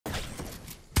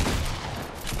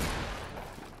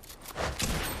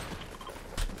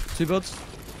Two builds.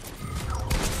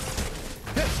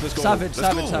 Let's go. Savage.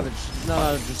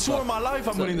 No, just swear on my life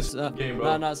I'm winning this game,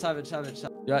 bro. No, Savage.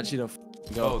 You actually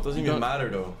don't go. Oh, it doesn't even matter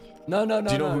though. No.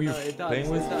 Do you know who you're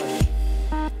playing with?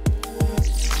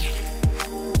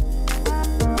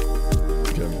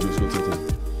 Okay, let's go to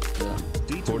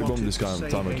the 40 bomb this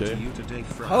time, okay?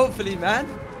 Hopefully, man.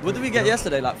 What did we get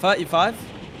yesterday? Like 35?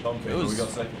 Okay, we got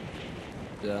second.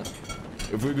 Yeah.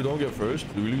 If we don't get first,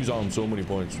 we lose out on so many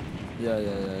points. Yeah.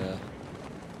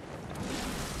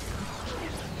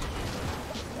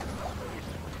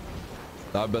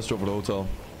 I have best drop for the hotel.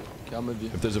 Okay, I'm with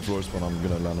you. If there's a floor spawn, I'm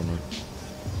gonna land on it.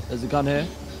 There's a gun here.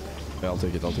 Yeah, I'll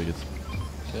take it. Okay.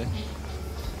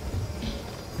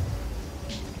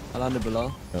 I landed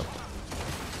below. Yeah.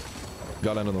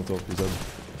 Guy landed on top, he's dead.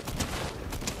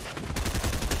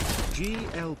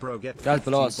 GL Pro get guys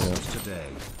below us. Yeah. Today.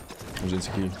 There's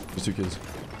Inseki. There's 2 kids.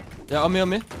 Yeah, on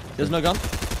me. There's no gun.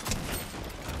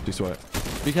 He's white.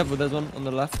 Be careful, there's one on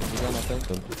the left. There's a gun, I think.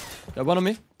 Dead. Yeah, one on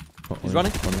me. Oh, He's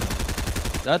running.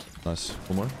 Dead. Nice.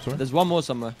 One more, sorry? There's one more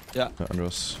somewhere. Yeah. Under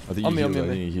us. I think On me, he healed. on I me.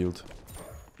 think he healed.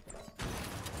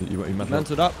 You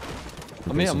Mantled up.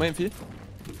 On me, I'm waiting for you.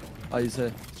 Oh, he's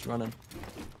here. He's running.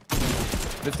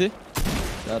 50.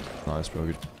 Dead. Nice, bro.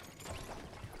 Good.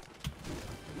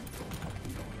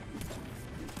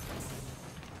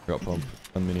 I got pump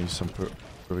and minis, some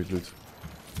perfect loot.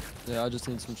 Yeah, I just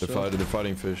need some shit. They're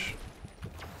fighting fish.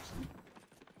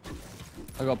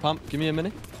 I got pump. Give me a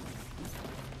mini.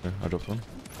 Yeah, I dropped one.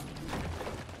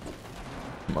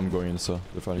 I'm going in, so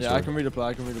they're fighting. Yeah, I can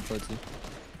redeploy too.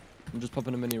 I'm just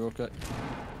popping a mini real quick.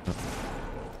 Yeah.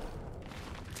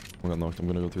 I got knocked. I'm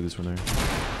gonna go through this one here.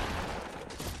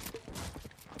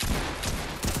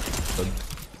 Dead.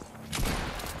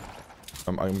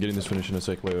 I'm getting this finish in a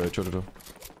sec. Wait, shut it up.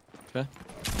 Okay.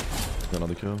 Got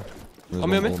another kill. On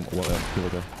me. Yeah, kill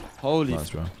okay. Holy. Nice,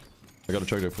 bro. I got a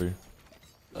check there for you.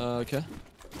 Okay.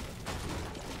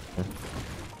 Yeah.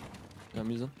 Yeah,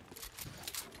 I'm using.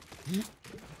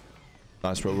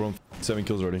 Nice, bro. We're on 7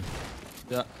 kills already.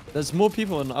 Yeah. There's more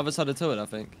people on the other side of the turret, I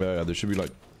think. Yeah, there should be like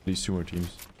at least 2 more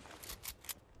teams.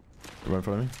 Right in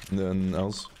front of me. And then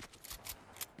else.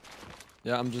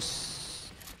 Yeah,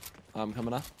 I'm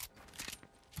coming out.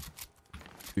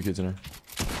 2 kids in there.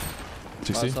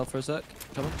 60. Right, stop for a sec.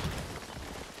 Come on.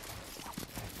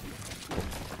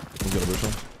 He's got a bush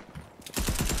on.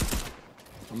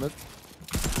 I'm mid.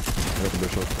 I got the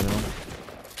bush off. Anyone?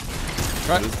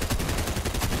 Right.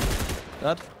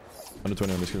 Dead.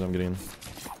 120 on this kid. I'm getting in.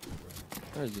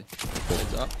 Where is he?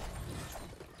 He's up.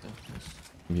 Yeah, nice.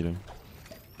 I'm healing.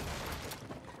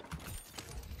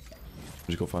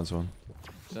 Just go find someone.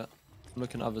 Yeah. I'm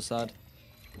looking other side.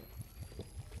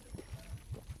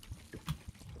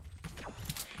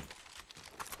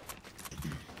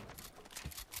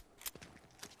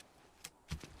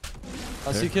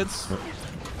 I see kids. Yep.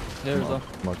 Here as well.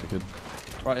 Mark the kid.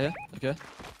 Right here. Okay.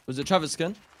 Was it Travis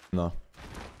skin? No.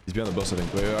 He's behind the bus, I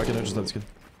think. Wait, I can just that skin.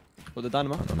 Or the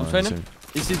dynamo? I don't I'm know, spraying him.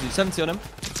 He sees you. 70 on him.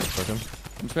 Fuck him.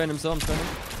 I'm spraying him still. I'm spraying him.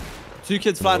 2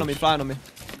 kids flying on me.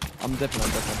 I'm dipping.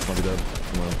 Might be dead.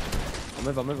 I'm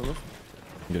with. I'm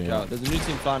getting Yeah, out. there's a new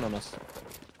team flying on us.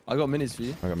 I got minis for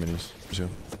you. I got minis. Let's go.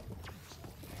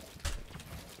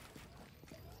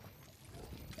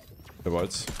 The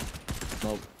whites.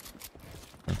 Nope.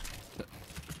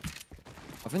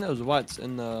 I think there was whites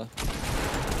in the...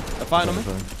 They're fighting on me.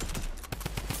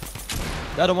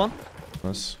 The other one.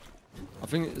 Nice. I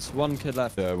think it's 1 kid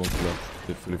left. Yeah, I won't kill that.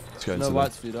 It's No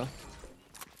whites for you though.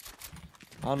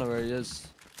 I don't know where he is.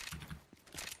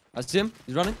 I see him.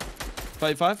 He's running.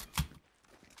 35.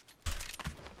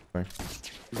 Okay.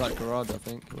 He's like garage, I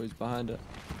think. Or he's behind it.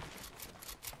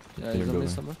 Yeah, he's You're on me building.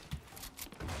 somewhere.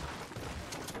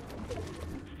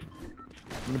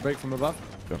 I'm gonna break from above.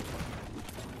 Yeah.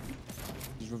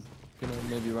 He's gonna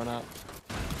maybe run out.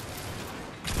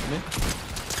 Me?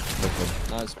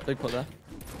 Nice, big pot there.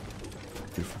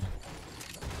 Beautiful.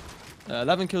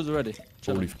 11 kills already.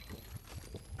 Holy.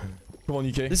 Come on,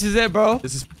 UK. This is it, bro.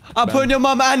 This is. I'm putting your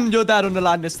mum and your dad on the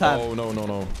line this time. Oh no.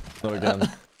 Not again.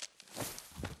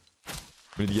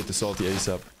 We need to get the salty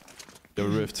ASAP. You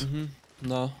have a rift.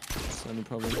 No, that's the only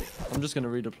problem. I'm just gonna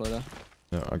redeploy there.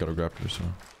 Yeah, I got a grappler, so.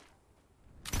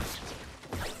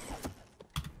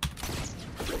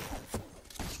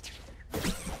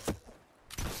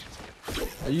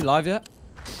 Are you live yet?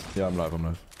 Yeah, I'm live.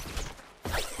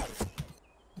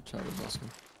 Try to boss me.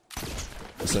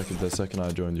 The second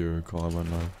I joined your call, I went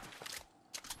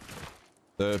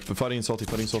live. Fighting salty.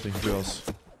 Who else?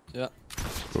 Yeah.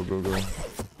 Go.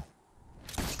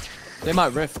 They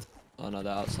might rift. Oh no,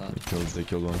 they're outside. They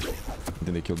killed one. I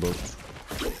think they killed both.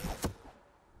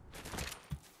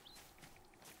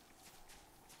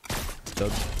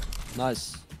 Dead.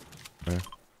 Nice. Yeah.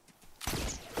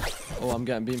 Oh, I'm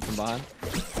getting beamed from behind.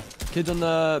 Kid on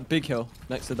the big hill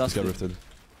next to He's Dusty. got rifted.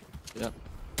 Yep.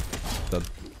 Dead.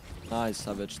 Nice,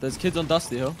 Savage. There's kids on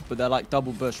Dusty Hill, but they're like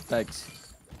double bush begs.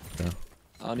 Yeah.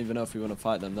 I don't even know if we want to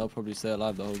fight them. They'll probably stay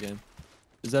alive the whole game.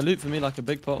 Is there loot for me, like a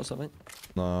big pot or something?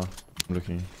 Nah, I'm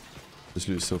looking. This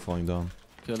loot is still falling down.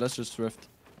 Okay, let's just rift.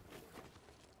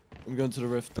 I'm going to the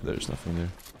rift. There's nothing there.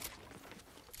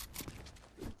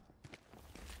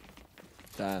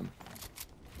 Damn.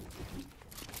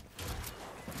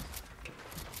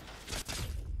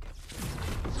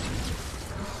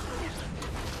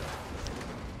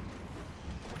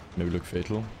 Maybe look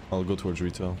fatal. I'll go towards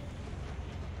retail.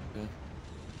 Okay.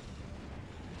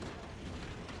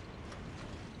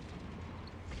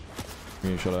 I'm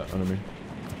getting shot at under me.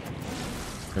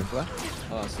 Here. Where?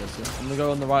 Oh, I see. I'm gonna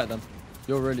go on the right then.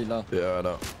 You're really low. Yeah, I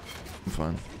know. I'm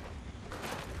fine.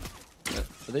 Yeah.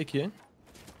 Are they queuing?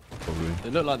 Probably. They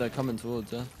look like they're coming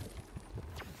towards, yeah.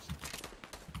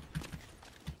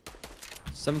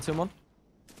 17-1.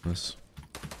 Nice.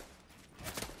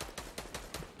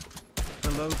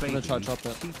 Hello, I'm baby. gonna try to chop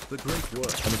it. Keep the great work.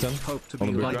 10. Hope to On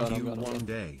be the like breakdown. you I'm gonna- one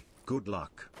day. Good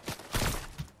luck.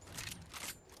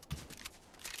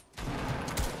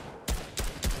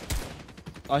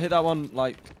 I hit that one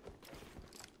like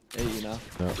 80 now.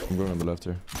 Yeah, I'm going on the left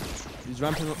here. He's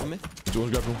ramping up on me. Do you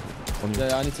want to grab him? On you.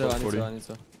 Yeah, I need to. 40. I need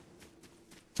to. I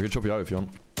can chop you out if you want.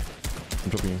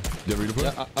 I'm chopping you. Do you have redeploy?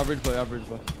 Yeah, I've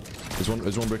redeploy.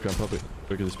 There's one brick ramp, pop it.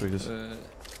 Break this, break this. Did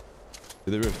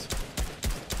they rift?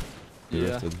 They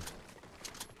Yeah. rifted.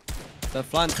 They're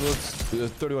flying towards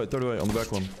 30 white, on the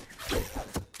back one.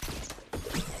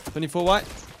 24 white.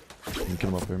 You can kill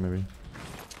him up here, maybe.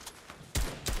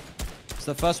 It's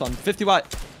the first one. 50 white.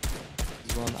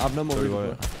 He's one. I have no more 30 redeploy.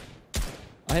 white.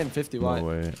 I hit him 50 white. No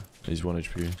way. He's 1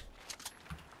 HP.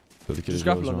 But the kid Just is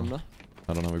grapple low as on him, well. no?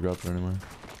 I don't have a grappler anymore.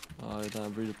 Oh, I don't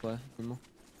have redeploy anymore.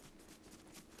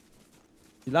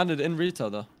 He landed in retail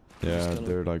though. Yeah, Just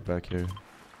they're like back here.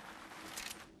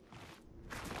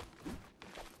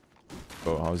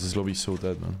 Oh, how is this lobby so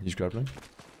dead, man? He's grappling?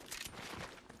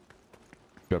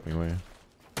 Grappling away.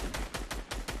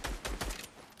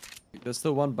 There's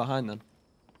still one behind them.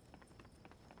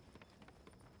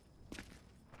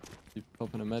 You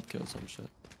popping a med kill or some shit.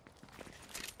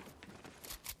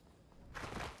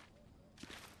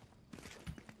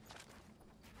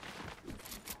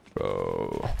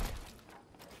 Bro.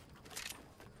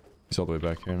 He's all the way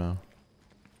back here now.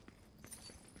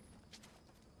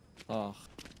 Oh,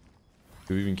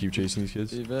 Do we even keep chasing these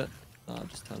kids? leave it. Nah,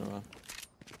 just turn around.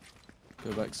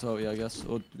 Go back salty, I guess.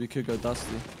 Or we could go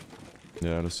dusty.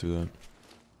 Yeah, let's do that.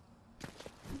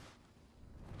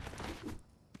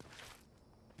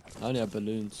 I only have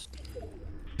balloons.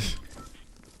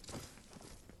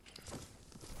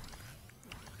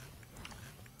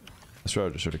 I swear I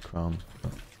just heard a crown.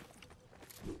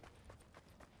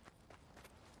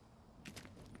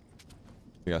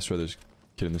 Yeah, I swear there's a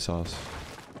kid in this house.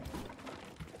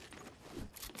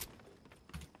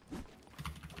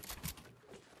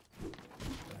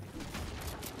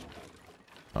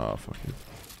 Oh, fuck it.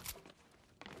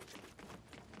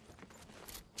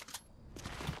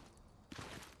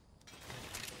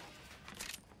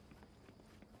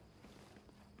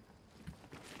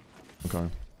 Okay.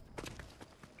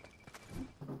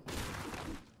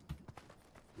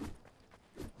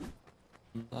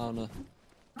 I don't know.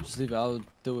 Just leave it. I'll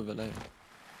deal with it later.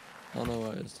 I don't know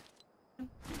where it is.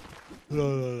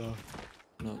 No.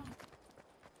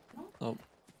 Nope.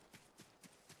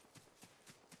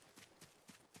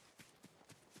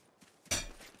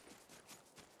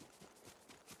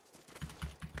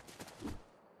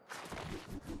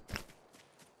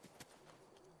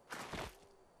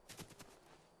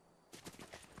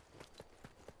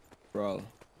 Bro.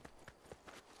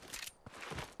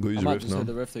 Go I use the might rift just now. hit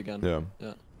the rift again. Yeah.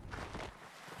 Yeah.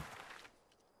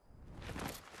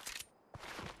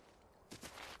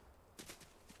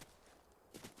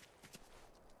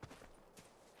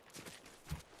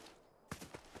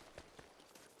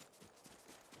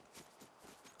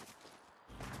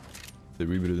 They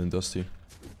rebooted in Dusty.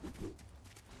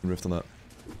 Rift on that.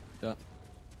 Yeah.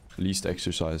 Least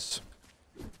exercised.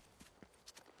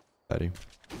 Daddy.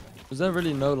 Was there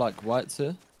really no like whites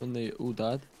here when they all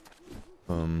died?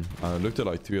 I looked at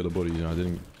like 3 other bodies and I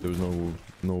didn't. There was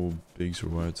no bigs or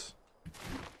whites.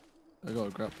 I got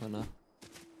a grappler now.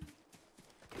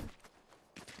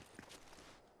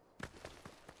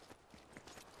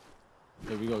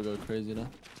 Yeah, we gotta go crazy now.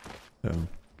 Yeah.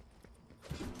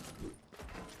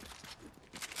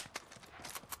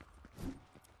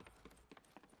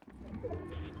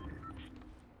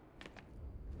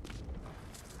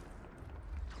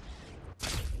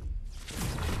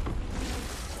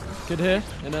 Kid here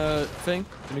in a thing.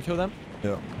 Can you kill them?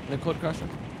 Yeah. In a quad crasher.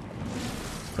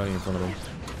 Running in front of them.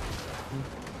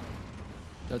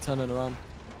 They're turning around.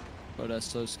 Bro, they're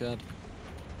so scared.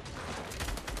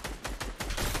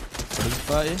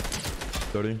 30.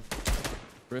 30.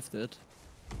 Rifted.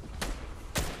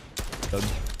 Dead.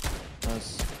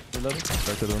 Nice. Reloading.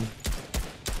 Cracked one.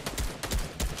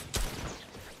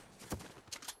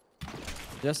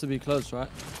 He has to be close, right?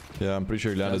 Yeah, I'm pretty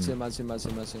sure he Yeah, I landed. see him, I see him, I see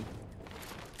him, I see him.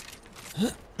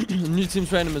 New team's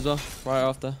training him as well, right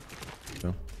after.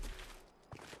 Yeah.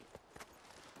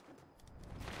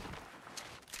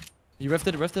 He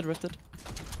rifted. 30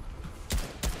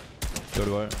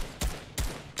 white.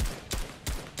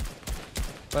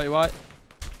 30 white.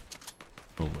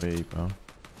 Oh, wait, bro.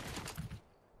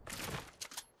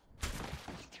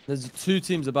 There's 2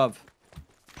 teams above.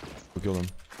 We'll kill them.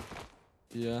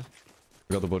 Yeah.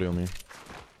 I got the body on me.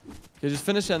 Okay, just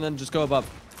finish it and then just go above.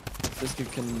 This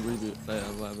kid can reboot later,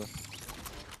 whatever.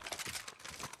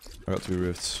 I got 2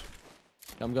 rifts.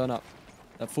 Yeah, I'm going up.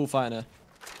 They're full fighting here.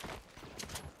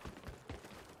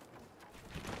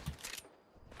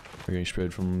 I'm getting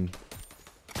sprayed from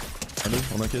under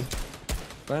on that kid.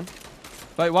 Brian.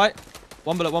 30 white.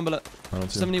 1 bullet. I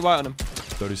don't see 70 white on him.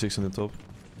 36 in the top.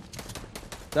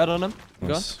 Dead on him.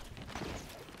 Nice.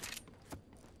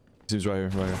 Seems right here,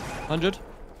 100.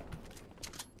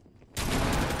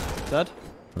 Dead.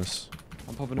 Nice.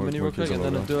 I'm popping a More- mini more real quick kills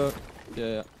and then all a duo.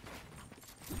 Yeah.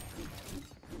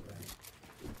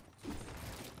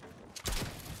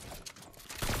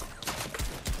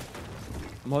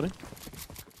 I'm holding.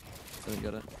 Didn't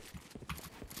get it.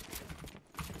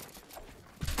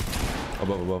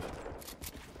 Above.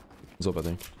 He's up, I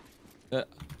think. Yeah.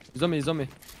 He's on me.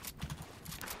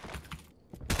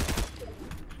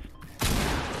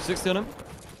 60 on him.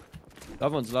 The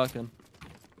other one's lurking.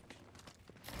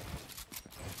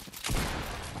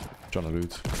 Trying to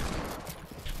loot.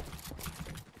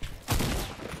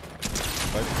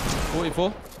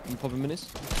 44. I'm popping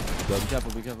minis. Dead. Be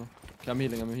careful. Okay, I'm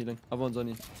healing. Other one's on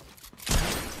you.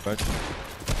 Right.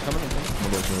 Coming. My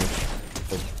boy's no reach.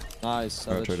 Nice. Alright,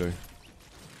 Savage. trader.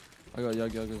 I got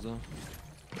Yug as well.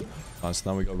 Nice,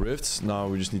 now we got rifts. Now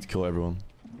we just need to kill everyone.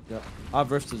 Yeah. I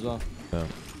have rifts as well. Yeah.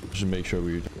 Just make sure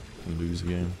we lose the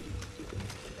game.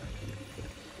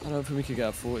 I don't think we could get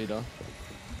a 40 though.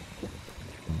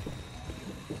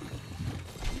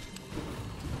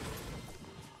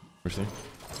 First thing.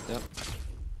 Yep.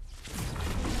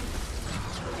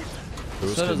 There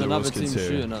there's another was kids team here.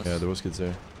 shooting us. Yeah, there was kids there.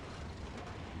 I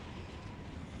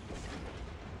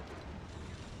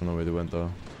don't know where they went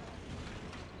though.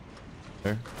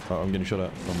 There? Oh, I'm getting shot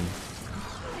at from...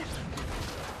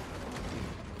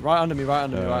 Right under me.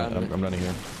 I'm running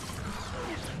here.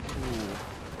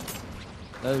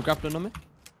 Ooh. They're grappling on me?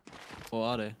 Or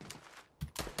are they?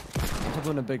 I'm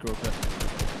popping a big real quick.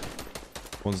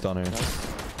 One's down here. Nice.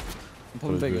 I'm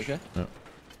popping big, Bush. okay? Yeah.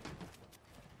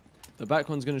 The back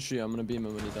one's gonna shoot. I'm gonna beam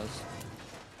him when he does.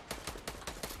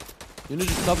 You need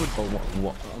to just double. Oh,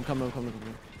 what? I'm coming.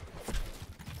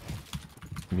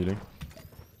 I'm healing.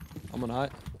 I'm on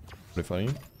height. Are they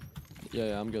fighting?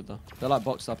 Yeah, I'm good though. They're like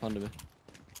boxed up under me.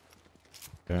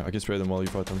 Yeah, I can spray them while you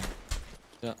fight them.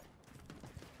 Yeah.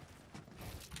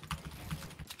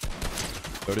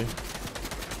 30.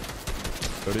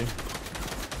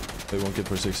 They won't get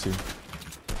for 60. They're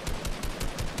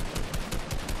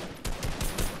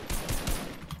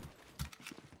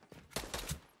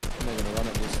gonna run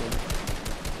at me soon.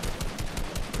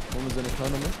 One was in a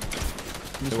cone on me.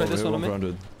 Can you spray this one on me?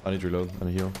 100. I need to reload and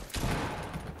heal.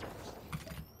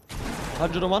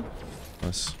 101.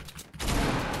 Nice.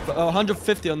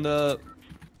 150 on the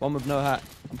one with no hat.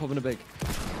 I'm popping a big.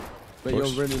 But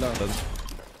Works. you're really low. Dead.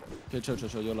 Okay, chill.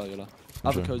 You're low. I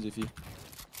have a Okay. cozy for you.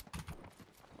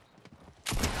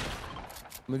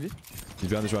 Move you. He's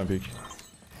behind this round peak.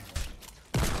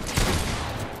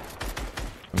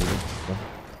 I'm moving. Go.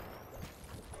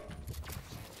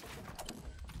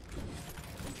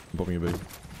 I'm popping a big.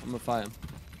 I'm gonna fight him.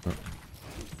 Oh.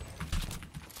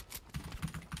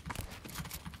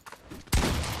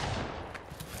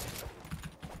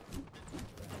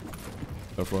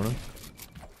 They're for him.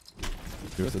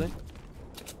 Good thing.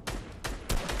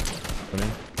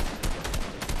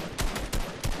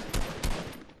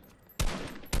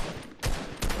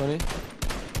 Running.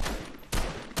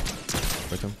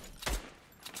 Right him.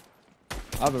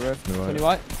 I have a ref. No, 20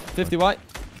 white. 50 white.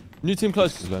 New team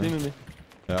close. He's landing. Beam with me.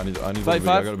 Yeah, I need one big. 35.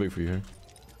 I got a big for you here.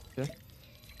 Okay.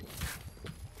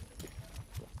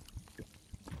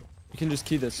 You can just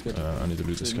key this. Good. I need to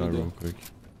loot this Yeah, guy you do. real quick.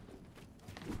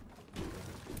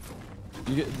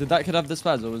 Did that kid have the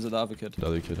spaz or was it the other kid? The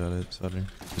other kid had it, sadly.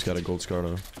 He's got a gold scar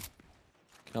though.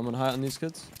 I'm on height on these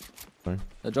kids. Fine.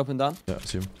 They're dropping down. Yeah, I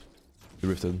see him. They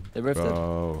rifted. They rifted.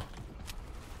 Bro.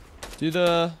 Do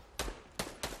the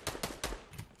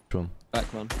Which one? back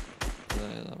one.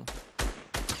 Yeah, that one.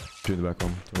 Do the back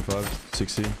one. 25,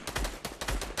 60. Just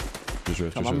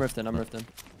rift. Come, just I'm rift. rifting, I'm rifting.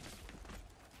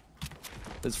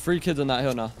 There's 3 kids on that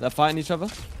hill now. They're fighting each other.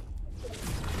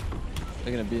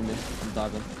 They're gonna beat me. I'm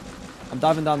diving. I'm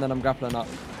diving down, then I'm grappling up.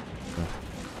 Yeah.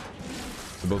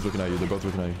 They're both looking at you. They're both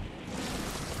looking at you.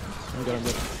 I'm good, I'm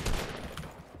good.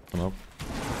 I'm up.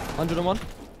 101.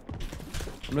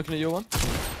 I'm looking at your one.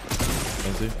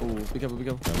 90. Oh, be careful, be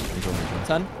careful. Yeah, I'm coming.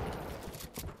 10.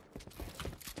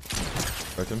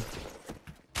 Cracked him.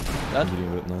 Dead. I'm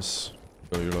getting a bit nice.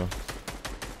 Go, you're low.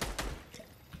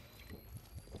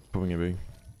 Popping a big.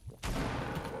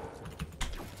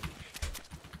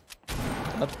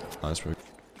 Dead. Nice break.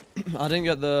 I didn't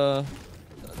get the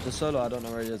solo. I don't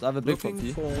know where it is. I have a big pop for Looking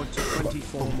you. forward to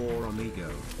 24 more Amigo.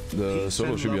 The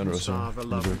solo should be under us. Sava,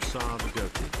 love and Sava,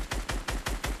 goatee.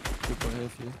 Big pop here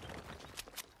for you.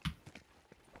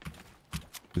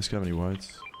 This guy have any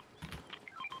whites?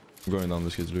 I'm going down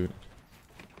this kid's loot.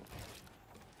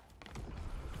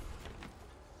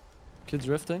 Kids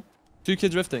rifting. 2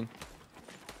 kids rifting.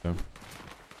 Yeah.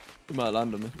 You might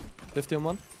land on me. 50 on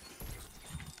one.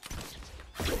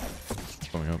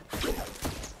 Coming up.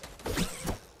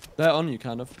 They're on you,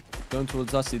 kind of. Going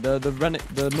towards Dusty.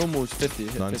 The normal is 50.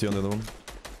 90 50. on the other one.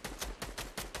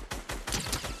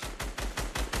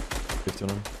 50 on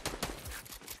him.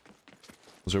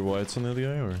 Was there whites on the other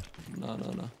guy or? No.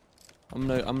 I'm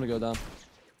gonna go down.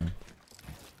 I'm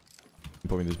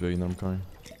popping this big and then I'm coming.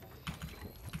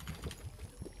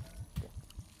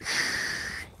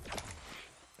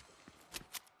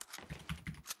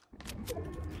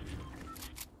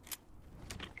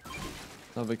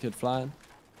 Another kid flying.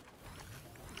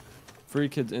 3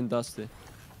 kids in Dusty.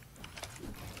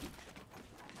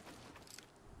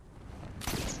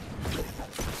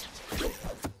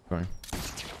 Fine.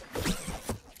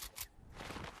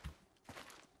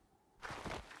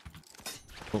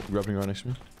 Oh, grappling right next to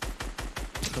me.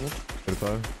 Coming.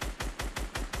 35.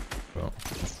 Well,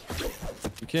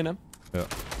 You killing him? yeah.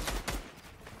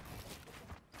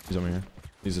 He's on me here.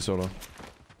 He's a solo.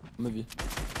 I'm with you.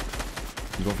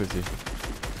 He's 150.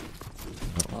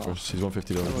 No, of course. He's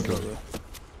 150 though. I'm Good gonna job. go.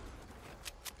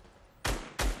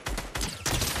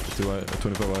 50 white,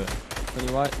 25 white.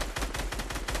 20 white.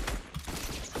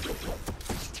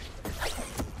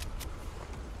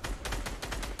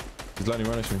 He's landing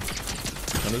right next to me.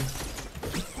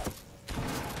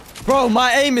 100. Bro,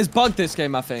 my aim is bugged this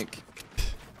game, I think.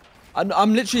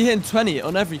 I'm literally hitting 20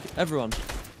 on everyone.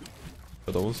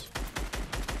 Got doubles.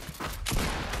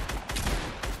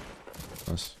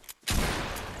 Nice.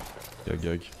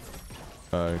 Gag.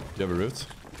 You have a rift?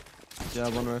 Yeah,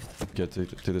 1 rift. Get to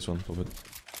this one, pop it.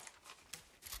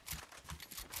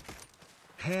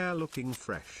 Hair looking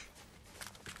fresh.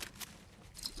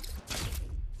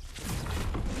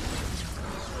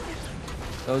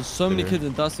 There was so many There. kids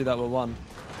in Dusty that were 1.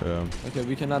 Yeah, Okay,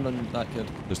 we can land on that kid.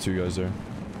 there's 2 guys there.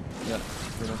 Yeah.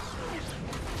 Good enough.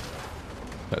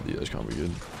 These can't be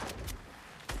good.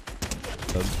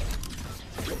 Dead.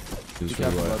 Be He's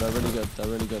careful, really bro. white. They're really good. They're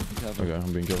really good. Be careful. Okay,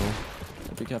 I'm being careful.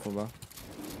 Be careful, bro.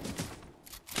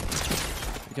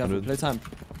 Be careful. 100. Play time.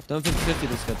 Don't think 50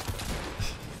 this kid.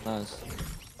 Nice.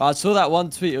 But I saw that one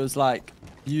tweet. It was like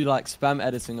you like spam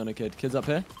editing on a kid. Kids up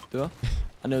here, do it.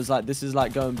 And it was like this is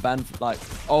like going banned. Like,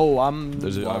 oh, I I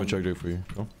have a chug jug for you.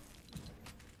 Go.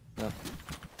 Yeah.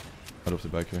 Head up the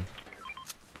back here.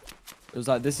 It was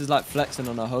like this is like flexing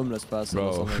on a homeless person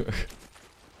or Bro. something.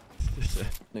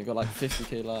 And it got like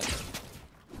 50k likes.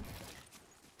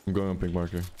 I'm going on pink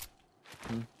marker.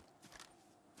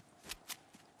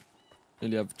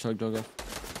 Really have chug jog off.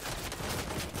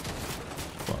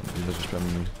 Come on, you guys are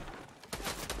spamming me.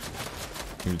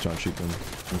 I'm gonna try and shoot them.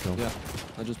 Okay. Yeah,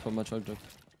 I just put my chug jog.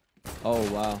 Oh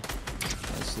wow.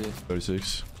 I see.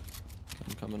 36.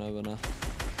 I'm coming over now.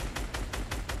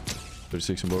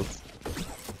 36 in both.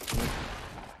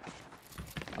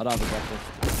 I don't have a grapple.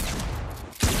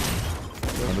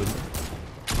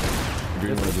 100.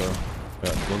 Green one is low.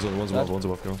 Yeah, one's above, Dead. one's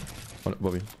above, go. One,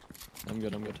 Bobby. I'm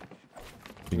good. I'm good.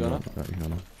 You You can got go. Yeah, you can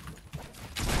go.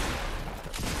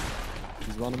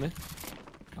 He's one of me.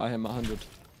 I hit him at 100.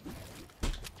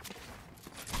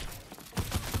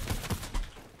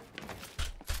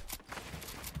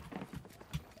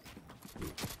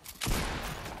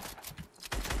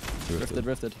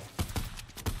 Drifted.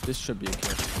 This should be a kill.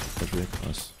 That's really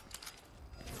nice.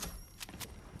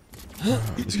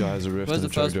 This guy has a rift. Where's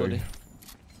and the a first chug body?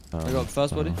 jug. I got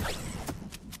first body. know.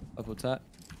 Upper tap.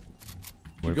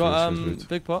 You Wait for got his loot.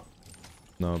 big pot.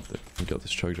 No, we got this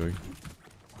chug jug.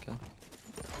 Okay.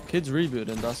 Kids rebooted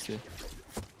in Dusty.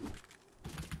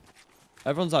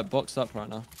 Everyone's like boxed up right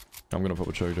now. I'm gonna pop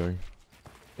a chug jug.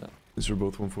 Yeah. These are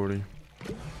both 140.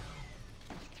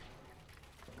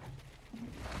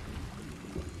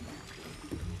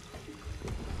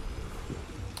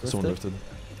 Someone lifted.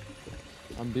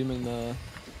 I'm beaming the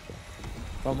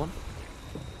front one.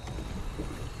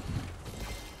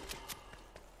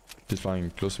 He's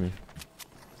flying close to me.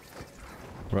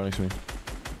 Right next to me.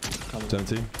 Coming.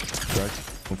 70. Cracked.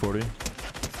 140.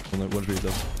 One speed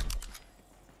up.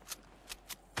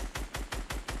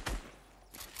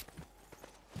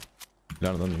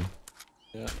 Landed on you.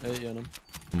 Yeah, 80 on him.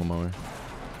 I'm on my way.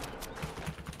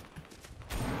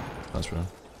 That's right.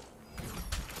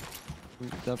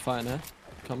 They're fighting here.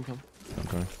 Come.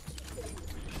 Okay.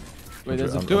 Wait,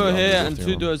 there's a I'm duo here and rifting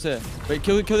two on. duos here. Wait,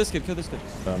 kill this kid.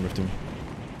 I'm rifting.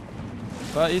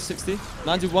 30, 60,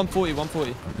 90, 140,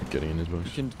 140. I'm getting in his box.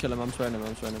 You can kill him. I'm spraying him.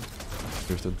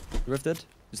 Rifted. Rifted?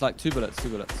 It's like 2 bullets.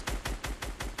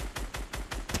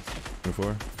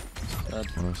 24. Dead.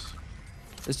 Nice.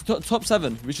 It's top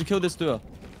 7. We should kill this duo.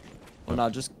 Oh, nah,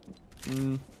 just...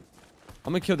 I'm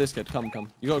gonna kill this kid. Come.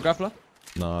 You got a grappler?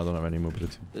 No, I don't have any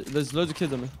mobility. There's loads of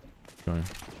kids on me. Going.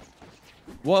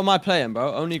 What am I playing,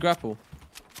 bro? Only grapple.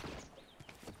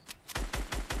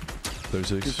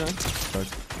 36. Right.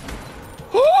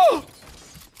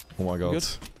 Oh my god. Good?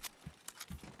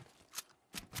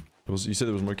 You said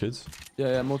there was more kids?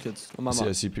 Yeah, more kids. On my I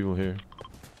mark. see people here.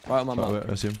 Right on my mark.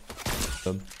 I see him.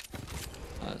 Done.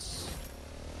 Nice.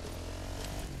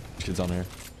 There's kids on here.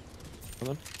 Come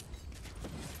on.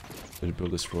 They just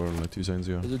built this floor like 2 seconds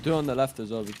ago. There's a duo on the left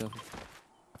as well. Be careful.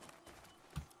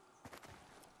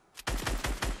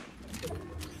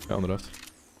 Yeah, on the left.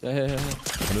 Yeah, here.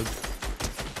 100.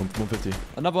 150.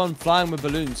 Another one flying with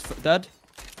balloons. Dead.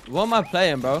 What am I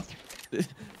playing, bro?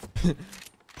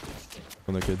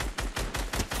 On the kid.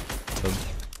 Done.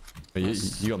 Hey,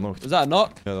 Nice. you got knocked. Was that a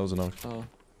knock? Yeah, that was a knock. Oh.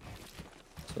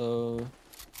 So...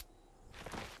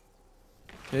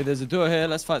 Okay, there's a duo here.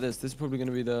 Let's fight this. This is probably going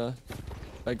to be the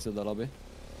exit of the lobby.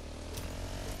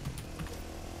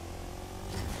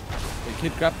 Okay,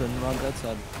 kid grappling around that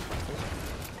side.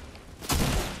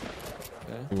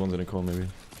 Okay. One's in a call maybe.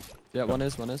 Yeah, one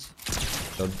is. Done. That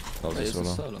was Wait, a it's a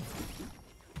solo. solo.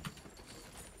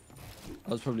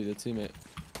 That was probably the teammate.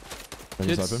 Can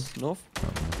you snipe him? Kids, north. Oh,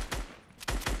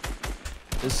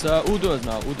 no. It's all doors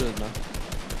now. Okay.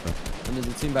 And there's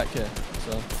a team back here.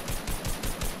 So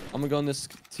I'm gonna go on this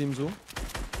team's wall.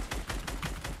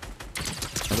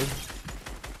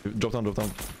 100. Drop down.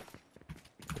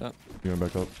 Yeah. You're going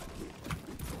back up.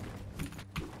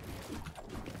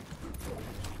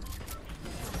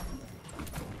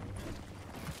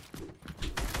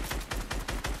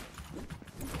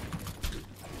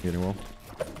 Getting well.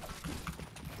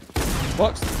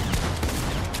 Boxed.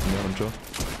 Yeah, I'm chill.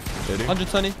 80.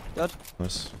 120. Dead.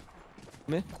 Nice.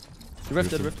 Me.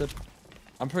 Rifted.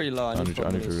 I'm pretty low. I need I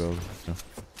need to this. reload. Yeah.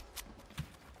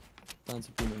 Down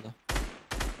to beam in there.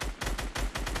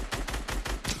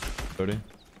 30.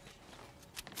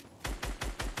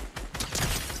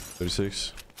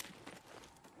 36.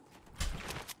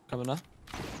 Coming now.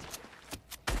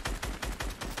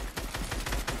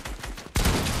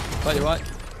 30 right.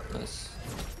 Nice.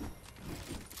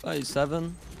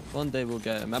 37. One day we'll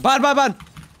get it, man. Ban!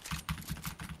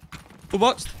 Full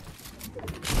boxed.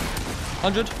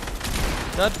 100.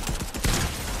 Dead.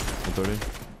 130.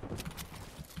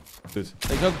 Dude.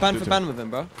 They go ban Dude, for ban with him,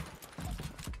 bro.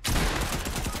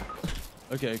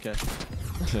 Okay.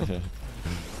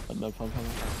 No pump.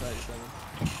 37.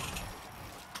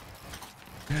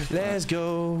 Let's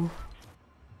go.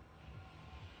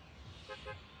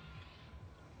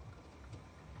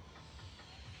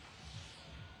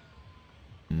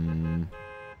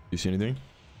 You see anything?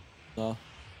 No.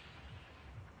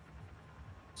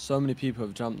 So many people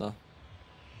have jumped there.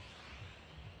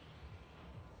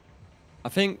 I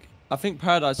think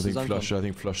Paradise is uncon. I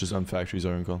think Flushes and Factories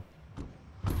are uncon.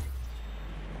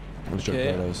 Let's check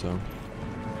Okay. Paradise out.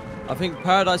 I think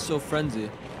Paradise or Frenzy.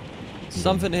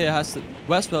 Something here has to.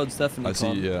 Westworld's definitely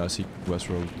con. I see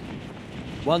Westworld.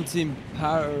 One team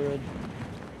Paradise.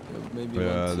 Maybe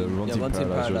Yeah, the one team Paradise are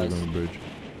Paradise. going to bridge.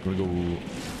 I'm gonna go.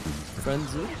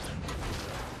 Frenzy? Is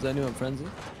there anyone Frenzy?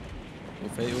 Or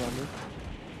Fatal, I mean?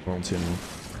 I don't see anyone.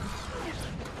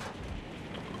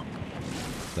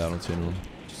 Yeah, I don't see anyone.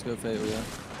 Just go Fatal, yeah.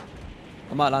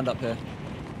 I might land up here.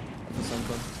 If it's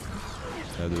uncon.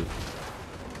 Yeah, dude.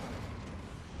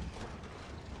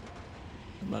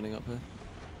 I'm landing up here.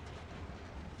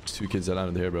 There's 2 kids that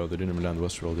landed here, bro. They didn't even land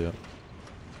Westworld yet.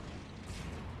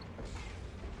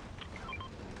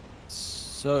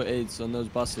 so AIDS on those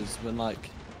buses when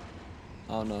like,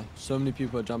 I don't know, so many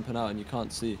people are jumping out and you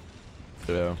can't see.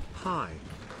 Yeah. Hi.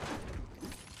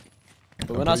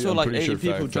 But when I saw like 80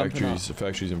 people jumping out.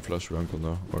 Factories in Flush were uncle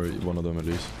now, or one of them at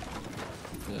least.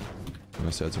 Yeah. And I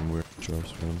said some weird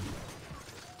drops for him.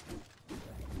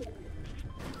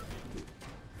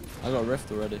 I got a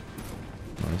rift already.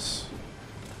 Nice.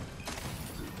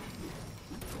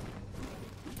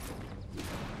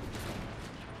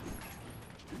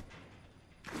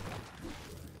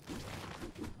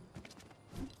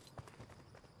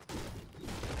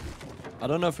 I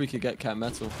don't know if we could get cat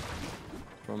metal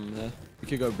from there. We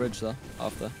could go bridge though,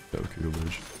 after. Yeah, we could go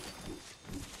bridge.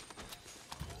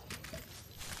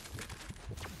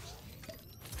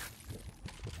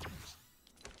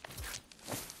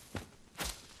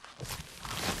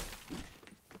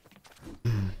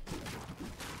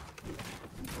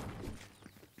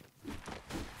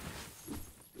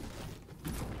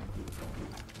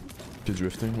 Kids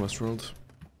drifting, Westworld.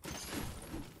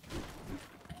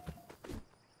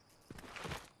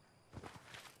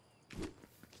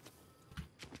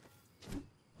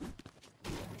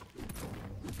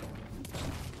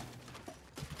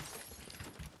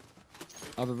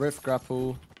 I have a rift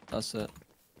grapple, that's it.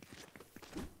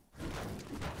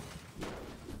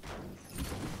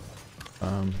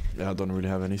 Yeah, I don't really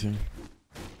have anything.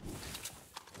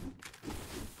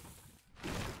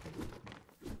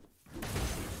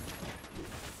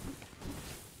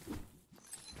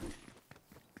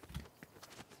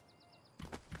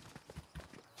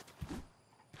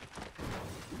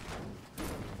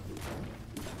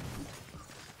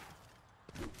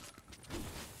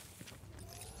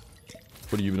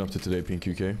 What have you been up to today, Pink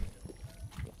UK?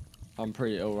 I'm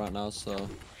pretty ill right now, so I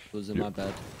was in my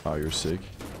bed. Oh, you're sick.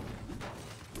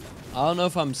 I don't know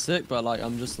if I'm sick, but like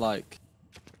I'm just like,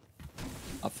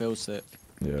 I feel sick.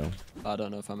 Yeah. I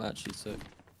don't know if I'm actually sick.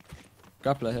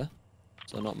 Grappler here,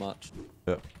 so not much.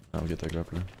 Yeah, I'll get that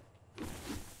grappler.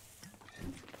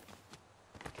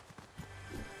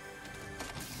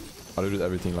 I looted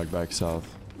everything like back south.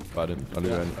 But I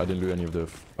didn't loot any of the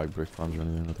like brick farms or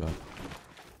anything like that.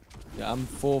 Yeah, I'm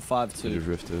 4-5-2. You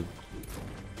drifted.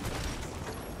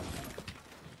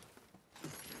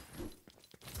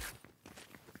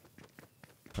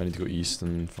 I need to go east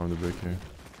and farm the brick here.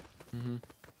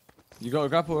 You got a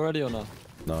grapple already or not?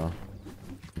 No.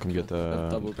 I can get the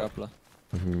double grappler.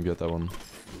 I can get that one.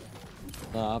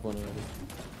 No, I have one already.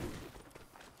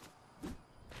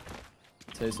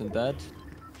 Tyson dead.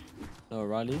 No,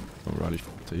 Riley. Oh, Riley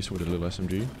Taste with a little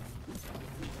SMG.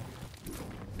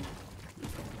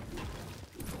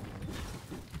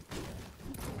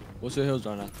 What's your heals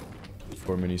right now?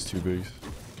 4 minis, 2 bigs.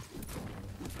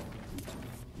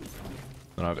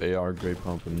 And I have AR, Great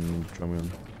Pump, and Drum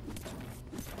Gun.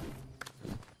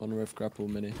 One rift grapple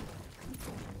mini.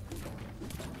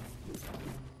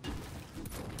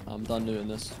 I'm done doing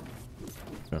this.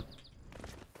 Yeah.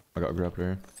 I got a grappler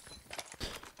here.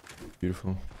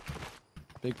 Beautiful.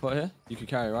 Big pot here? You could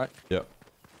carry, right? Yeah.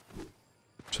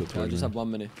 So Yeah, I just have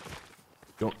 1 mini.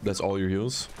 That's all your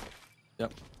heals?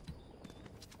 Yep.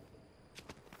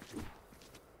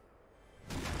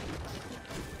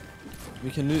 We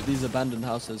can loot these abandoned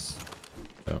houses.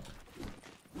 Yeah.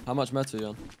 How much metal are you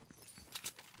on?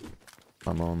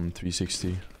 I'm on 360.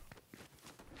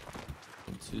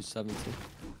 On 270.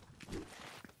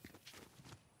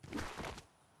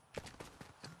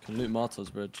 Can loot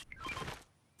Martel's bridge.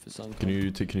 If it's Can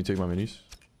you take my minis?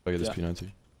 If I get this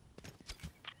P90.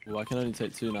 Well, I can only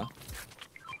take 2 now.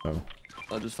 Oh.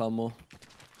 I just found more.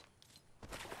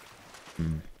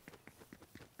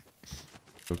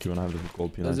 Okay, when I have the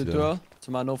gold P90. There's a duo to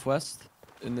my northwest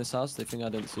in this house. They think I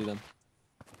didn't see them.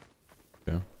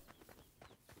 Yeah.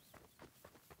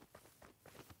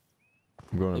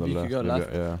 I'm going to Maybe the you could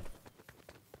left. go left.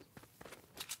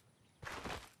 Yeah.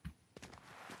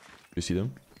 You see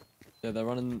them? Yeah, they're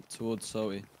running towards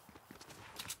Zoe.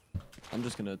 I'm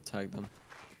just gonna tag them.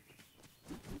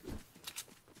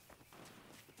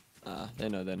 They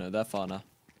know. They're far now.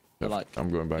 They're like. I'm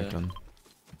going back then.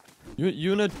 You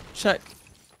wanna check?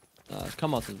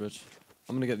 Come out, bridge.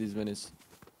 I'm gonna get these minis.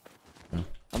 Yeah.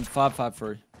 I'm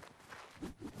 5-5-3.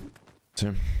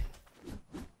 Same.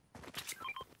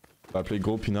 I play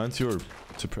gold P90 or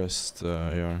suppressed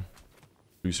AR?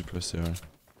 You suppressed AR.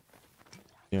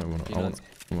 Yeah, I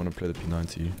wanna play the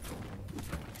P90.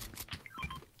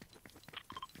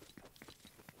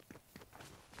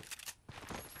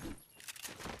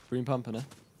 Green pumping, eh?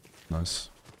 Nice.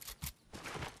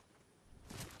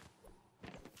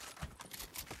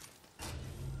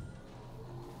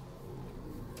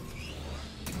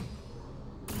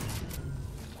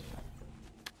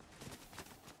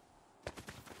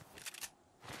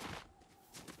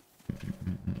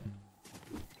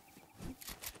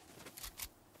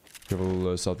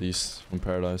 Careful southeast from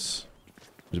Paradise.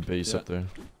 There's a base up there.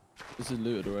 This is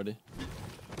looted already.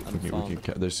 And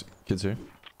There's kids here.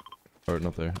 Or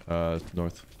not there.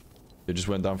 North. They just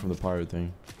went down from the pirate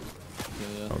thing.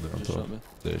 Yeah. Oh, they're on Just top. shot me.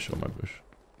 They shot my bush.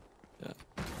 Yeah.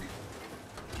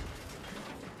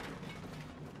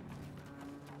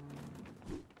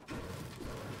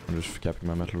 I'm just capping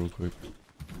my metal real quick.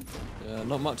 Yeah,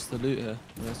 not much to loot here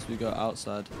unless we go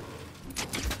outside.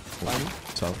 Final?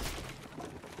 South.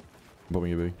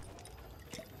 Bombing you big.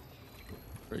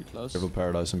 Pretty close. Careful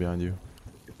Paradise and behind you.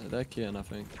 Yeah, they're keying, I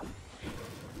think.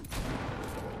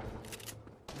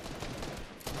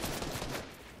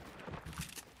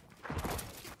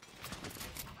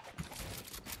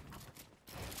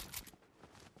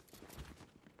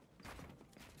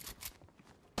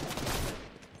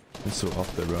 It's so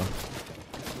up there, bro.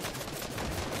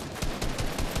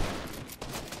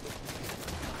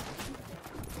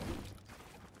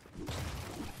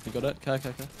 You got it?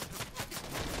 Okay.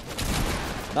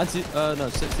 90, no,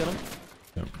 60 on him.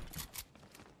 Yep.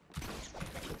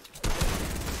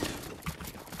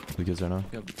 The kids are now.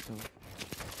 Yeah.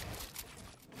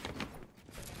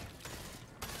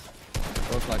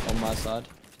 Both like on my side.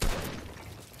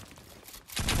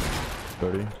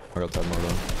 30. I got 10 more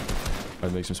though.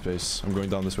 I'd make some space. I'm going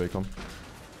down this way, come.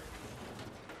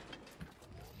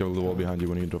 Kill the wall behind you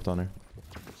when you drop down here.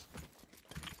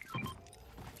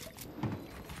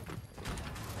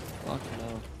 Fucking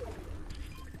hell.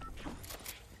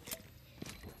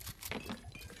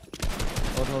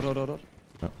 Hold.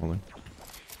 Yeah, hold on.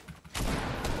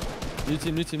 New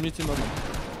team, hold on.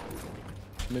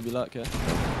 Maybe luck, yeah.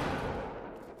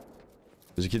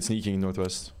 There's a kid sneaking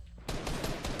northwest.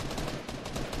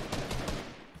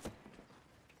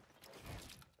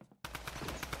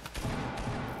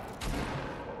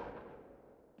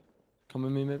 Come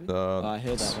with me, maybe? I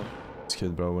hear that one. This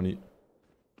kid, bro, when he's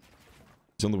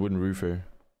on the wooden roof here.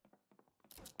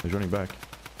 He's running back.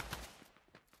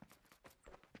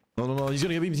 No, he's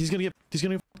gonna get beamed. He's gonna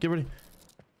get ready.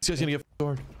 This guy's gonna get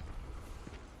hard.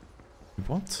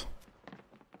 What?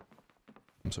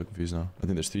 I'm so confused now. I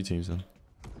think there's 3 teams then.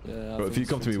 Yeah, Bro, if you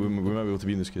come to me, we might be able to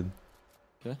beam this kid.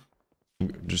 Okay.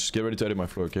 Just get ready to edit my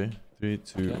floor, okay? 3,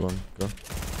 2, Okay. 1, go.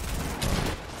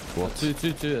 What? 2.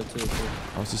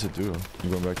 How's this a duo? I'm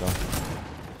going back down.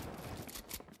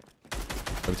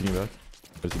 Everything you back?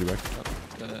 Everything you back?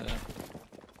 Yeah.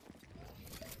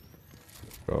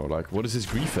 Bro, like, what is this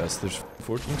grief fest? There's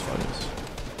 14 finals.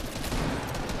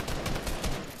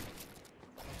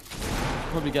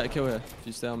 Probably get a kill here if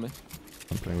you stay on me.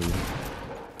 I'm playing with you.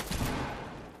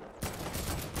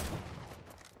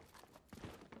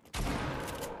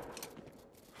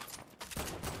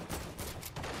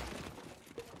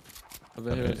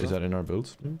 Over here Is that in our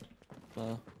build? No.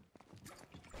 I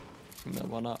think they're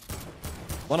one up.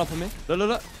 One up on me.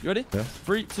 Look. You ready? Yeah.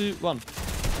 3, 2, 1.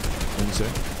 What do you say?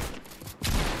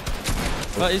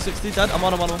 30, 60, dead. I'm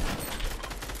on him.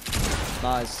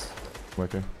 Nice.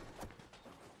 Okay.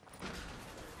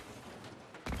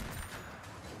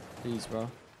 Please, bro.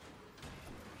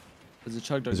 There's a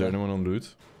chug dog Is there there. anyone on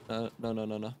loot? No.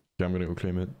 Yeah, I'm gonna go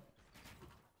claim it.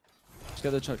 Just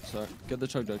get the chug, sorry. Get the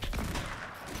chug dog.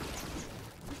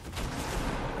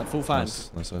 At full fans.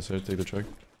 Nice. Here, take the truck.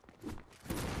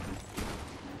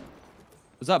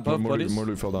 Was that both more bodies? More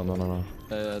loot fell down. No.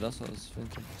 Yeah, that's what I was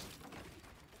thinking.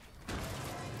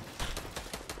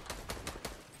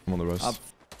 I'm on the rest.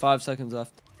 5 seconds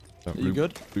left. Yeah, Are you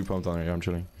good? Blue pump down here. Yeah, I'm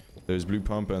chilling. There's blue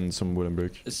pump and some wooden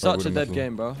brick. It's such a wooden dead metal.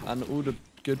 game, bro. And all the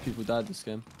good people died this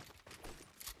game.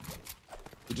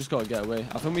 We just gotta get away.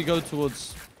 I think we go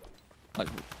towards like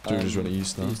So we're just running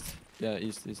east now. East. Yeah,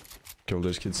 east. Cool,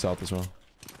 there's kids south as well.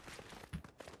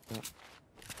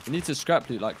 We need to scrap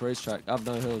loot like racetrack. I have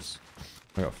no hills.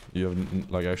 Yeah, you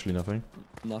have like actually nothing?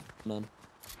 None. You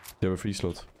have a free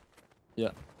slot?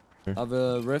 Yeah. Here. I have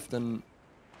a rift and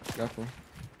grapple.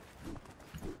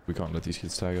 We can't let these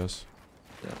kids tag us.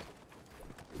 Yeah.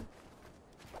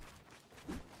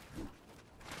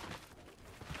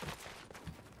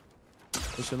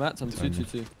 What's your mats? I'm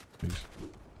 222. Please.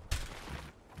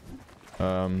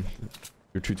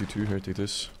 You're 222 here, take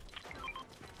this.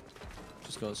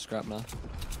 Just got a scrap now.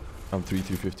 I'm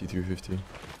 350. Is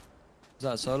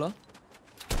that a solo?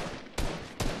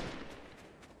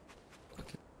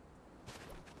 Okay.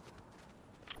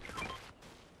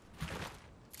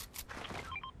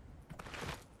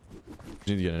 Just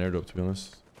need to get an airdrop to be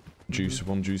honest.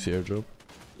 One juicy airdrop.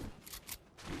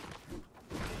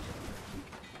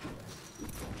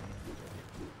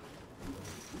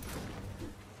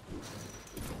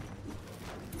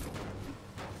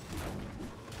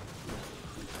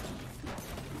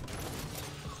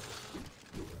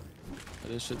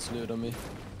 This shit's looted on me.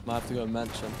 Might have to go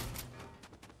mansion.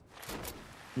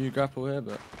 New grapple here,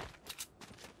 but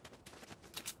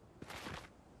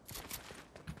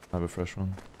I have a fresh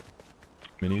one.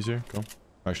 Minis here, come.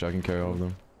 Actually, I can carry all of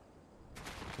them.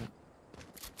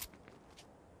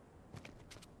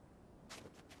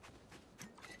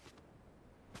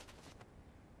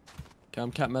 okay,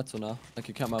 I'm cap metal now. I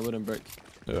can cap my wooden brick.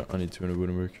 Yeah, I need 200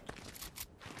 wooden brick.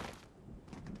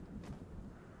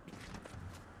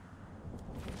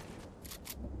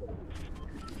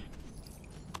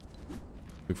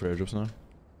 Look for airdrops now.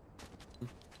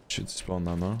 Should spawn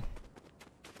down now.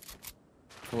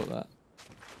 Thought that.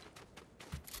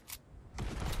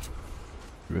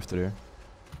 Rifted here.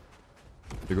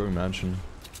 They're going mansion.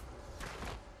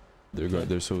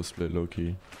 They're so split low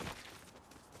key.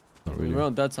 Not really. We're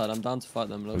on dead side. I'm down to fight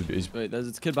them. Look. Wait, there's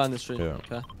a kid behind the street. Yeah.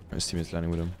 Okay. His teammate's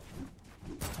landing with him.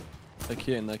 They're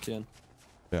keying. They're keying.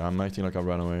 Yeah, I'm acting like I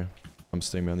ran away. I'm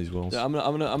staying behind these walls. Yeah, I'm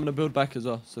gonna build back as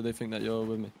well, so they think that you're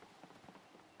with me.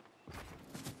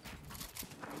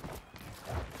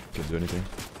 Can't do anything.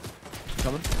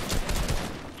 Coming.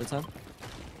 Good time.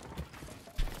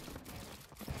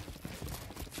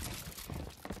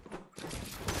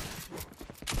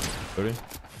 Ready?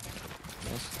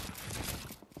 Nice.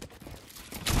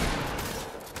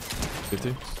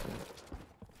 50?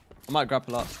 I might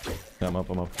grapple up. Yeah, I'm up.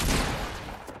 I'm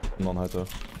not height though.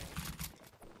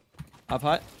 Up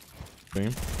height. Bring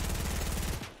him.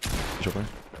 Chopping.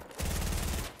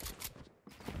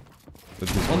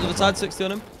 One to the side, 60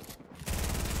 on him.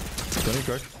 Tony,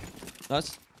 crack.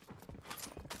 Nice.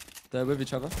 They're with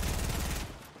each other.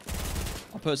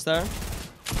 I'll put a stair.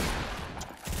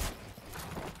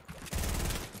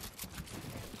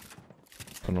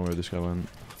 I don't know where this guy went.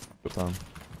 Put down.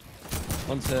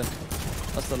 One's here.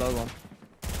 That's the low one.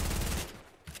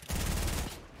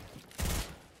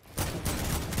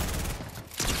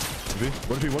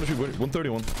 One tree,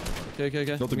 131. Okay. Not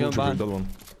the I'm gold going tree, the behind. other one.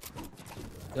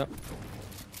 Yep.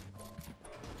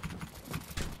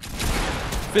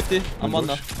 50. I'm on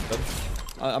now.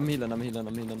 I'm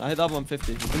healing. I hit that one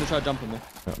 50. He's gonna try jumping me.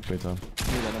 Yeah, play time.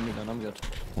 I'm healing. I'm good.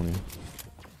 On you.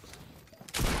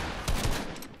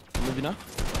 Maybe now?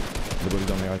 The body's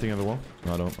down here. I think I have a wall.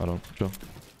 No, I don't. Chill.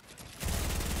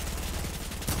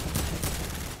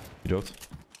 He dropped.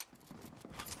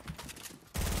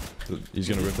 He's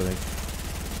gonna rip, I think.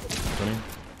 20.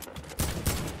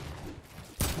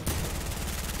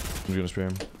 I'm gonna spray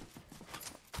him.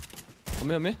 On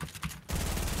me. I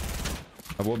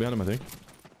have wall behind him, I think. I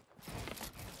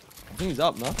think he's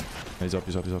up now. Yeah, he's up.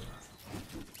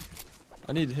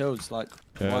 I need heals, like.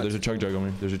 Yeah, white. there's a chug jug on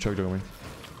me.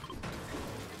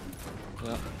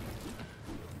 Yeah.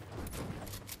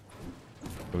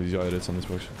 Oh, he's got edits on this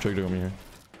box. Chug jug on me here.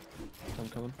 I'm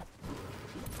coming.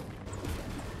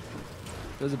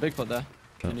 There's a big pot there.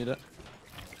 Yeah. You need it.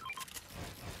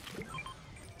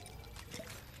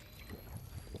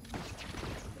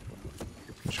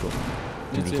 Let's go.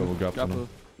 Need Just to double grapple grapple.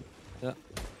 now. Yeah.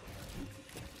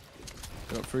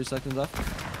 Got 3 seconds left.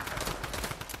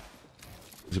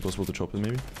 Is it possible to chop it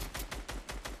maybe?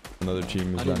 Another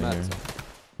team I is need landing here. mats.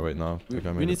 Oh wait, no. We, That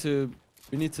guy we made need it. to.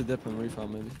 We need to dip and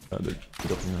refarm maybe. They're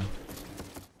dropping now.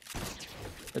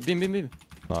 Beam.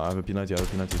 No, I have a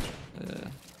P90. Yeah.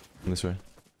 This way.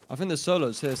 I think there's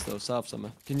solos here still, south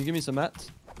somewhere. Can you give me some mats?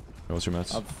 Yeah, what's your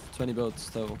mats? I've 20 builds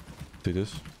total. Take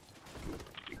this.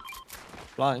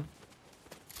 Flying.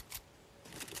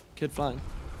 Kid flying.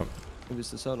 Oh. Maybe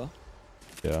it's the solo.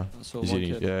 Yeah. I saw He's one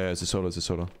eating. kid. Yeah, it's a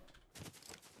solo.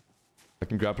 I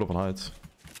can grapple up on height.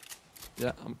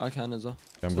 Yeah, I can as well.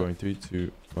 Okay, I'm So- going 3,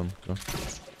 2, 1, go.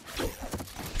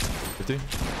 50.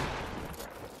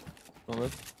 Not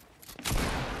with.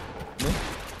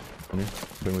 On you.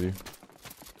 Bring with you.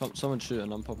 Come, someone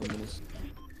shooting, I'm popping minis.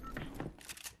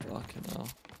 Fucking hell.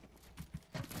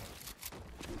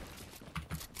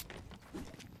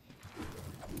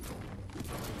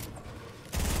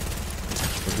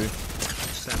 Okay.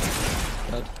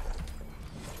 Dead.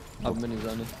 I have minis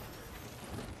only.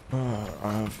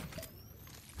 I have.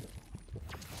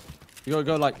 You gotta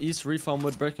go like east, refarm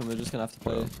wood brick, and we're just gonna have to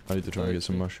play. I need to try and get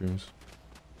some mushrooms.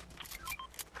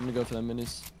 I'm gonna go for them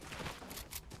minis.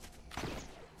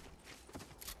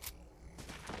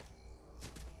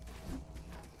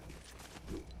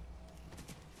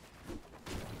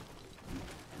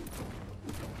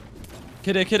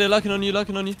 Kid, lurking on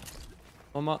you.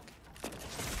 One mark.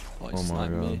 Oh, he Oh my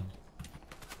sniped god. me.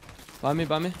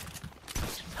 By me.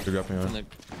 You're grappling And her. they-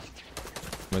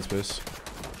 My space.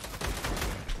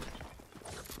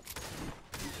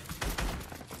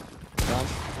 Down.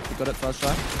 We got it first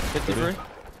try. 53.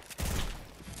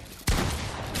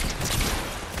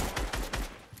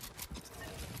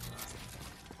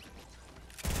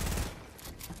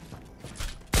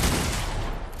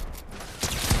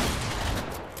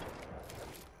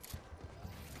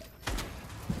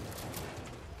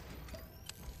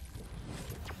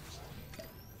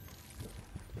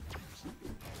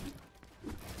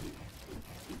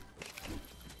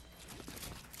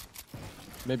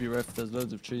 Maybe rift. There's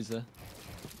loads of trees there.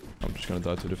 I'm just gonna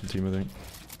die to a different team, I think.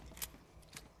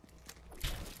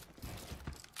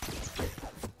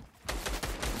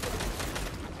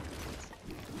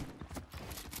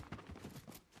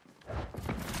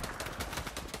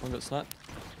 One got sniped.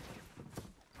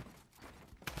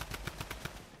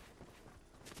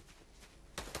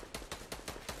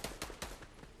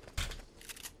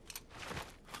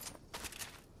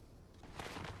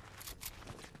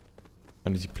 I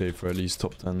need to play for at least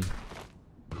top 10.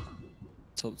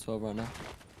 Top 12 right now.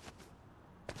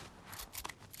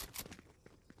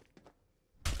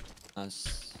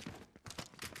 Nice.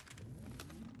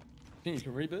 Think you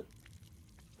can reboot?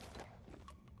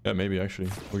 Yeah, maybe actually.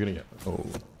 We're gonna get. Oh.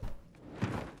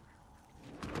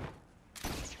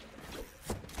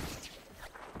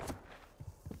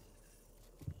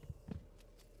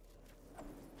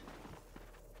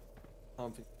 I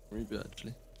don't think you can reboot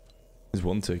actually. It's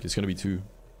one tick. It's gonna be two.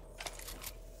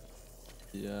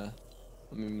 Yeah.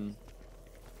 I mean,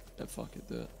 yeah, fuck it,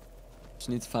 do it. Just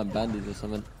need to find bandies or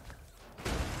something.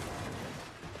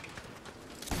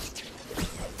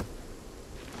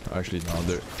 Actually, no.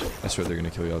 They're. I swear they're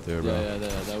gonna kill you out there, bro. Yeah,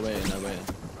 they're waiting, they're waiting.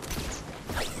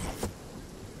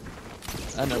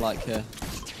 And they're like here.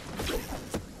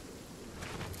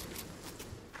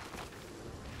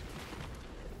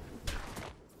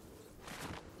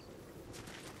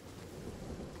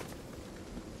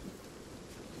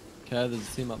 Okay, there's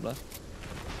a team up left.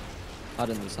 Hide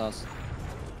in this house.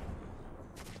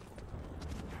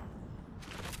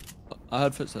 I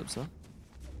heard footsteps, huh?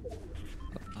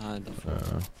 Behind, I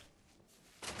thought.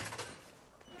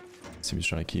 Seems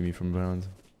trying to keep me from behind.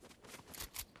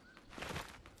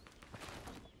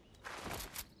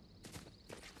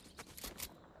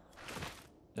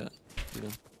 Yeah, you know.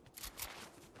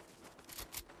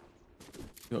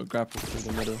 You got a grapple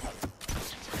through the middle.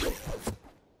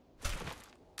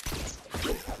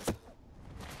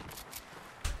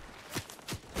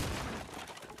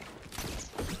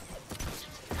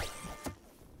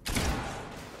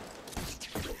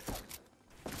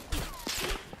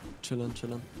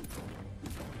 Chillin'.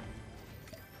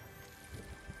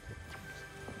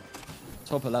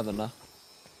 Top 11 now.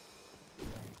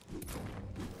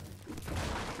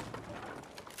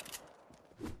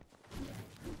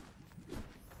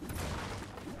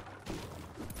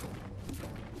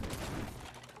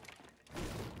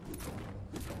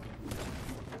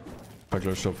 If I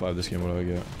clutch top 5 this game, what do I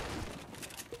get?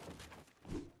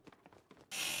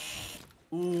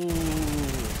 Ooh.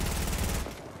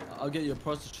 I'll get you a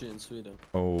prostitute in Sweden.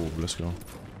 Oh, let's go.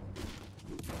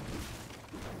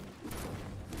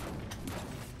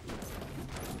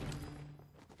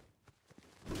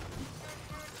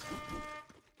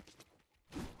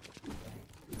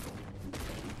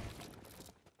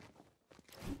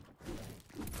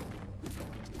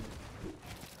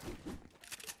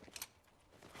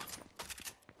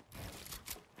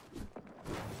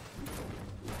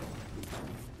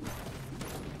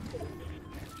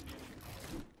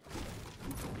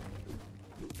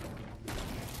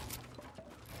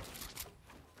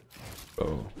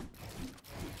 Oh.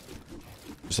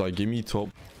 Just like, give me top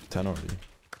 10 already.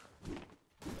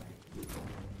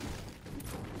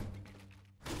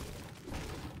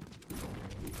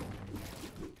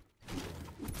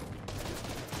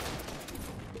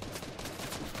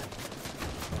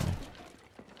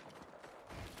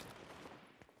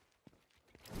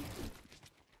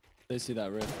 They see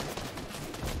that rift.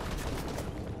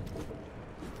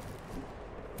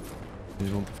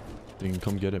 They can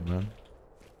come get it, man.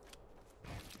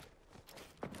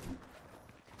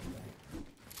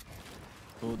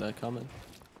 Oh, they're coming.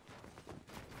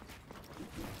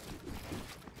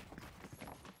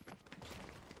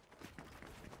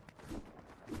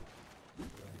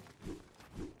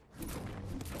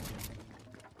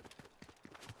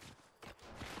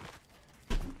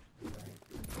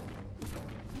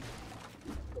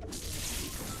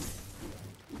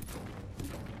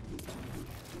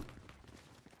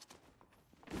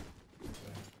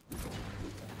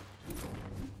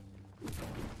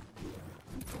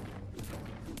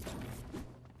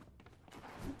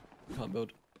 Can't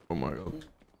build. Oh my god.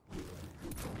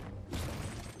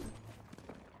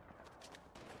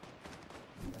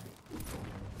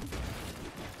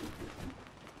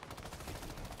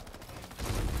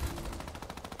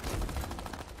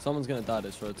 Someone's gonna die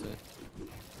this rotate.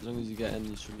 As long as you get in,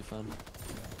 you should be fine.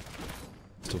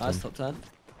 Top Nice, 10. top 10.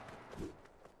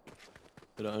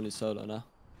 But only solo now.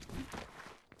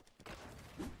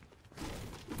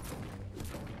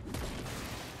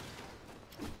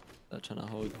 They're trying to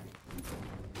hold.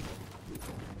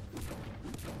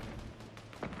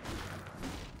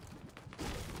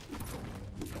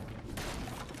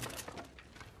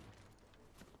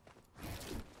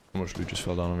 much loot just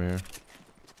fell down over here?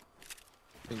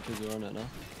 I think because you're on it now.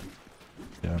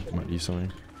 Yeah, might need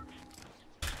something.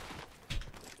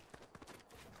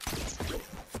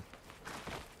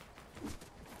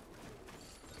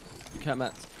 You can't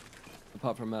match.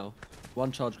 Apart from metal.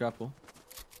 One charge grapple.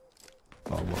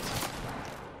 Oh, what?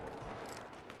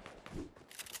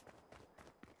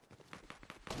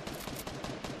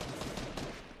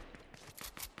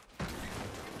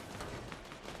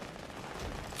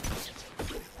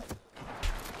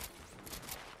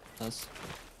 Nice.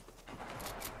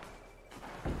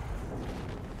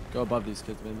 Go above these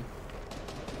kids, maybe.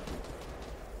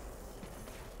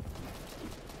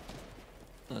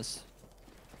 Nice.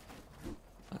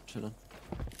 Chillin'.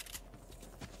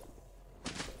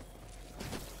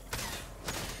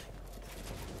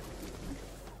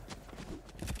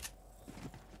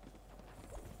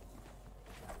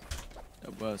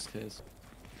 Worst case.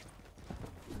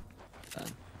 Damn.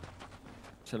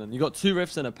 Chillin'. You got 2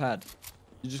 rifts and a pad.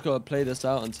 You just gotta play this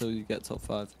out until you get top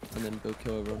 5 and then go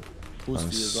kill everyone. Pulls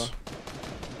for you as well.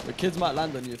 The kids might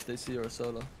land on you if they see you're a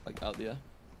solo, like out the air.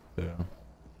 Yeah.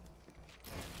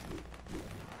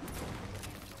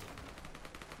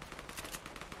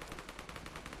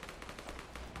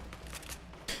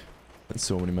 That's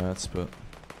so many mats, but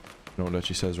you know what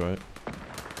she says, right?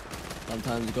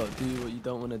 Sometimes you gotta do what you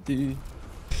don't wanna do.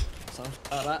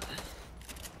 Something like that.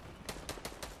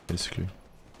 Basically.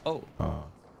 Oh.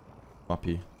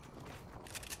 Mappy.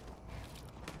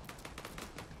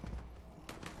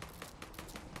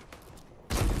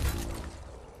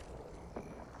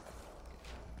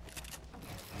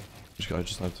 This guy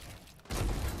just sniped.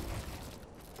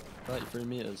 33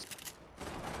 meters.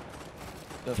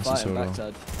 They're This is fighting solo.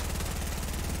 backside.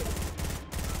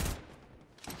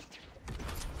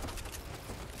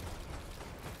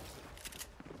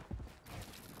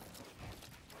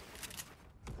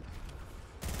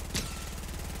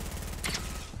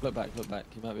 Look back.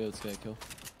 You might be able to get a kill.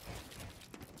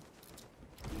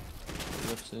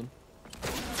 Lift soon.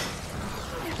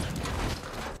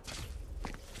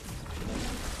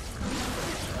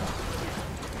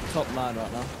 Top 9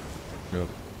 right now. Yep.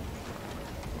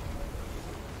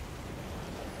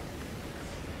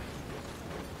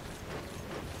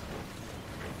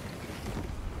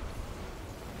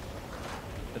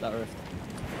 Hit that rift.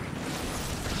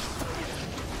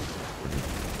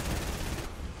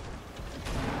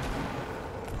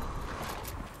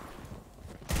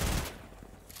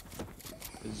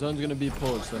 The zone's gonna be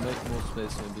paused, so make more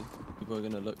space maybe. People are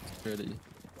gonna look straight at you.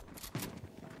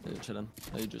 Yeah, you're chilling.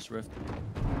 Now you just rift.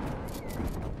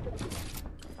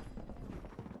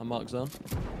 I mark zone.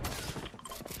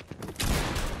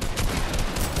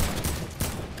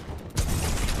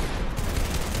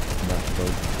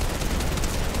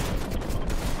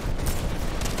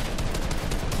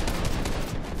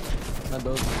 Man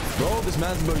build. Bro, this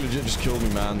man's bug legit just killed me,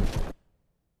 man.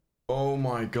 Oh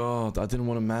my god, I didn't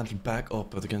want to mantle back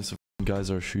up against the guys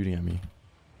that are shooting at me.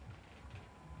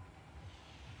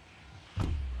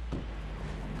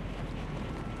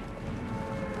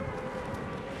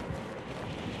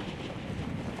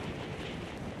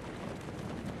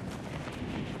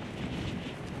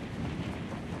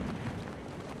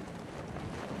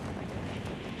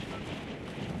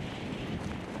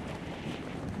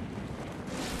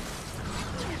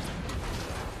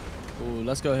 Ooh,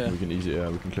 let's go here. We can easy, yeah,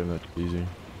 we can claim that easy.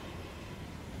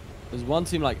 There's one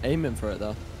team like aiming for it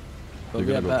though. But They're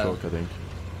we gonna are go better. cloak, I think.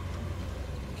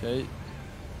 Okay.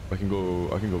 I can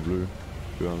go blue, to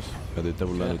be honest. Yeah, they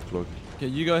double landed cloak. Okay,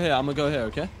 you go here. I'm gonna go here.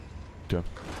 Okay. Okay.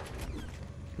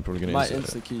 I'm probably gonna Might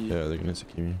insta key. Yeah, they're gonna insta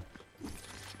key me.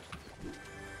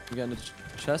 I'm getting the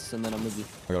chest and then I'm with you.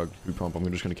 I got a blue pump. I'm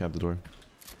just gonna cap the door.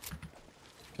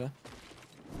 Okay.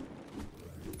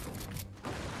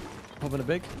 Popping a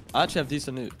big. I actually have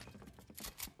decent loot.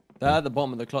 They're at the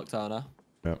bottom of the clock tower now.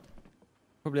 Yeah.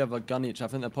 Probably have a gun each. I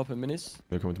think they're popping minis.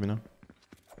 They're coming to me now.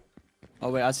 Oh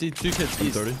wait, I see 2 kids I'm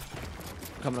east. 30.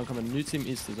 I'm coming. New team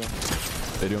east as well.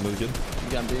 80 on the kid. I'm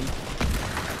getting beamed.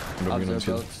 I'm dropping in on this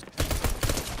kid. Bugs.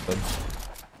 Dead.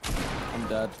 I'm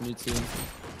dead. New team.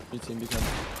 New team become.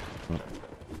 Oh.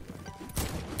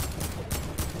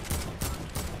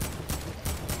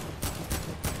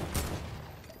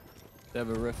 They have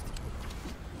a rift.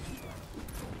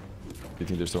 You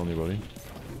think they're still on your body?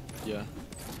 Yeah.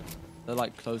 They're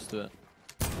like close to it.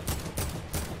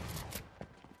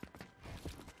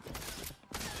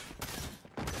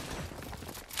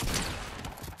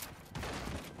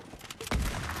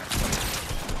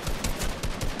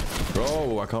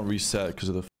 Bro, I can't reset because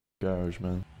of the garage,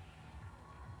 man.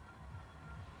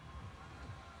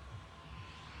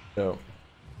 Yo.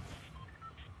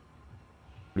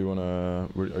 Do you wanna...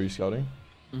 Are you scouting?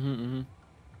 Mm-hmm.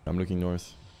 I'm looking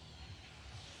north.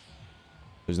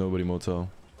 There's nobody motel.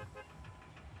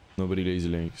 Nobody lazy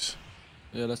links.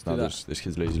 Yeah, let's do Nah, that. there's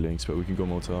kids lazy links, but we can go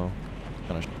motel.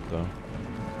 Kinda though.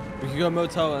 We could go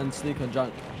motel and sneak on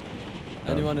junk.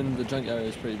 Yeah. Anyone in the junk area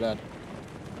is pretty bad.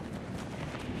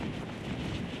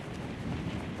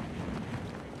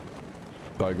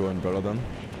 Do I go umbrella then?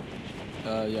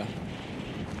 Yeah.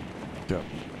 Yeah.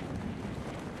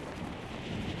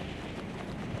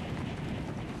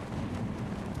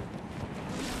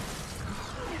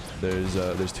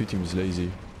 There's two teams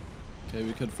lazy. Okay,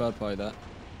 we could third party that.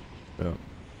 Yeah.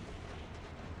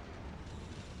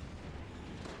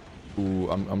 Ooh,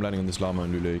 I'm landing on this llama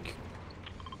in Blue Lake.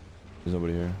 There's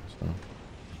nobody here, so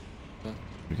Yeah.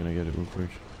 we're gonna get it real quick.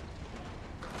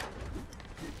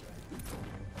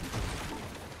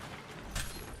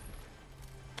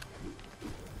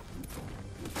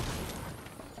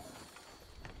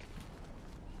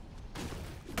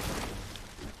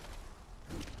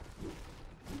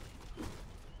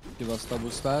 Give us double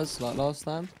spares like last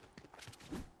time.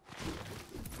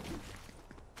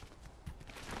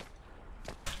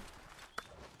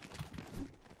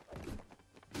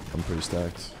 I'm pretty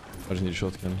stacked. I just need a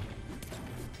shotgun.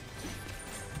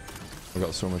 I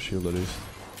got so much shield at least.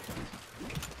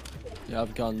 Yeah, I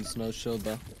have guns, no shield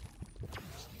though.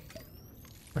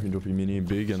 I can drop a mini,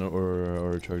 big, and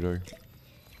or a chug jug.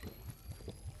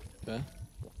 Okay.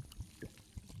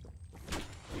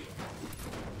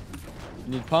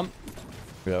 You need pump?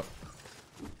 Yeah.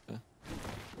 I'll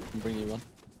bring you one.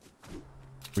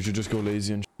 We should just go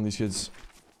lazy and on these kids.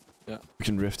 Yeah. We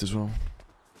can rift as well.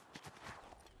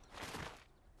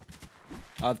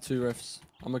 I have 2 rifts.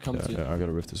 I'm gonna come to you. Yeah, I got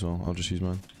a rift as well. I'll just use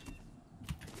mine.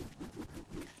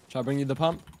 Shall I bring you the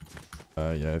pump?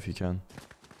 Yeah, if you can.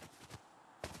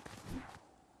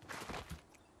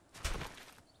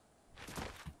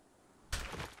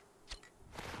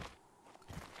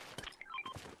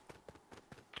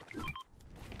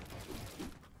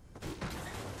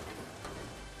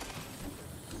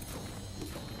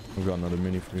 I've got another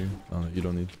mini for you. Oh, you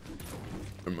don't need.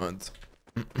 Never mind.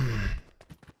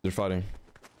 They're fighting.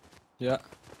 Yeah.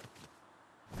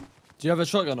 Do you have a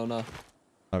shotgun or no?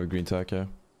 I have a green tack, yeah.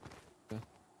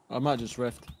 I might just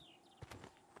rift.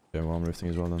 Yeah, well, I'm rifting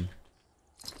as well then.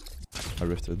 I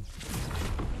rifted.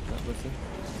 Yeah, rifting.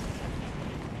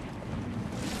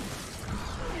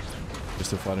 They're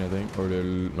still fighting, I think. Or they're...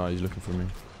 Nah, he's looking for me.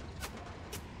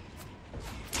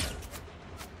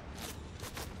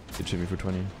 He hit me for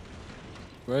 20.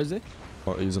 Where is he?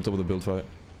 Oh, he's on top of the build fight.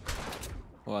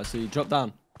 Oh, I see. Drop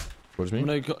down. Towards me?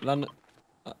 No, land.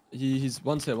 He's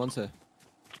one's here. Like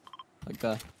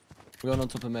there. We're going on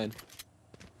top of main.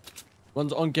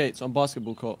 One's on gates, on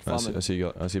basketball court. I Farming.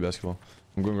 see basketball.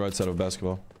 I'm going right side of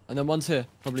basketball. And then one's here,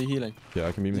 probably healing. Yeah,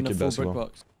 I can beam He's the in a kid full basketball. brick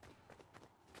box.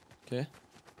 Okay.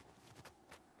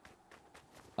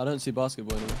 I don't see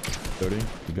basketball anymore. 30.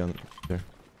 He's behind there.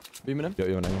 Beaming him. Yeah,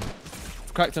 you have an angle.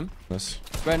 Cracked him. Nice.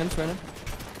 Spraying him.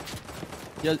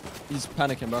 Yeah, he's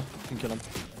panicking, bro. You can kill him.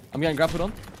 I'm getting grappled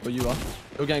on. Or you are.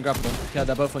 You're getting grappled on. Yeah,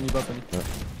 they're both on you, Yeah.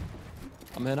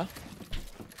 I'm here now.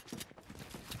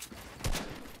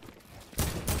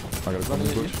 I got a Running combo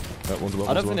at you. push. Yeah, one's above,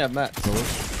 I don't one's think they above. have mats. No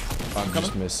rush. I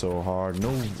just missed so hard. No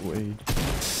way.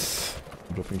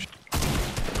 I'm dropping shit.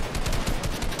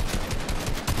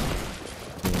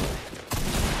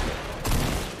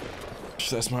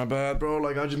 That's my bad, bro.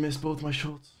 Like, I just missed both my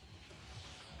shots.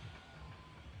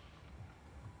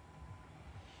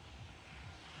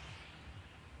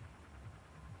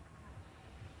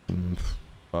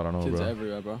 I don't know, Kids bro. are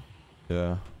everywhere, bro.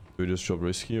 Yeah. Do we just drop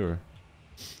risky or?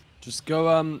 Just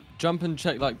go, jump and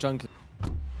check, like, junk.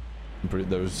 I'm pretty.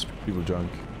 There's people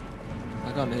drunk.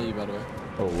 I can't hear you, by the way.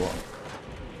 Oh, what?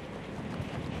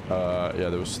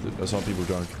 Yeah, I saw people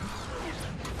drunk.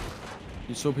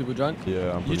 You saw people drunk?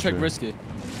 Yeah, I'm You pretty check sure. risky.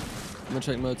 I'm gonna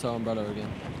check motel umbrella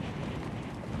again.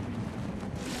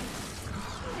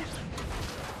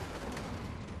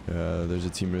 Yeah, there's a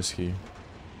team risky.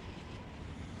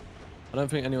 I don't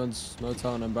think anyone's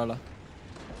motel and umbrella.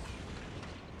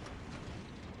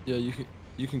 Yeah,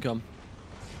 you can come.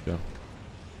 Yeah.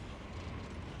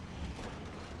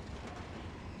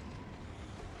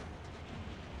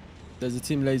 There's a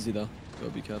team lazy though.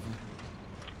 Gotta be careful.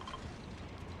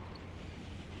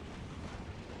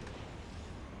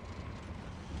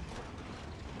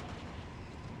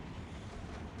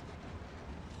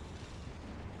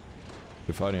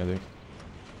 They're fighting, I think.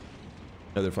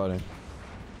 Yeah, they're fighting.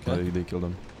 Okay. They killed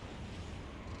him.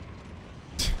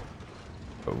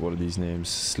 Oh, what are these names?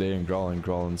 Slay and Growl and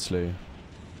Growl and Slay.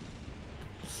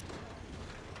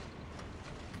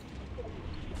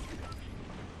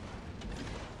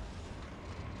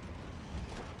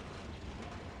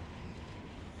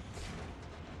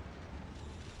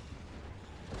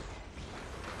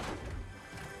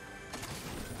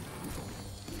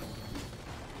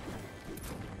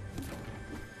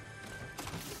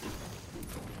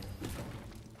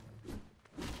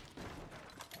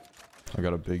 I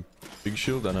got a big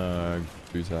shield and a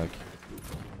blue tag.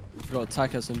 You got a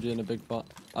tac SMG and a big bot.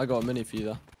 I got a mini for you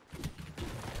though.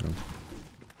 Okay.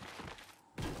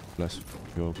 Let's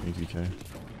go PKK.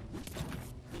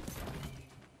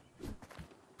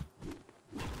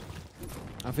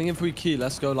 I think if we key,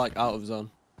 let's go like out of zone,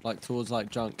 like towards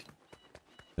like junk.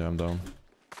 Yeah, I'm down.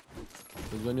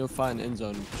 Because when you're fighting in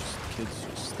zone, kids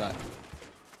just stack.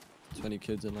 20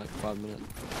 kids in like 5 minutes.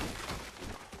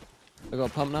 I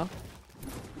got a pump now.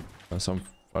 I'm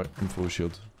full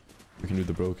shield. We can do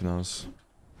the broken house.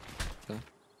 Okay.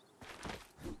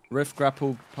 Rift,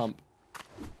 grapple, pump.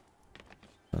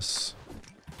 Yes.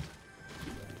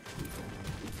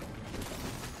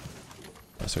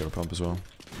 Yes, I got a pump as well.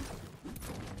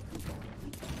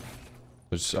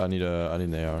 I need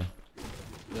an AR.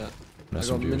 Yeah. And I got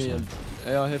SMG or mini something.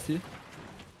 and AR here for you.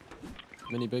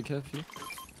 Mini big here for you.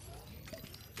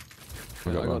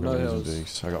 I got no minis and heals.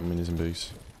 bigs. I got minis and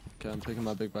bigs. Okay, I'm picking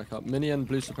my big back up. Mini and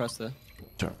blue suppress there.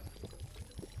 Sure.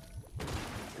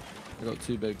 I got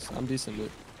 2 bigs. I'm decent,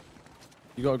 loot.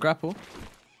 You got a grapple?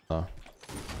 Nah.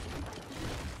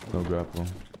 No grapple.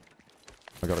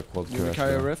 I got a quad You gonna crash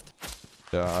carry a there. rift?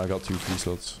 Yeah, I got 2 free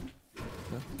slots.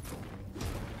 Okay.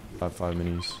 I have 5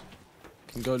 minis.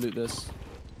 Can go loot this.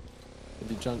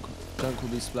 Maybe junk will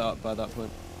be split up by that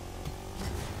point.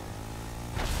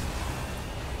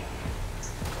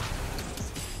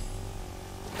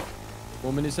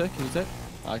 More minis here, can you take?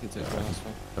 I can take one, that's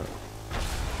fine.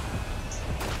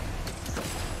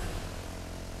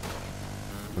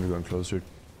 We're going closer.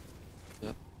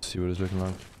 Yep. See what it's looking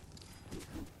like.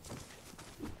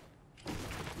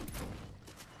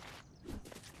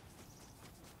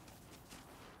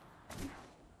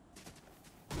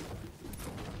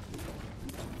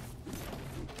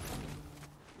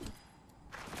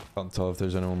 Can't tell if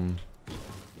there's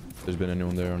been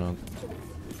anyone there or not.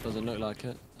 Doesn't look like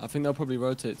it. I think they'll probably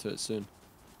rotate to it soon.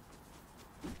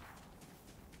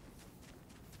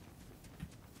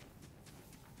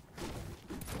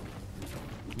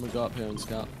 I'm gonna go up here and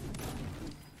scout.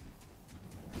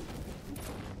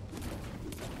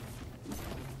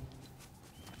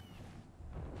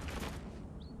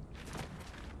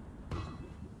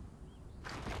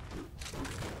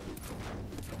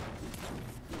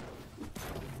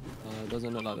 It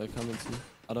doesn't look like they're coming to me.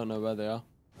 I don't know where they are.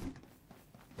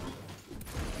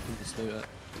 Just do it.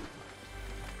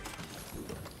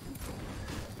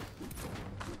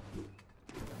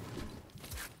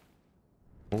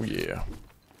 Oh yeah.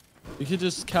 We could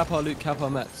just cap our loot, cap our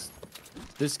mets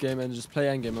this game and just play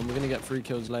endgame and we're gonna get 3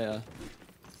 kills later.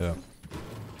 Yeah.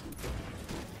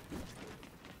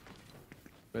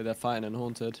 Where they're fighting and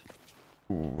haunted.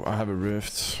 Ooh, I have a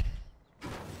rift.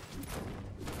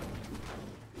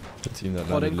 The team that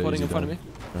Quadding landed lazy in front of down.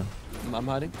 me. Yeah. I'm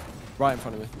hiding. Right in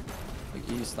front of me. Like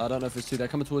east. I don't know if it's 2. They're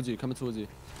coming towards you. You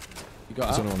got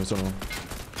It's out? on one.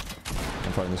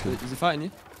 I'm fighting this kid. Is he fighting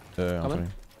you? Yeah, I'm Coming?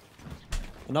 fighting.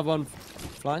 Another one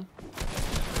flying.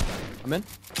 I'm in.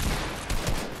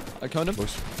 I coned him.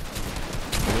 Close.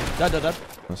 Dead.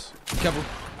 Yes. Be careful.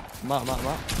 Mark.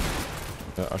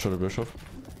 Yeah, I shot a bush off.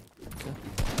 Okay.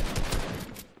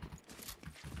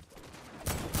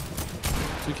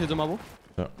 2 kids on my wall.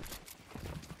 Yeah.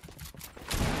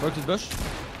 Broke his bush.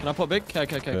 Can I pop big?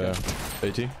 Okay. Yeah.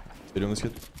 80. You on this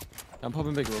kid? I'm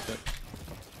popping big real quick.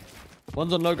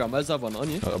 One's on low ground. Where's the other one? On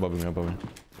you? Above me.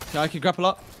 Okay, I can grapple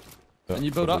up. Yeah. And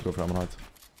you build up? Go for it, I'm on height.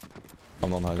 I'm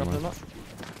not on height. Grappling up.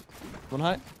 One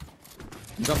height.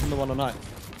 I'm grappling the one on height.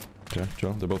 Okay,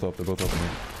 chill. They're both up. On me.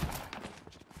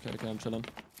 Okay, I'm chilling.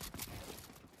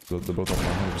 They're both up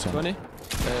 100%. 20?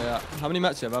 Yeah. How many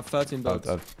mats do you have? I have 13 builds.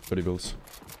 I have 30 builds.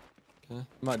 Okay.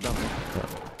 Might jump me.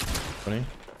 20.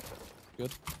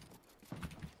 Good.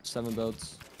 7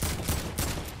 builds.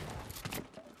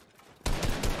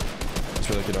 Let's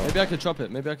try that kid out. Maybe I could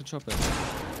chop it.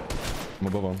 I'm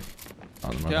above him.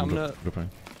 Okay, I'm gonna... Dropping.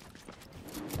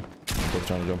 Both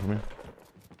trying to jump for me.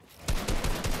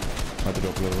 I have to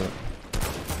drop a little bit.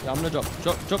 Yeah, I'm gonna drop.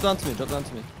 Drop down to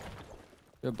me.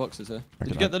 We have boxes here.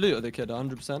 Did you get the loot of the kid?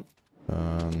 100%?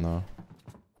 No.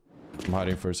 I'm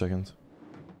hiding for a second.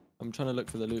 I'm trying to look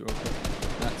for the loot real quick.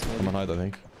 That's I'm maybe. on height, I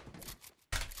think.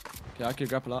 Okay, I could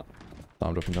grapple up. No,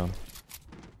 I'm dropping down.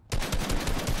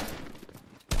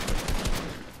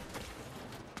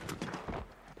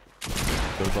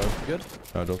 $35. Good?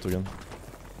 I dropped again.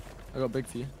 I got big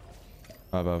for you.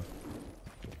 I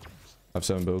have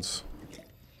 7 builds.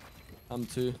 I'm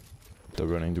 2. They're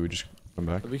running. Do we just come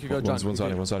back? But we could go One's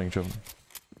junk. hiding, travel.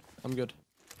 I'm good.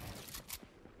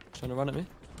 Trying to run at me?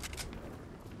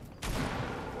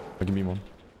 I can beam one.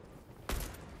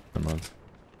 Never mind.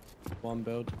 1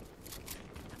 build.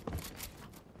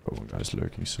 Oh, one guy's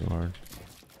lurking so hard.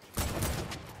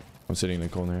 I'm sitting in the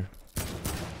corner.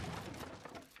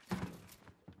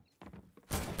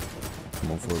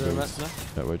 I'm on 4 builds.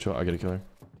 Yeah, wait, Joe. I get a killer.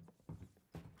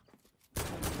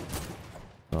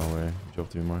 No way.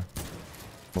 Dropped even more.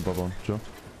 One pop on, Joe.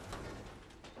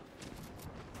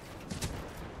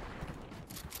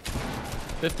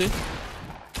 $50.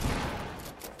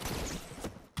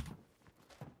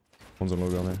 One's on low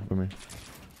down there with me.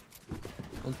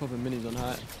 One's popping minis on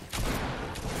height.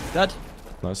 Dead.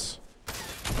 Nice.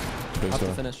 Have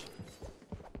to finish.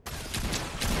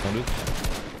 100.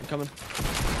 I'm coming.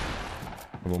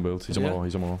 I won't build. He's on my wall.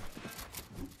 He's on my wall.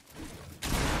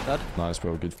 Dead. Nice,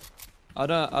 bro. Good. I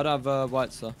don't have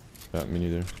whites though. Yeah, me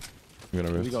neither. I'm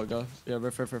gonna rift. We gotta go. Yeah,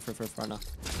 rift right now.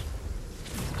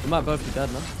 We might both be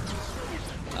dead now.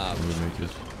 I'm gonna make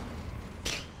it.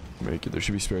 Make it. There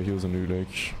should be spare heals on new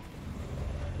lake.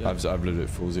 Yeah. I've lit it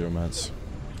full 0 mats.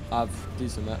 I have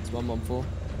decent mats. 114.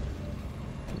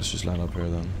 Let's just land up here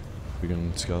then. We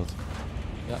can scout.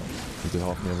 Yeah. Need to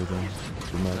help me everything.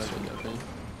 Good mats. Okay.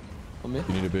 On me?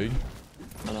 You need a big?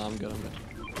 Oh, no, I'm good.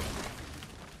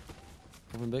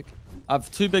 One big. I have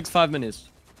 2 bigs, 5 minis.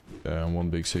 Yeah, and 1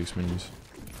 big 6 minis.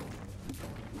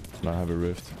 And I have a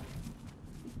rift.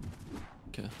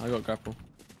 Okay, I got grapple.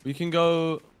 We can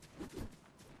go.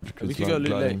 We can go loot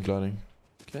lake. Gliding.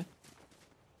 Okay.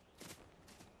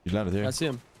 You landed here. I see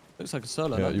him. Looks like a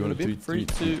solo. Yeah, you want to 3,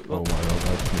 2, 1. Oh my god,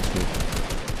 that missed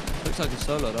it. Looks like a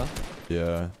solo though.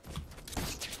 Yeah.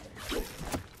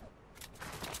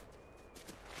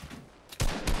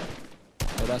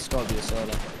 Oh, that's gotta be a solo. I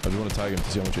just want to tag him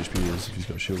to see how much HP he is if he's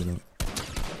got a shield in it.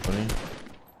 20.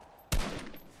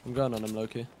 I'm going on him,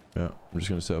 Loki. Yeah, I'm just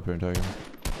gonna sit up here and tag him.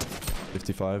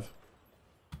 55.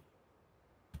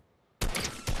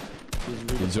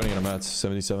 He's running out of mats.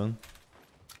 77.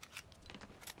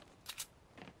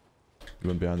 He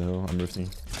went behind the hill. I'm rifting.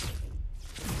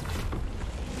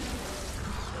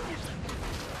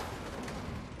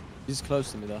 He's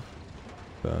close to me though.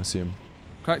 I see him.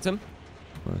 Cracked him.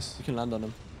 Nice. You can land on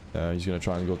him. Yeah, he's gonna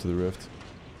try and go to the rift.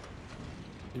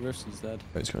 He rifts, he's dead.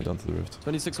 Yeah, he's going down to the rift.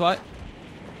 26 white.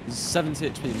 He's 70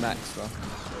 HP max, bro.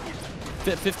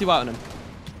 50 white on him.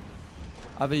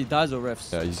 Either he dies or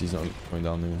rifts. Yeah, he's not going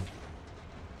down there.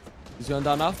 He's going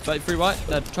down now. 33 white.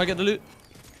 Dead. Try to get the loot.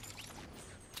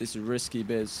 This is risky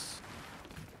biz.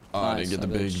 Oh, Nice, I didn't get the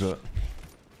big, but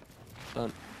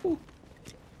Done. there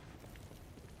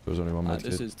was only 1 med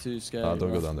This kit. is too scary. Don't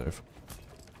bro. go down there.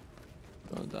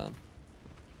 Going down.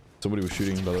 Somebody was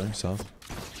shooting, by the way, south.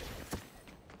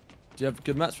 Do you have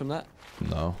good mats from that?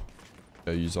 No.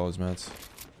 Yeah, use all his mats.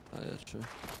 Oh yeah, true.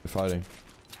 They're fighting.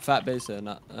 Fat base here,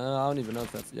 not. I don't even know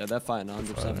if they're. Yeah, they're fighting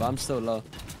 100%, but I'm still low.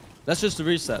 Let's just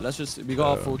reset. We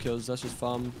got our 4 kills. Let's just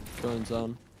farm, go in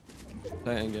zone.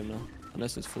 Play end game now.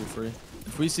 Unless it's full free.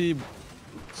 If we see.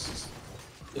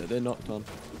 Yeah, they're knocked on.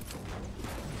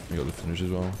 We got the finish as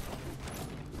well.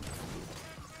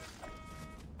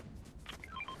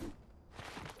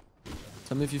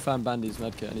 Tell me if you find bandies,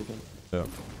 medkit, anything. Yeah.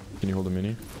 Can you hold a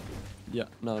mini? Yeah,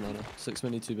 no. 6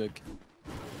 mini too big.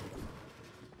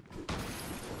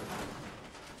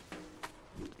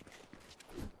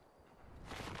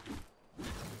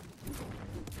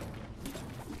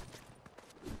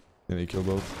 Can they kill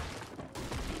both?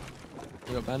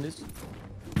 You got bandies?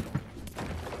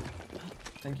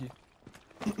 Thank you.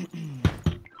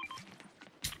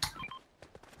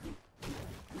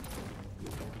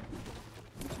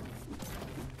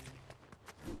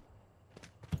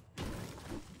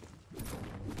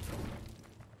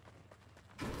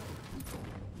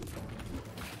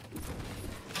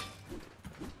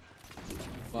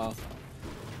 Wow.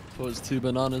 Thought it was 2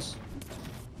 bananas.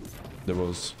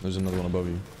 There's another one above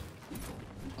you.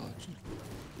 Oh,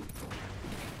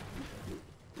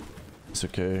 It's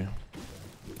okay.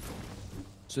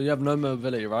 so you have no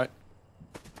mobility, right?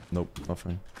 Nope,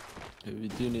 nothing. Okay, we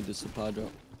do need the supply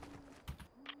drop.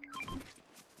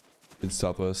 It's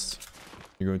southwest.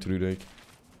 You're going to the lake.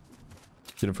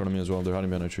 Get in front of me as well. They're hiding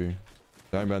behind a tree.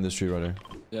 They're hiding behind this tree right there.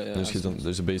 Yeah.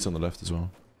 There's a base on the left as well.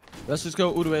 Let's just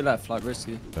go all the way left, like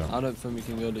risky. Yeah. I don't think we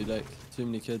can go to lake. Too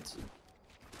many kids.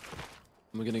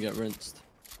 And we're gonna get rinsed.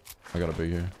 I got a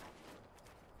big here.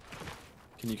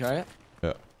 Can you carry it?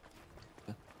 Yeah.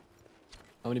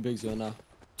 How many bigs are you on now?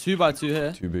 2 by 2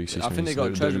 here. 2 big 6 I think they got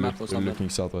a treasure map or They're something. looking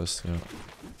southwest, yeah.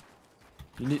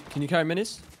 Can you carry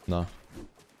minis? Nah.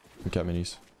 We cat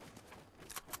minis.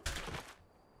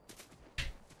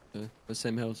 Yeah, the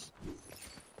same hills.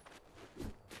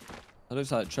 That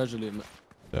looks like treasure loot.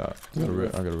 Yeah, I got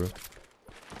a rift.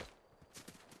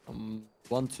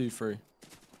 1, 2, 3.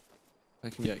 I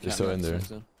can get They're cat still in mats there. next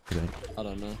then. I think. I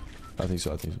don't know. I think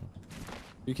so.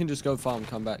 You can just go farm,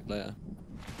 come back later.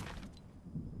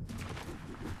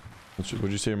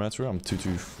 What'd you say your mats were? I'm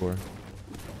 224.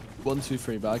 1, 2,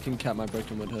 3, but I can cap my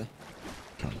broken wood here.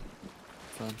 Okay.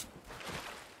 Fine.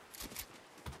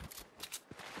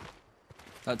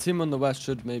 That team on the west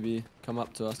should maybe come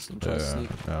up to us and try to sneak.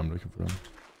 Yeah, I'm looking for them.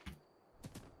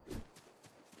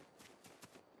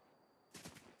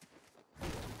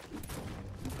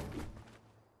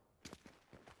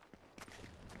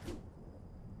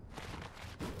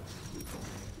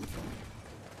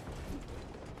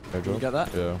 Can you get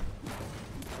that? Yeah.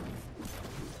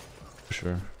 For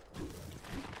sure.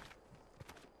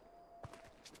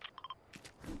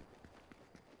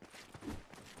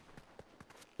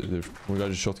 We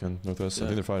got a shotgun northwest. Yeah. I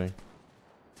think they're fighting.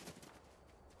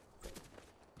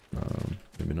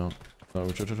 Maybe not. No,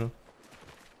 chill. Yeah,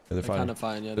 they're fighting. Kind of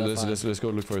fighting, yeah. They're fighting. Let's go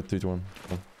look for it. 3 to 1.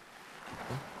 Come on.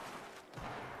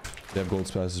 They have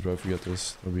gold passes, bro. If we get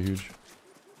this, that'll be huge.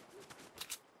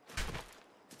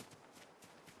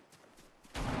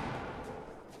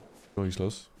 Oh, he's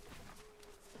close.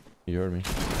 He heard me.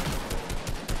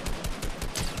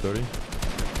 30.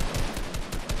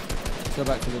 Let's go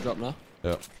back to the drop now.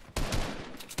 Yeah.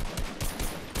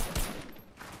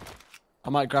 I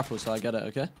might grapple so I get it,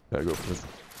 okay? Yeah, go for it.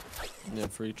 Yeah,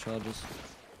 3 charges.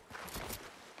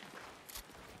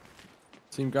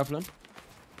 Team grappling?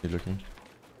 You looking?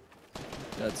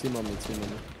 Yeah, team on me.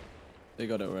 They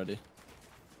got it already.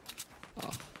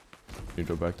 Oh. You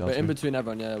go back down. We're in between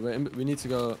everyone, yeah. We need to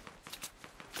go.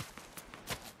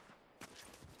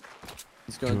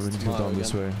 He's going we to need to go tomato down this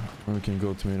again. way. Or we can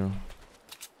go tomato.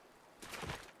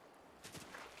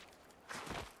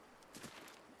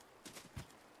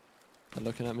 They're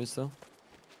looking at me still.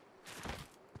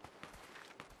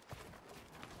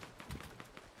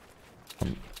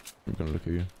 I'm gonna look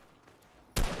at you.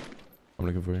 I'm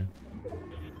looking for you.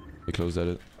 He closed at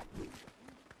it.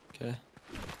 Okay.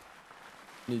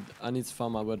 I need to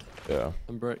farm my wood Yeah.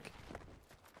 and brick.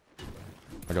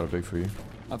 I got a big for you.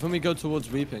 I think we go towards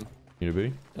weeping. Need a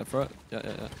big? Yeah, throw it.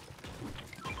 Yeah.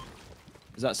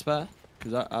 Is that spare?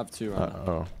 Because I have 2 right now.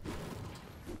 Oh.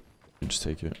 You just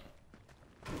take it.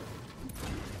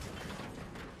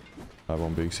 I have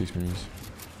 1 big 6 minis.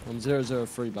 I'm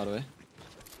 003 by the way.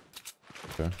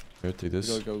 Okay. Here, take We this.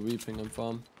 gotta go weeping and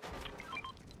farm.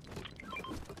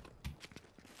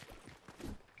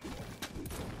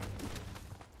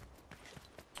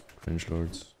 Fringe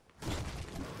lords.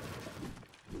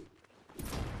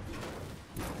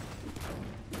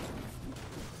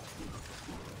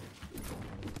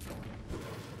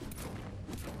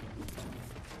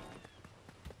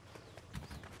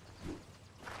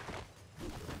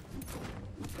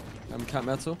 I'm cat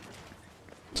metal.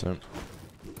 So,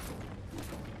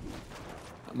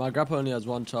 My grapple only has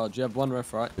 1 charge. You have 1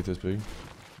 ref, right? take this big.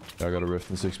 Yeah, I got a rift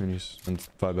and 6 minis and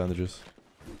 5 bandages.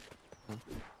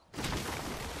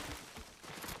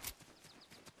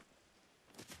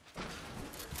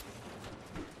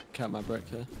 Cat my brick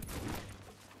here.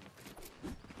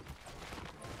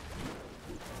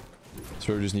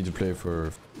 So we just need to play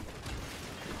for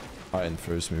high end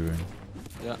first moving.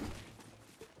 Yeah.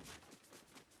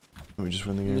 We just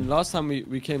win the I game. mean, last time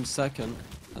we came second,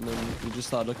 and then we just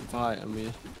started looking for height, and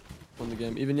we won the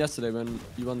game. Even yesterday when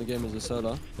you won the game as a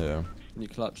solo, Yeah. and you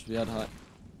clutched, we had height.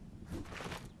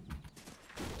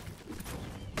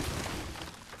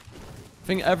 I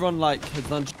think everyone like has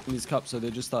done in these cups, so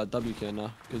they just started WK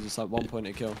now because it's like 1 point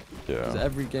a kill. Because Yeah.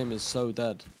 every game is so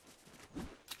dead.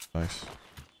 Nice.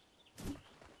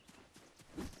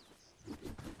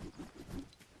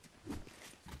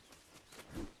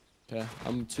 Okay,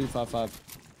 I'm 255.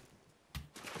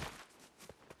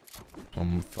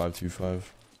 I'm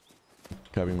 525.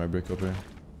 Capping my brick up here.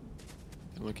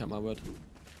 I'm gonna count my word.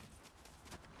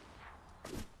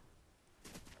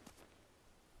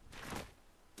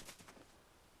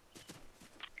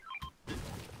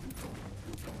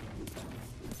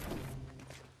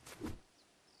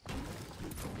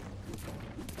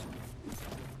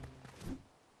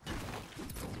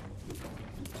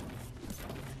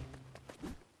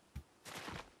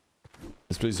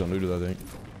 This place is unlooted, I think.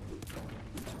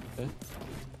 Okay.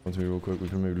 Come to me real quick, we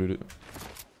can maybe loot it.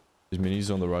 There's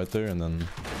minis on the right there, and then...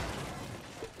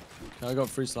 Okay, I got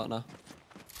 3 slot now.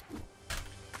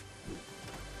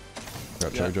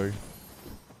 Got Yeah. jug.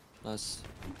 Nice.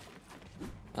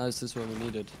 Nice, this is what we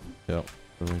needed. Yeah,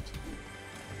 perfect.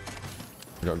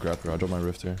 I got grappler, I dropped my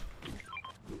rift here.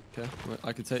 Okay, wait,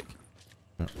 I could take.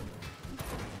 Yeah.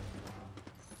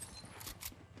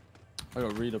 I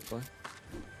got read up, boy.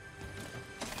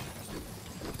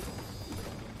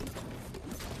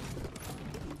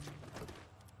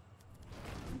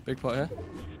 Big pot here.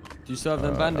 Do you still have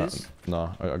them bandies?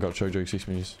 Nah, I got choke joke 6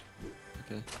 minis.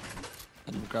 Okay.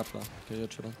 And grappler. Okay, you're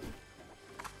chilling.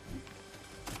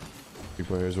 Big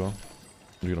player as well.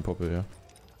 You're gonna pop it, yeah?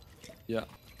 Yeah.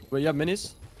 Wait, you have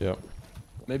minis? Yeah.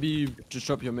 Maybe you just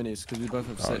drop your minis because we both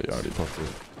have 6. I already popped it.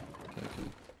 Okay, okay.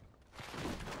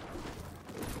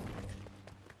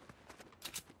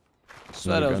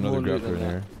 Swear there was more loot than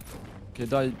that. Okay,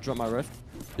 did I drop my rift?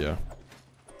 Yeah.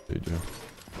 You do.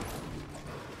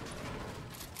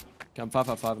 Okay, I'm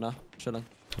 5-5 now. Chilling.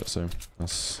 That's same.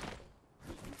 That's...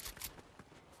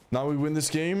 Now we win this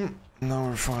game. Now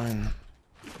we're fine.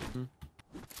 Hmm.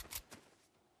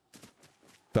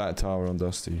 That tower on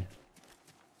Dusty.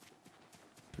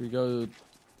 We go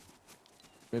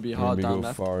maybe hard Maybe down go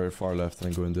left. far left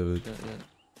and go in Divid. Yeah, yeah.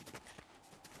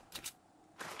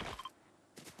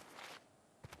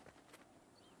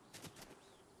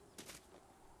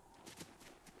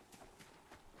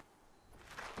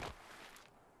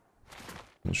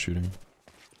 No shooting.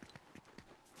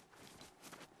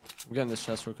 I'm getting this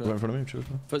chest real Right quick. in front of me, shoot.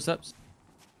 Footsteps?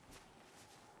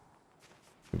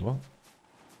 What?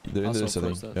 They're in I saw this, I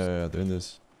think. footsteps. Yeah, they're in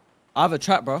this. I have a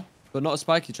trap, bro, but not a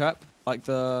spiky trap. Like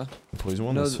the... The poison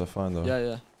one, No, that's fine though. Yeah,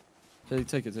 yeah. Hey,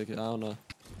 take it. I don't know.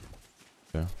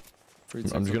 Yeah. Free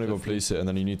I'm just gonna go TikTok, place it and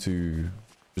then you need to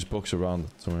just box around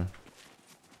it somewhere.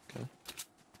 Okay.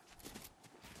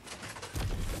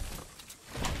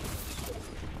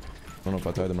 I don't know if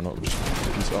I tied them or not. Just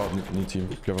peace out, new team.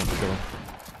 Grab him.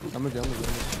 I'm with you.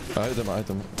 I hit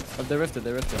them. Oh, they rifted.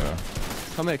 Yeah.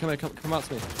 Come here, come out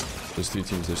to me. There's 2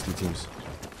 teams,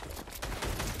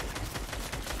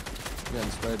 Yeah, I'm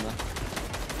sprayed now.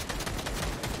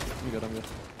 I'm good.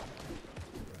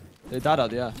 They died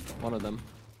out, yeah. One of them.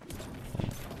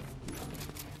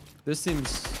 This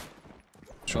seems...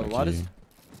 Oh, why does...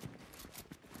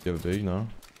 You have a big now?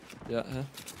 Yeah, yeah.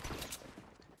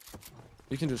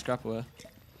 You can just grapple here.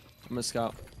 I'm a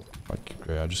scout. Like,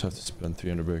 great, I just have to spend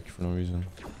 300 brick for no reason.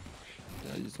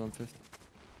 Yeah, I used 150.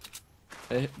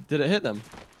 Hey, did it hit them?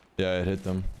 Yeah, it hit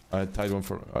them. I tied one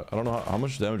for... I don't know how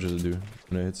much damage does it do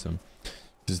when it hits them.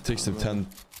 Because it takes them 10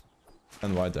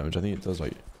 white damage. I think it does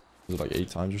like... Is it like 8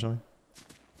 times or something?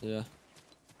 Yeah.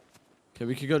 Okay,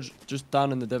 we could go just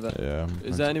down in the divot. Yeah.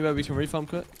 Is there anywhere we can refarm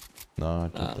quick? Nah,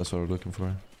 Nah. That's what we're looking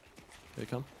for. Okay,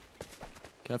 come.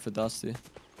 Careful, Dusty.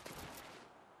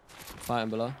 Fighting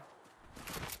below.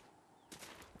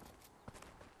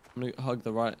 I'm gonna hug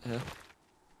the right here.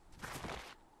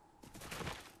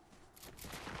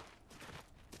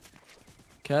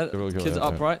 Okay, They will go, kids yeah,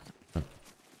 upright.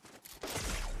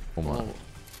 Oh my. Oh,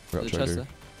 Forgot the to chest trigger.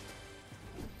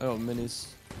 there. Oh, minis.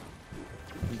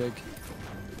 Big.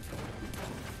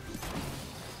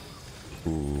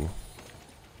 Ooh.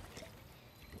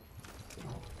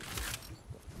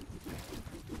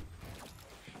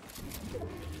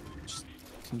 Just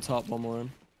can top one more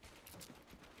in.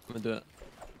 I'm gonna do it.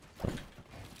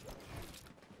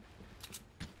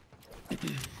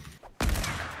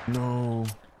 No.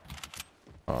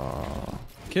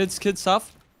 Kids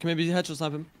south. Can maybe headshot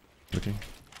snipe him. Okay.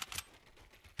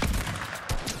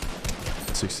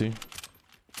 60.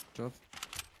 Job.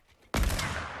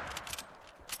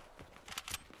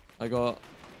 I got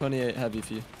 28 heavy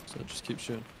for you, so just keep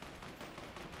shooting.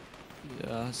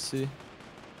 Yeah, I see.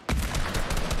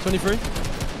 23. Okay,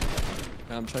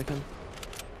 I'm checking.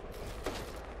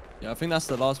 Yeah, I think that's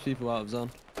the last people out of zone.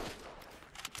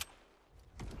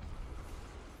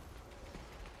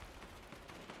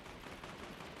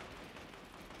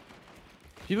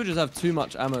 People just have too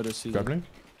much ammo this season. Grappling?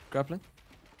 Grappling?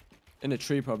 In a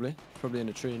tree, probably. Probably in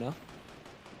a tree now.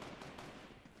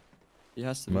 He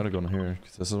has to Might be. have gone here,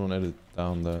 because this is one edit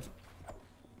down that.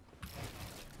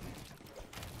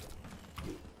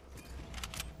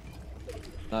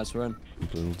 Nice, we're in.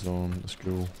 Little zone, let's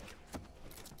go.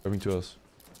 Coming to us.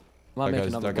 Might make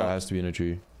another That guy block. has to be in a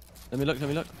tree. Let me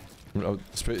look. Oh,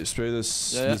 spray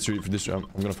this, Yeah, yeah. this tree. For this tree. I'm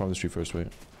gonna farm this tree first, wait.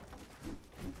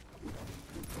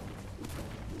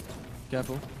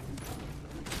 Careful.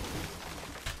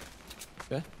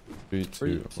 Okay. 3,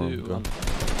 3, 2, 2, 1, go. 1.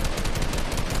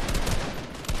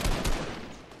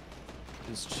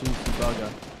 This cheeky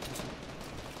bugger.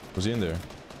 Was he in there?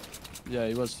 Yeah,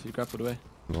 he was. He grappled away.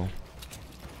 No.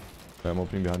 Okay, I'm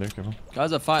opening behind there, careful.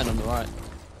 Guys are fighting on the right. How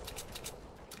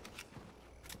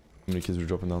many kids were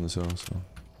dropping down this hill, so.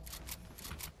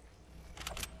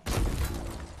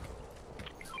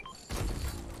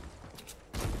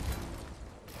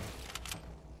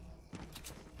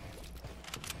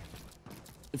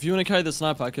 If you want to carry the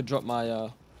sniper, I could drop my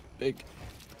big.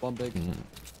 One big. Mm-hmm.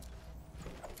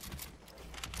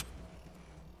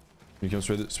 You can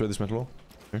spray this metal wall?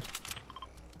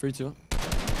 3, 2.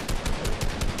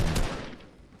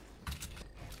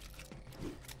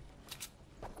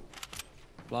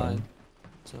 blind.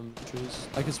 Some trees.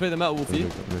 I can spray the metal wall for you.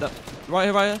 Look. That, right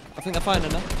here, right here. I think they're fine in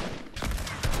there.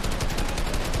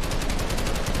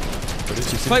 What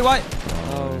is he? Spray white. Oh.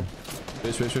 Oh.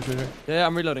 Wait. Yeah,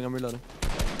 I'm reloading. Leave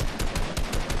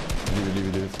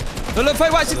it. Look,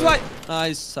 fight white, 60 white.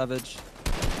 Nice, savage.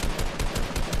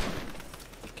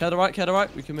 Care the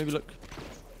right. We can maybe look.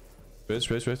 Wait.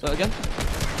 Look again.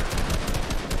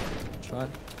 Try it.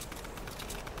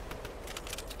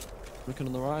 Looking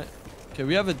on the right. Okay,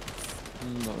 we have a...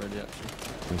 not really, actually.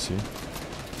 Let me see.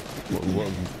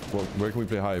 Where can we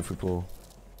play high if we pull?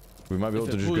 We might be able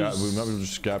to just grab. We might be able to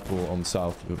just grapple on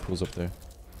south if it pulls up there.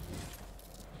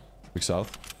 Look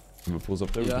south. If it pulls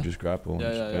up there, we can just grapple. And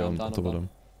just play on top of them.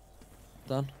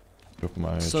 Done. Drop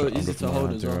my. So easy to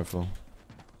hold as well. Rifle.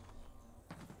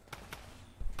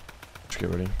 Just get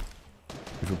ready.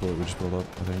 If we pull it, we just pull up.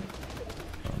 I think.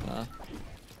 Nah.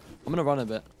 I'm gonna run a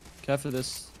bit. Careful of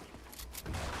this.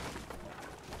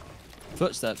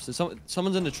 Footsteps. There's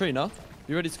someone's in the tree, no?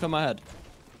 You ready to come ahead?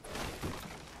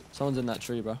 Someone's in that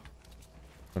tree, bro.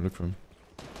 I'll look for him.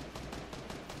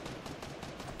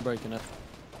 Breaking it.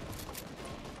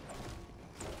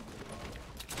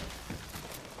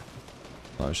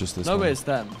 No, it's just this No one. way it's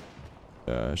them.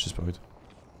 Yeah, it's just bugged.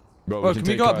 Bro, Bro, can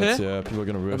we go up here? Yeah, people are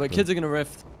gonna rift. Oh, but kids are gonna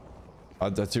rift.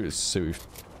 That's too safe.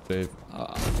 Dave.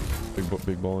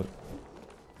 Big bullet.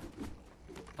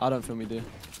 I don't think we do.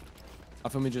 I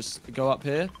think we just go up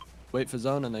here, wait for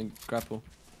zone, and then grapple.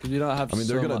 Because we don't have. I mean,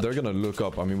 they're gonna look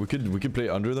up. I mean, we could play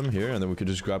under them here, and then we could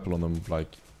just grapple on them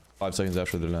like 5 seconds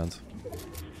after they land.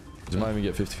 You might even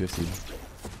get 50-50.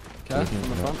 Okay, from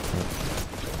the front.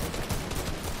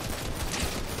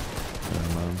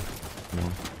 Yeah, man. No.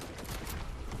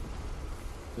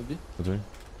 Maybe. What's it?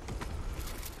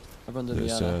 Everyone's in the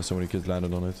There's yellow. so many kids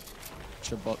landed on it.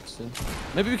 Should box in.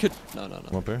 Maybe we could. No.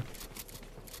 Come up here.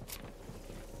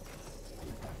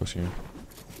 Pushing you.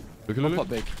 Look. Pop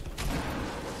big.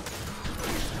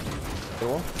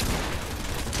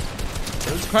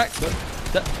 It's cracked.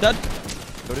 Dead. I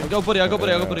go buddy. I'm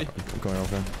going off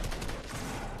him.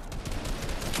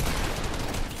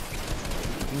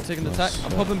 I'm taking the Nice, attack.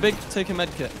 I'm popping big, taking med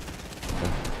kit.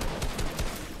 Okay.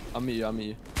 I'll meet you. Yeah.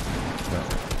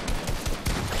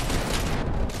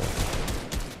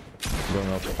 I'm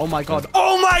going up. Oh my god.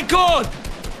 Oh my god!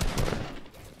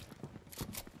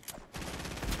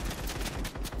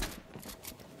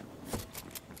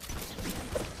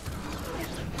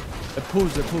 It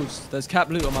pulls. There's cap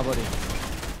loot on my body.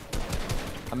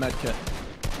 A med kit.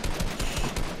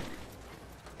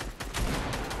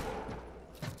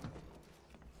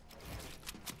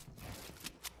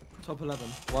 Top 11.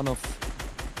 One off.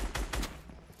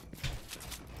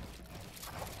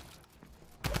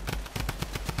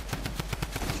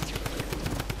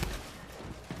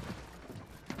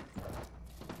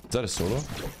 Is that a solo?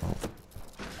 Oh.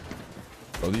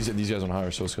 Oh, these guys on high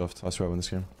are so scuffed. I swear I win this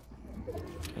game.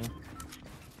 Okay.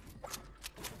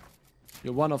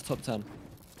 You're one off top 10.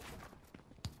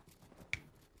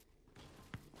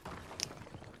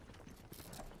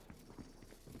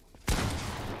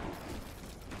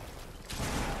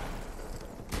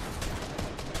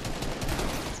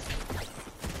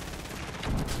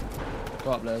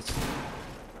 Go up, Les.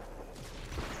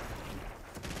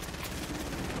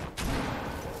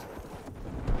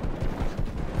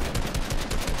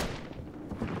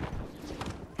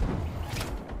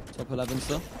 Top 11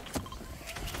 still.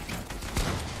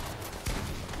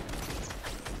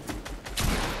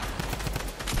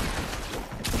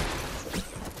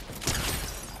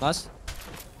 Nice.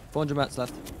 400 mats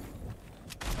left.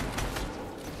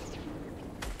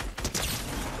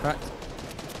 Cracked.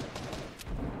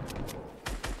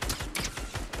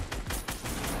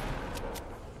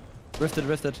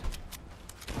 Rifted.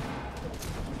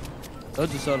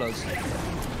 Loads of solos.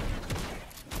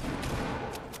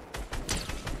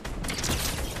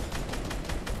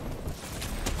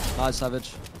 Nice,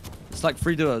 Savage. It's like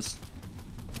 3 duos.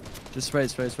 Just spray.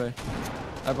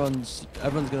 Everyone's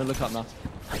gonna look up now.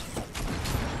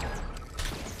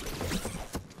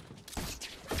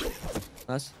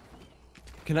 Nice.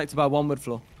 Connected by 1 wood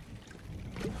floor.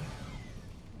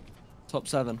 Top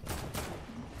 7.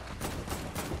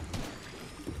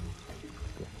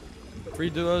 3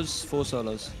 duos, 4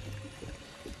 solos.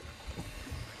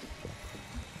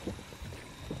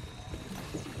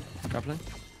 Grappling.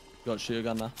 Got to shoot a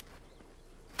gun now.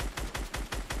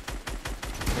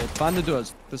 Okay, find the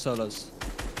duos, the solos.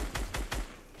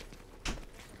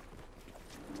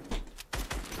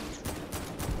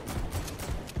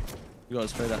 You gotta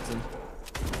spray that in.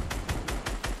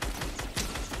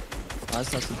 Nice,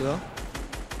 that's the duo.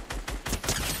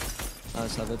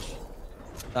 Nice, Savage.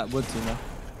 That wood team now.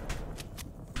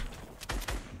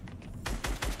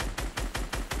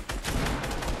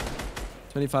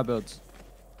 25 builds.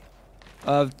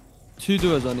 2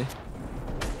 duos only.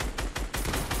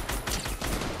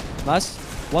 Nice.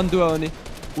 1 duo only.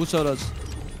 All solos.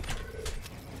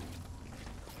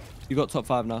 You got top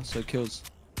 5 now, so kills.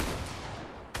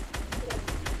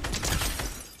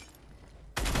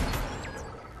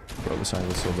 Bro, this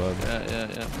angle's so bad. Yeah.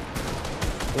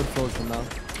 Good falls from now.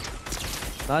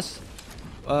 Nice.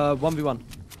 1v1.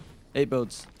 8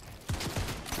 builds.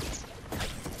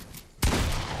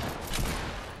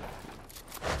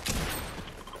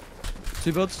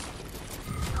 Two builds.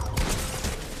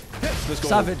 Yes, let's go.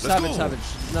 Savage.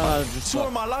 No, just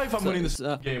swear my life I'm winning this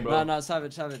game, bro. No,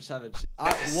 Savage.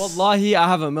 Wallahi, I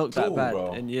haven't milked that bad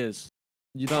in years.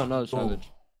 You don't know, Savage.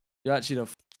 You actually don't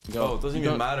go. Oh, it doesn't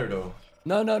even matter though.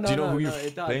 No. Do you know who you're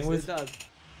it does. playing with? It does.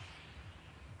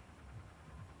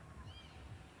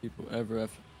 People ever.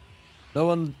 No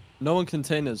one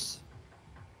containers.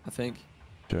 I think.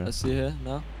 Okay. Let's see here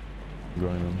now.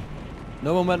 Growing them.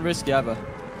 No one went risky ever.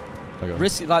 Okay.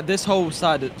 Risky, like this whole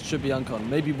side, it should be uncon.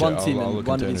 Maybe one team and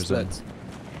one v split.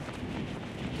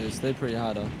 Okay, stay pretty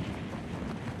high though.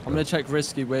 I'm gonna check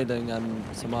risky, wailing, and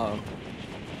tomato.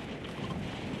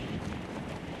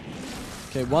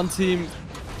 Okay, 1 team.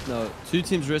 No, 2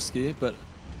 teams risky, but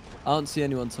I don't see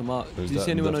anyone tomato. Do you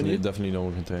see anyone on you? Definitely no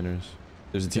more containers.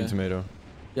 There's a team tomato.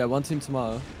 Yeah, 1 team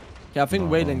tomato. Okay, I think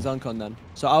wailing's uncon then.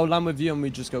 So I'll land with you and we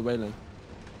just go wailing.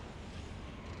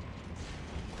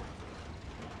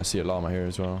 I see a llama here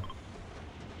as well.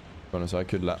 Bonus, I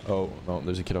could oh, no,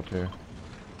 there's a kid up here.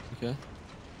 Okay.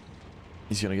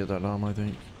 He's gonna get that llama, I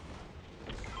think.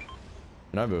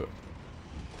 No, but...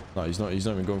 No, he's not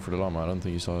even going for the llama. I don't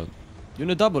think he saw it. You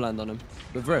wanna double land on him?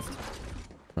 With Rift?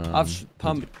 I've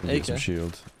pump AK. Some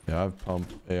shield. Yeah, I have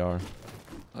pump AR.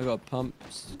 I got a pump,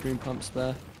 green pump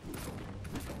spare.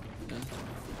 Yeah.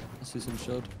 I see some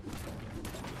shield.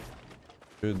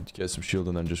 Could get some shield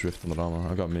and then just Rift on the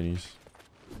llama. I got minis.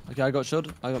 Okay, I got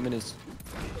shield. I got minis.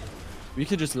 We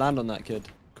could just land on that kid.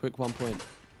 Quick 1 point.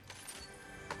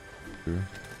 True.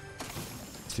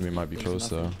 This teammate might be close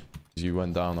though. You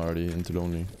went down already into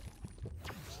lonely.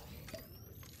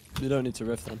 You don't need to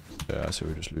rift then. Yeah, so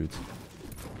we just loot.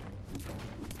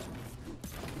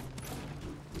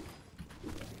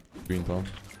 Green pump.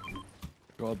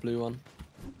 Got a blue one.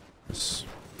 Yes.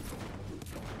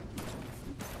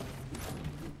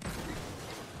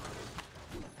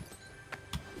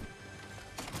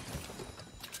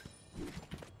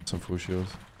 Some full shield.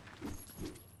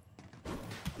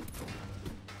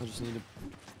 I just need a...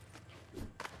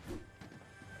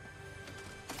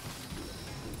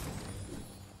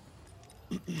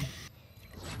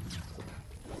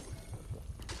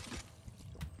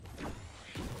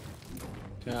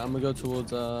 Okay, I'm gonna go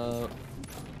towards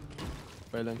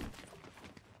railing.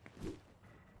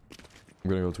 I'm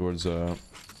gonna go towards the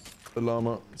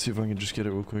llama. See if I can just get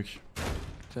it real quick. Okay.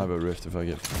 I have a rift if I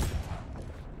get.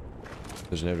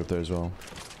 There's an air up there as well.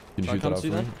 Can you shoot that out for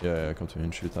me? Yeah, come to me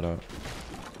and shoot that out.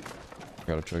 I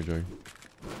got a chug jug.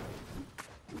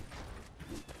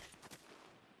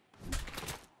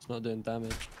 It's not doing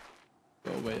damage.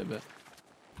 Gotta wait a bit.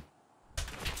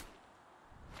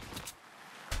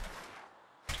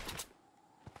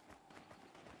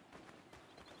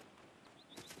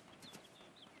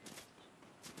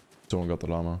 Someone got the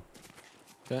llama.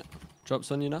 Okay,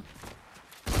 drops on you now.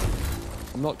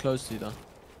 I'm not close to you though.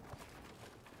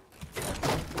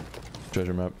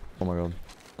 Treasure map. Oh my god.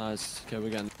 Nice. Okay, we're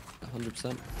getting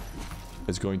 100%.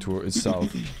 It's going toward. It's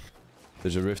south.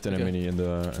 There's a rift and a mini in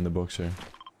the box here.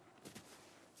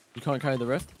 You can't carry the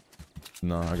rift?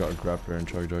 No, I got a grappler and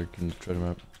chug jug in the treasure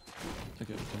map.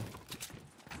 Okay.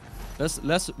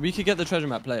 We could get the treasure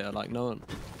map later. Like no one.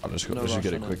 Let's just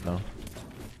get it quick now.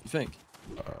 You think?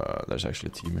 There's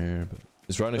actually a team here, but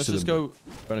it's right next to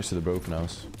right next to the broken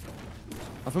house.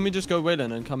 I think we just go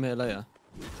wailing and come here later.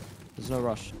 There's no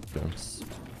rush. Okay. Just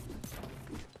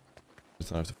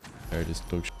don't have to carry this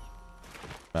dog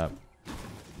map.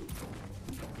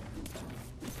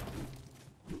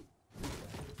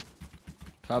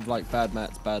 I have like bad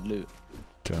mats, bad loot.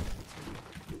 Okay.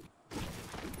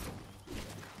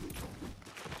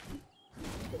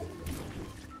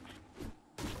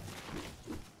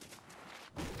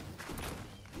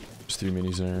 There's 3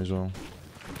 minis in there as well.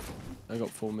 I got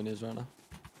 4 minis right now.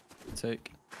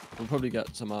 Take. We'll probably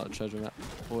get some out of treasure map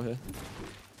 4 here.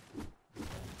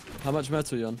 How much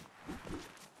metal are you on?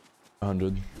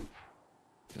 100.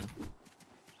 Okay.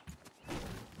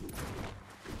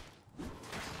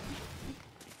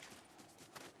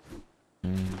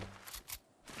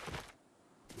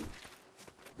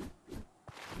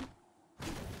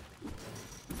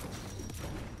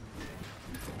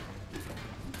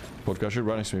 Pod crasher,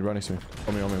 right next to me, right next to me.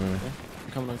 On me. Okay.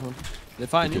 I'm coming. They're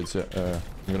fighting you. Kids, yeah.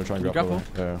 I'm gonna try and grapple.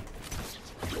 Yeah.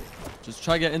 Just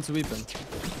try get into weapon.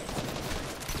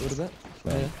 Do it a bit.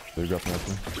 Yeah. They're grappling at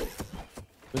me.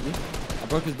 With you. I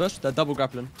broke his bush. They're double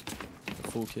grappling. The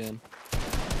full key in.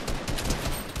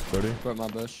 30. Broke my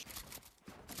bush.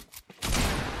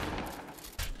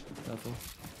 Careful.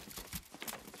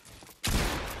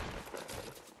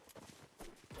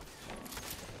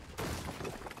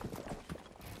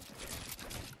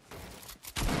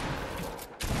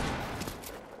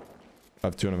 I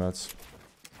have 200 mats.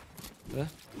 Yeah.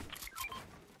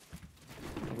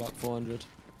 About 400.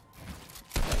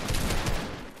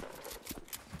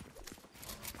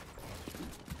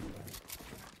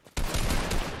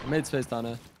 I made space down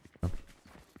here. Yeah.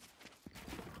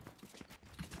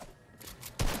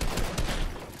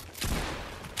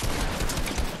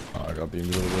 Oh, I got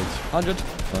beamed a little bit. 100.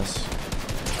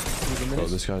 Nice. Oh,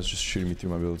 this guy's just shooting me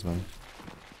through my builds, man.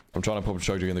 I'm trying to pop a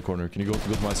chug jig in the corner. Can you go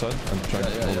to my side and try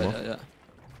to hold him up? Yeah.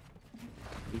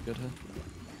 You good here?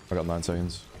 I got 9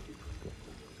 seconds.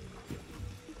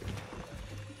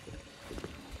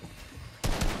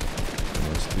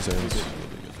 Nice, 2 seconds.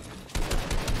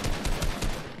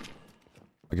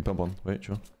 I can pump on. Wait,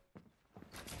 sure.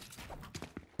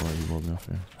 Oh, you rolled me off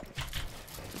here.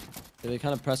 Yeah, they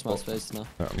kind of press my space now.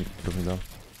 Yeah, I'm putting down.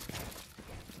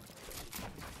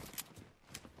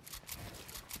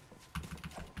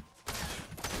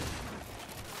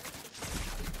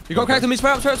 You got cracked on me,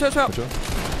 spray up.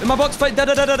 In my box, fight, dead.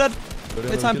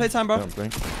 Play time, bro. Yeah,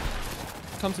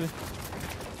 Come to me.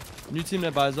 New team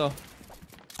nearby as well.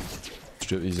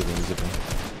 he's zipping.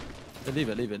 Yeah, leave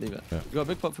it. Yeah. You got a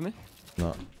big pot for me?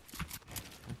 No.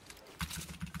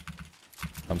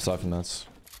 I'm siphoning nuts.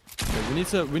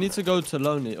 Yeah, we need to go to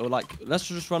lonely or like let's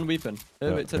just run weeping.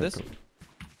 Yeah, Wait to this. cool.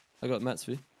 I got mats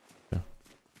for you. Yeah.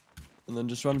 And then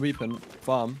just run weeping,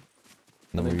 farm.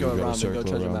 And then we go gotta around and go circle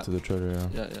treasure around map. to the treasure,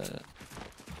 yeah. Yeah.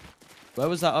 Where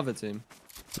was that other team?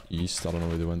 It's east, I don't know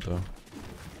where they went though.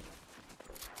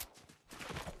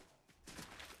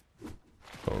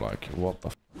 So like, what the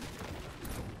f.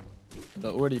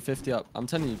 They're already 50 up. I'm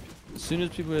telling you, as soon as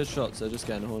people hear shots, they're just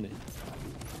getting horny.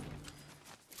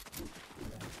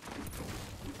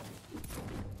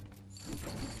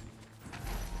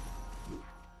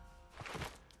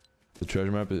 The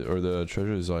treasure map, or the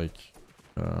treasure is like,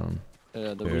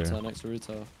 Yeah, the here. retail, next to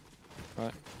retail.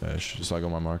 Right. Yeah, it's just like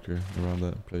on my marker around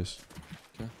that place.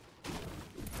 Okay.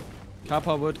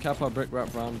 Kappa wood, Kappa brick,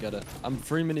 wrap round, get it. I'm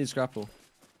 3 minis grapple.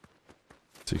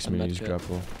 6 And minis, medkit.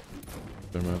 grapple.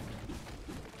 Treasure map.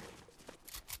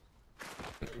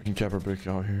 We can cap our brick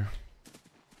out here.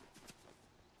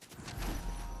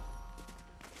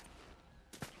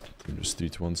 We're just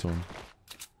 3-1 zone.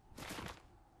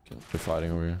 Okay. They're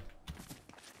fighting over here.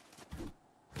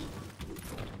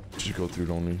 Just go through it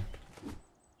only.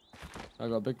 I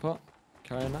got a big pot.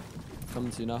 Carrying that.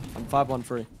 Coming to you now. I'm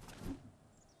 5-1-3.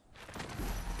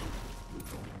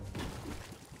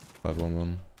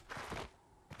 5-1-1.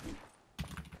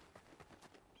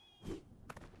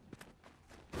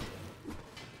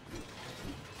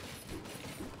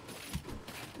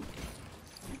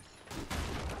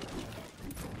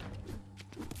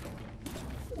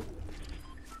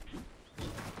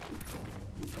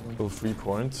 Go 3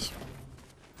 points.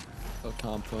 Got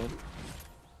calm point.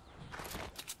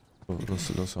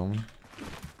 Go someone.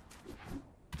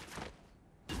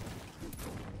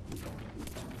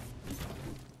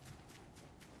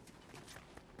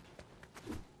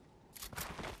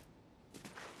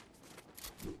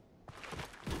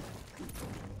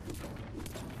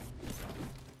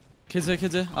 Kids here.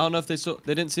 I don't know if they saw.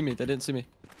 They didn't see me.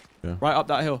 Yeah. Right up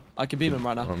that hill. I can beam him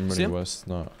right now. I'm See running him? west.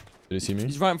 No. Did he see me?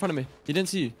 He's right in front of me. He didn't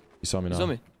see you. He saw me now. He saw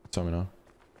me. He saw me now.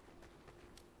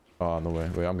 Oh, no way.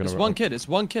 Wait, I'm gonna... It's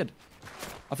one kid.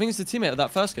 I think it's the teammate of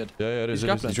that first kid. Yeah, it is. He's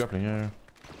grappling. He's grappling. Yeah.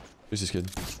 Who's this kid?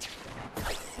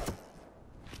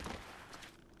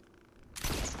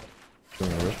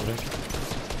 Doing a rift, I think.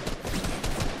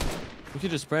 We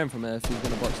could just spray him from there if he's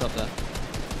gonna box up there.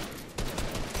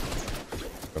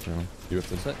 Grappling him. You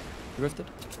rifted. Sick. You rifted.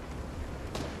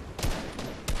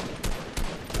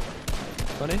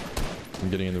 Funny. I'm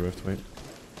getting in the rift, wait.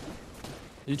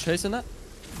 Are you chasing that?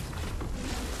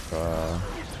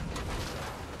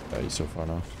 Yeah, he's so far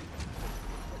now.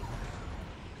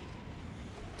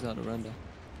 He's out of render.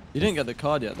 You didn't get the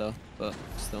card yet though, but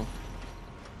still.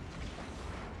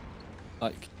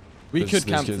 Like, we could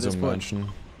camp for this point. Mansion.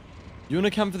 You wanna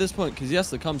camp for this point? Because he has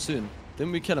to come soon.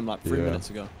 Didn't we kill him like 3 Yeah. minutes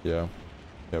ago? Yeah.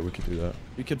 Yeah, we could do that.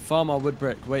 We could farm our wood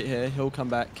brick, wait here, he'll come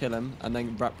back, kill him, and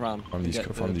then wrap round. Farm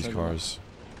these cars.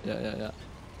 Yeah.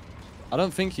 I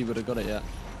don't think he would have got it yet.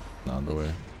 Nah, no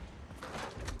way.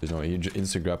 There's no, he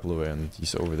instant grapple away and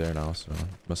he's over there now, so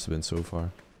must have been so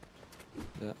far.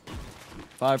 Yeah.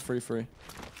 5-3-3.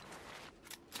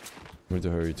 We need to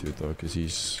hurry to it though, because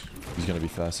he's gonna be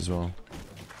fast as well.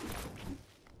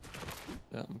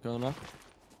 Yeah, I'm going up.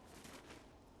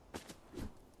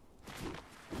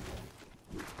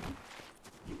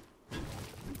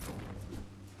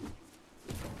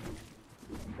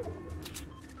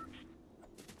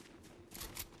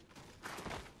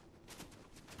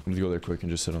 I'm gonna go there quick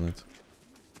and just sit on it.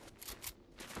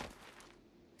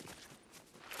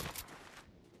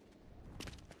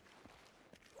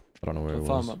 I don't know where it was.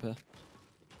 Farm up here.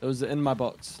 It was in my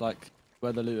box, like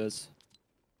where the loot is.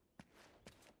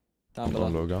 Down below.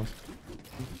 On low ground.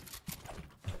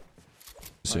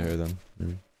 Sit here then,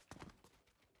 maybe.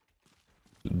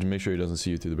 Make sure he doesn't see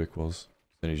you through the brick walls.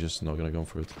 Then he's just not gonna go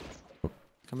for it. Oh.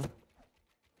 Come on.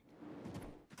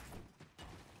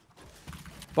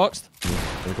 Boxed. Here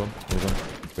we come. Here we come.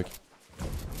 Quick.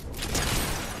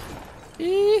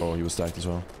 Oh, he was stacked as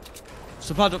well.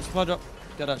 Supply drop, supply drop.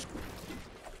 Get that.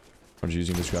 Aren't you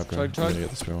using the scrap car? Chug, I'm chug. gonna get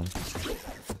the spare one.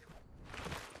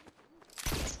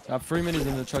 I have 3 minis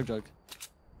in the chug jug.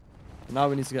 Now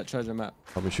we need to get treasure map.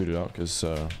 Help me shoot it out, because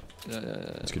Yeah.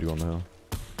 it's good to go on the hill.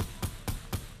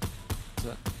 That's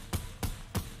it.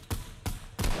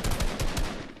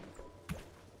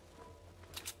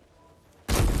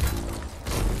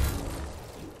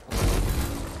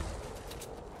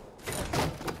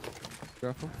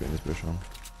 Careful. Getting this bush on.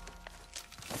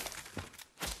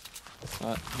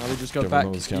 Alright, now we just go Everyone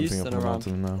back knows camping east up and on the around.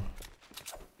 mountain now.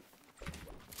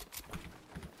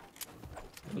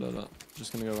 Look.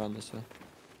 Just gonna go around this way.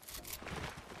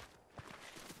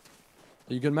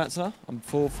 Are you good, Matt, sir? I'm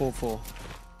 4-4-4.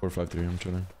 453, I'm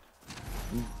chilling.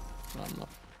 No, I'm not.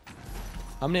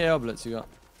 How many air bullets you got?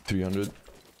 300.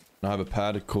 I have a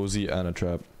pad, a cozy, and a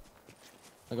trap.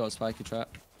 I got a spiky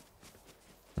trap.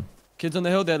 Kids on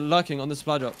the hill, they're lurking on the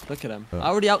supply drop. Look at them. Yeah. I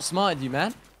already outsmarted you,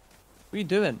 man. What are you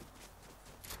doing?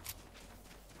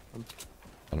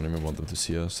 I don't even want them to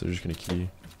see us. They're just gonna key.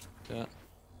 Yeah.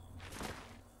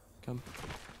 Come.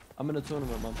 I'm in a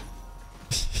tournament, man.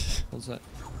 One sec.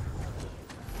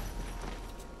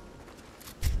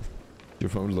 Your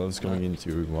phone loves coming into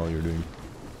you while you're doing.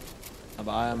 Oh,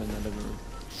 but I am in the living room.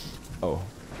 Oh.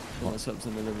 My setup's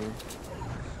in the living room.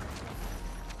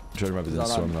 Treasure map is Is in that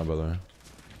storm allowed? now, by the way.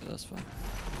 Yeah, that's fine.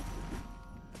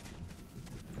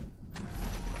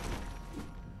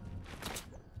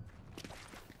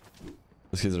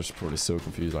 These kids are probably so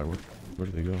confused. Like, where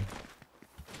do they go?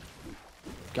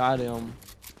 Got him.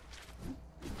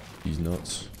 He's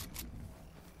nuts.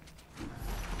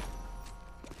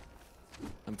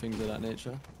 And things of that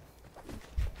nature.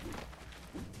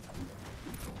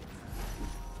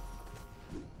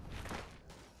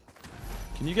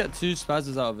 Can you get 2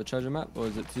 spazzes out of a treasure map, or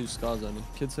is it 2 scars only?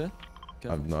 Kids here? I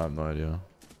have no idea.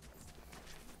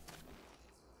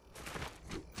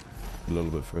 A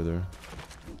little bit further.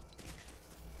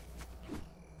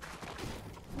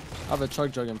 I have a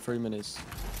chug jug and 3 minis.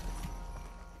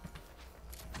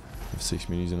 I have 6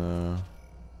 minis and a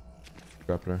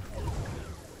grappler.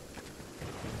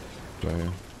 Right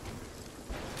here.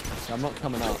 So I'm not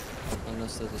coming out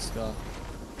unless there's a scar.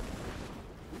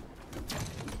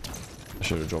 I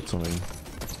should have dropped something.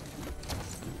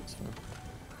 That's fine.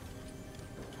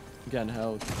 I'm getting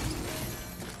held.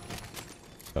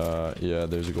 Yeah,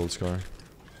 there's a gold scar.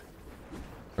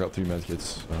 I got 3 medkits,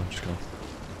 so just go.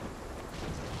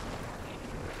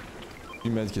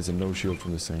 3 medkits and no shield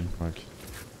from this thing, like.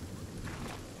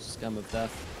 Scam of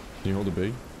death. Can you hold it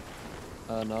big?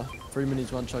 No. 3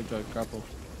 minis, 1 chug jug, grapple.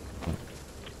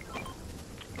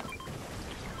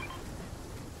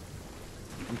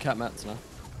 I'm cat mats now.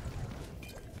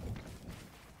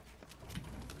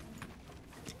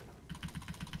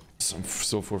 So I'm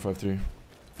still 453.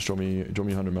 Just draw me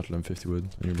 100 metal and 50 wood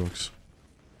in your box.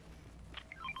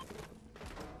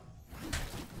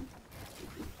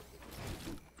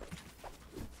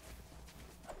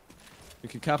 We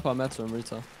could cap our metal and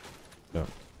retail. Yeah.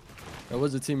 There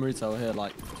was a team retail here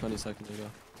like 20 seconds ago.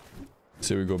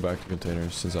 Say we go back to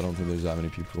containers, since I don't think there's that many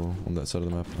people on that side of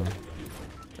the map now.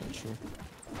 Yeah, sure.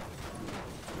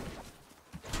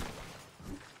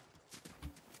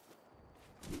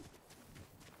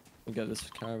 We'll get this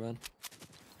caravan.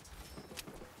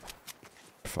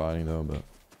 Fighting though, but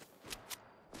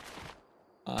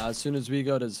As soon as we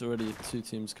go, there's already 2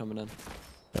 teams coming in.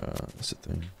 that's the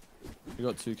thing. We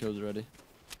got 2 kills already.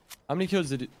 How many kills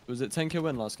did you... Was it 10 kill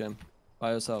win last game?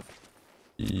 By yourself?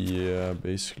 Yeah,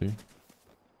 basically. It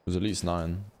was at least 9.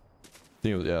 I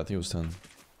think it was, yeah, I think it was 10.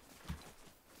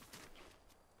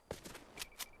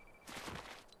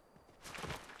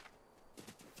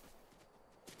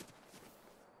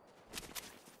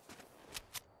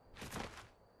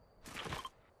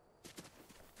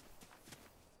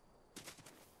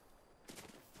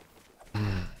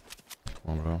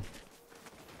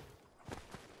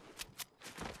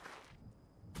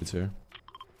 It's here.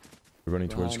 We're running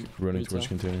towards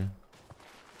container.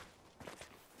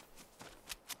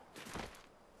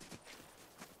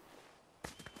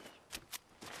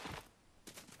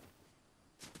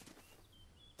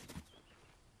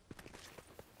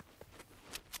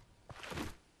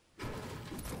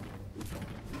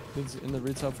 Kids in the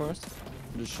retail forest.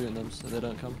 I'm just shooting them so they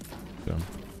don't come. Yeah.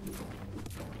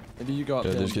 Maybe you go up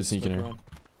yeah, there. there's kids sneaking here.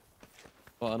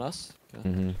 What, on us?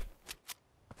 Okay.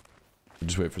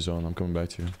 Just wait for zone. I'm coming back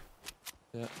to you.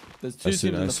 Yeah. There's two teams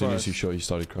in the forest. As soon as you shot, you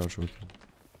started crouch walking.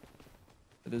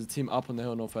 There's a team up on the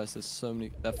hill northwest. There's so many.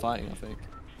 They're fighting, I think.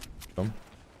 Come.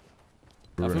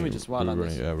 I think we just wildland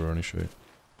this. Yeah, we're running straight.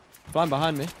 Flying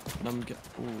behind me. And I'm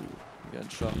getting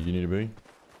shot. You need a big?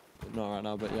 Not right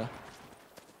now, but yeah.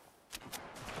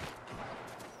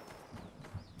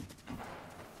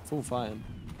 Full fighting.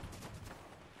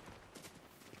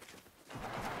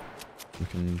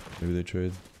 Maybe they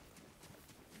trade.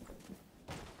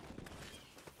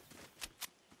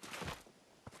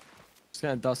 It's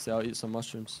getting dusty. I'll eat some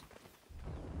mushrooms.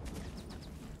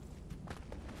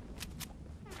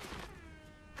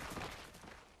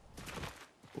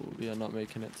 Ooh, we are not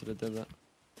making it to the divot.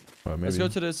 Right, maybe. Let's go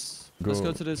to this. Let's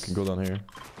go to this. Can go down here.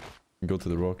 Can go to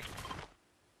the rock.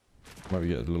 Might be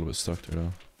get a little bit stuck there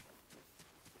though.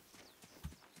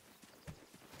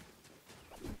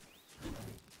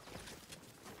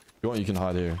 If you want, you can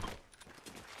hide here.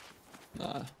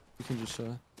 Nah, we can just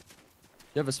You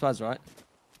have a spaz, right?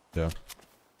 Yeah.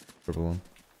 Purple one.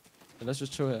 Yeah, let's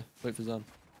just chill here. Wait for zone.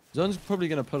 Zone's probably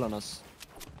gonna pull on us.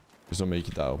 Just don't make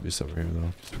it that obvious over here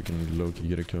though, because we can low-key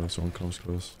get a kill if someone comes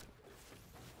close.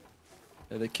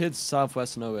 Yeah, the kid's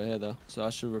southwest and over here though, so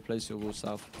I should replace your wall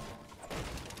south.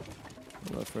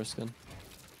 I'll go first skin.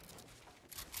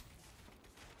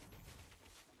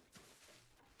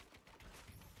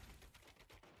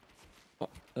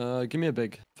 Give me a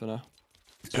big for now.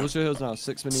 So what's your heals now?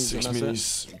 6 minis. 6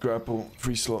 minis, grapple,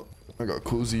 free slot. I got a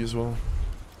cozy as well.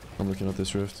 I'm looking at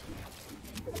this rift.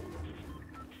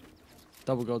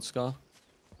 Double gold scar.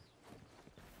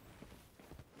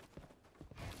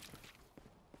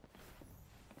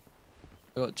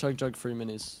 I got chug 3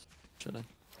 minis. Chilling.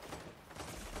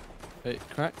 Wait,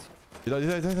 cracked? Did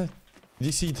I?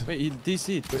 DC'd. Wait, he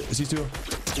DC'd. Wait, is he still?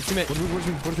 His teammate. What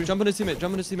do we? Jump on his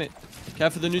teammate. Care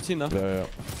for the new team now. Yeah.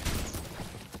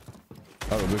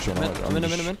 I have a bush on. I'm in.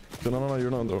 No,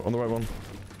 you're not on the right one.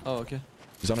 Oh, okay.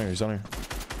 He's on here.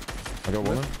 I got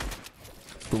one.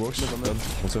 Full box. Dead.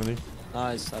 170.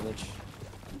 Nice, Savage.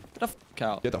 Get the fuck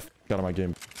out. Get the fuck out of my game.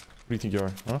 What do you think you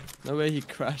are, huh? No way he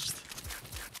crashed.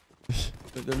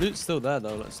 But the loot's still there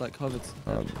though. It's like covered.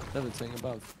 Everything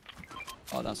above.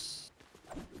 Oh, that's.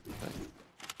 Okay.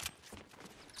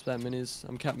 Spare minis.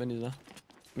 I'm cap minis now.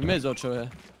 We may as well chill here.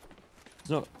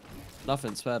 There's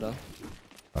nothing spare though.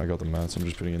 I got the mats. I'm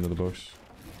just putting it into the box.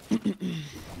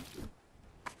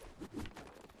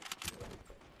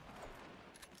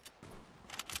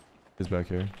 He's back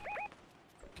here.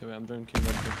 Okay, wait, I'm drinking.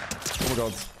 Oh my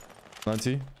god.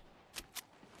 90.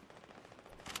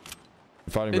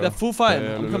 Fighting, hey, bro. they're full fighting.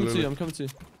 Yeah, I'm coming to you.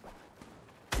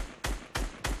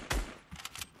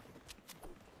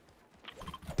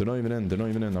 They're not even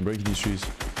in. I'm breaking these trees.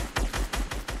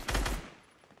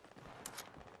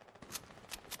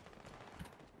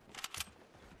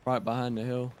 Right behind the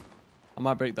hill. I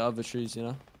might break the other trees, you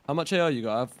know. How much AR you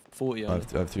got? I have 40 I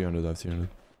have 300.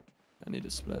 I need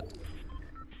a split.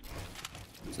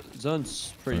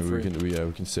 Zone's pretty free.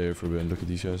 We can stay here for a bit and look at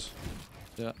these guys.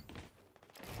 Yeah.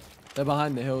 They're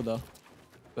behind the hill though.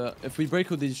 But if we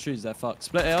break all these trees, they're fucked.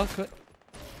 Split AR, quick.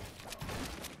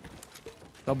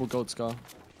 Double gold scar.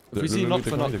 If we see knock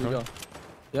for knock, we go.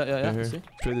 Yeah. See?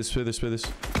 Spray this.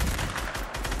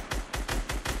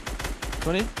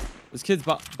 20. There's kids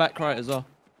back right as well.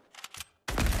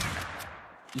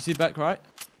 You see back right?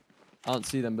 I don't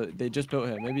see them, but they just built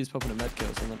here. Maybe he's popping a med kit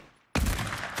or something.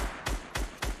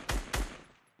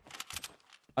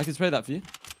 I can spray that for you.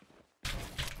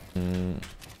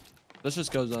 Let's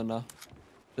just go zone now.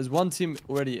 There's one team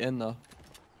already in though.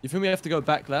 You feel me? I have to go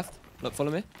back left. Look,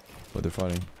 follow me. But they're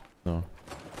fighting. No.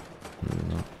 Really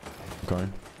not. I'm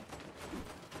coming.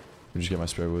 Let me just get my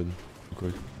spare wood real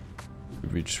quick.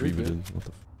 We just rebooted. What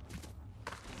the f.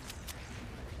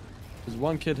 There's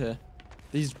one kid here.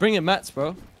 He's bringing mats,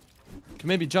 bro. Can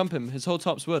maybe jump him. His whole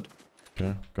top's wood.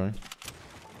 Okay, going.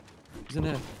 He's in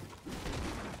here.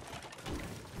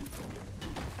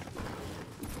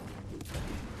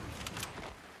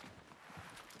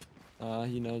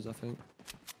 He knows, I think.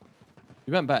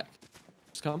 He went back.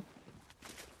 Just come.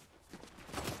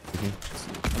 Okay.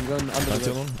 I'm going under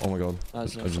the one? Oh my god.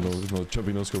 Nice, I just know,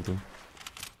 chubby no scope him.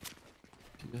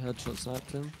 You headshot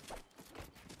sniped him.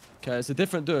 Okay, it's a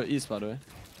different duo east, by the way.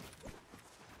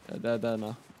 Yeah, they're there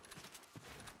now.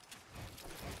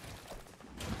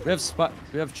 We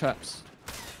have traps.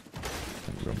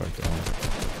 Go back down.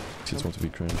 Kids want to be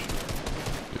cringe.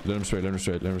 Let him straight, let him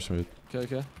straight, let him straight.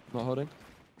 Okay. I'm not holding.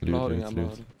 I'm not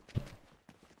holding.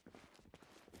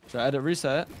 Should I edit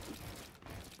reset it?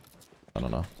 I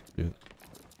don't know. Yeah.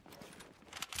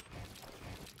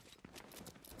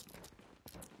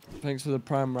 Thanks for the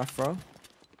prime Raffro.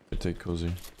 I take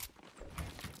cozy.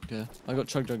 Okay, I got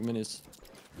chug jug minis.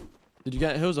 Did you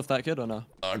get hills off that kid or no?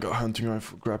 I got hunting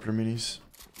rifle, grappler minis.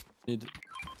 Need.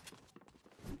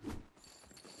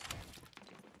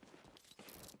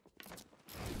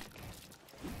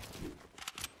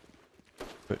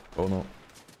 Wait, oh no.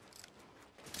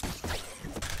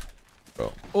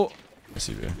 Oh! I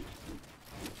see you.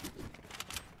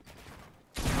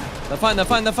 They're fine. Hey,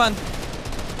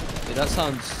 that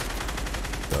sounds...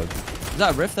 Dead. Is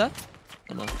that a rift there?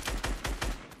 Oh no.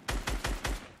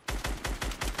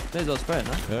 May as well spray it,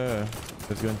 no? Yeah,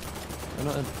 that's good. They're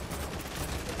not in.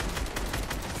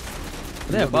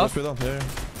 Are they above? Spray down, yeah.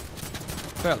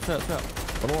 Spray up.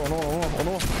 Oh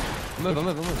no. I'm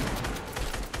moving.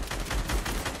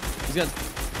 He's good.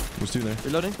 What's doing there?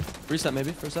 Reloading. Reset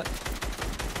maybe for a sec.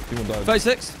 He won't die.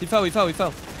 36. He fell. He's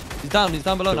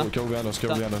down below now. Kill behind us,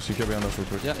 kill behind us real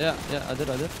quick. Yeah, I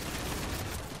did.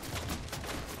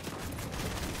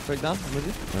 Break down, I'm with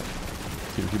you.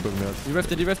 Keep bugging me out.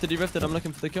 He rifted, I'm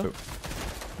looking for the kill.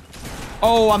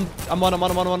 Oh, I'm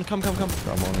on. Come.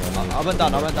 I went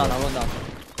down.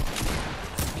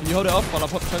 Can you hold it off while I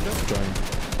pop chug jug? I'm trying.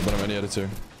 I don't have any edits here.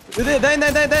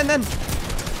 Then.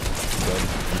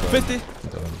 50. I'm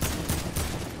dead.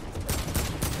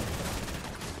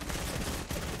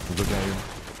 I'm looking at you.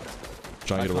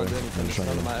 Trying to get away. I'm just trying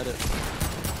to get away. Edit.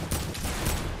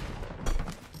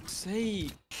 Say,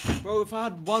 bro, if I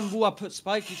had one wall, I put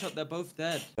spiky shot, they're both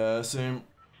dead. Same.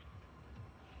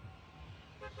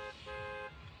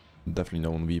 Definitely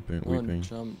no one weeping.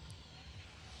 Jump.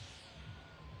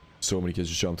 So many kids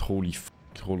just jumped. Holy f***.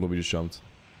 Whole lobby just jumped.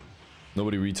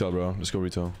 Nobody retail, bro. Let's go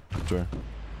retail. Sure.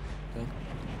 Okay.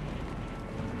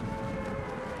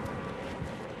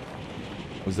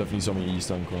 There's definitely something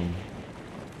east on Chrome.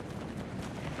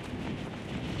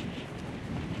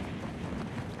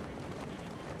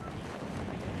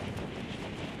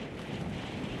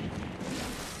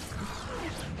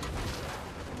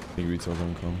 I think retail's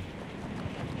gonna come.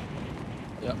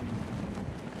 Yep.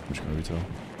 I'm just gonna retail.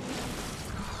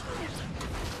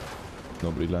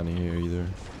 Nobody landing here either.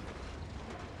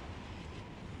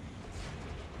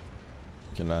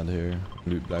 We can land here.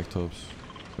 Loot black tops.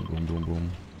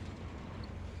 Boom.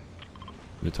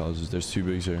 Loot houses. There's 2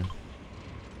 bigs here.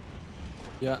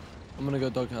 Yeah, I'm gonna go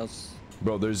doghouse.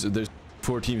 Bro, there's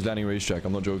 4 teams landing racetrack.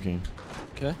 I'm not joking.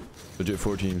 Okay. Legit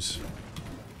 4 teams.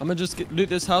 I'm gonna just loot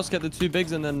this house, get the 2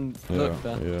 bigs, and then look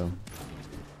there. Yeah.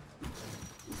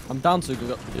 I'm down to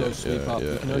go sweep up.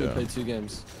 Yeah, we can only play 2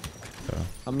 games. Yeah.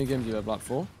 How many games do you have? Like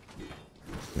 4?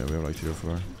 Yeah, we have like 3 or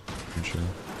 4. I'm sure.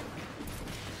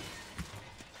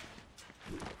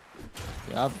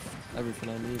 Yeah, I have everything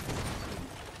I need.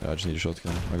 Yeah, I just need a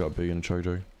shotgun. I got big and a chug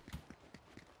jug.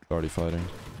 Already fighting.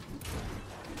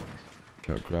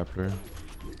 Got grappler.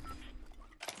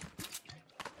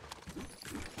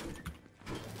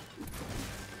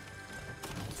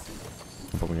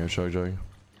 I'm popping a chug jug.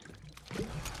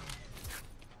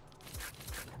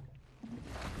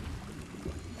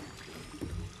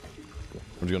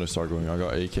 I'm just gonna start going. I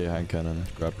got AK, hand cannon,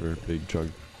 grappler, big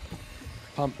chug.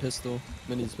 Pump pistol,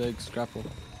 minis, bigs, grapple.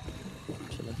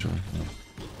 Chilling. Sure, yeah.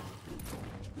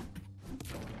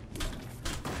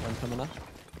 One coming up.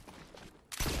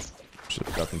 Just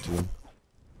grappling to them.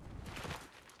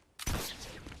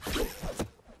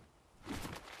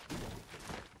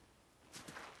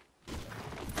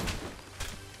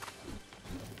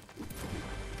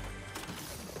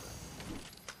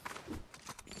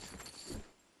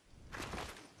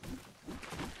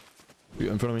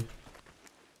 In front of me.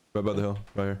 Right by the hill.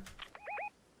 Right here.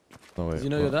 No, wait. Does he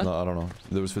know you're there? No, I don't know.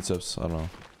 There was footsteps. I don't know. I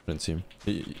didn't see him.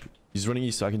 He's running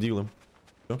east. I can deal him.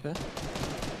 Go. Okay.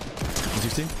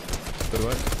 116. Go to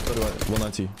right.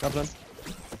 190. Grab them.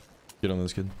 Get on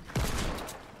this kid.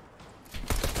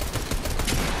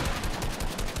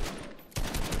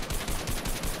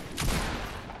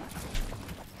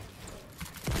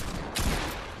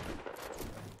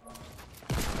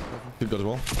 Kid got as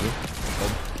well. Good.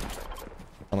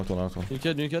 I knocked one. New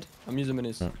kid. I'm using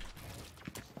minis. Yeah.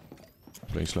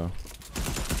 Playing slow.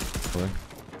 Pulling.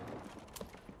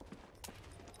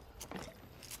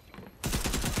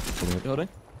 You holding?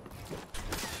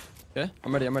 Okay,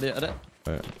 I'm ready at it.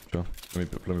 Alright, sure.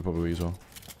 Let me pop a wee as well.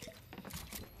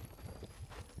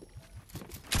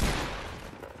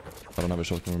 I don't have a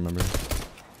shotgun, remember?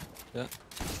 Yeah.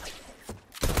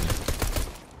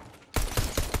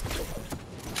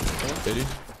 80.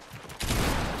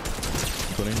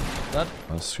 20. Dead.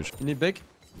 That's good. You need big?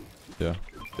 Yeah.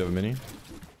 You have a mini?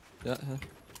 Yeah.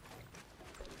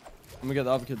 Let me get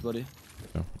the other kid, buddy.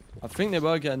 Yeah. I think they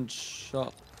were getting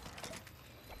shot.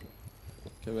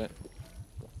 Okay, wait.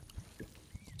 Do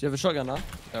you have a shotgun now?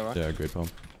 Yeah, right. Yeah, great pump.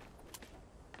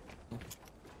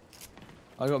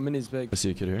 I got minis big. I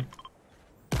see a kid here.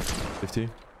 50.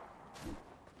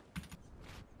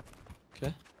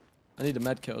 Okay. I need a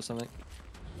med kit or something.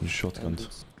 You shotgunned.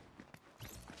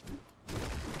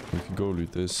 We can go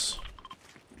loot this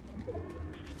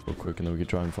real quick and then we can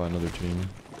try and find another team.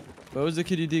 Where was the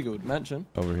kid you deagled? Mansion?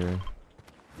 Over here.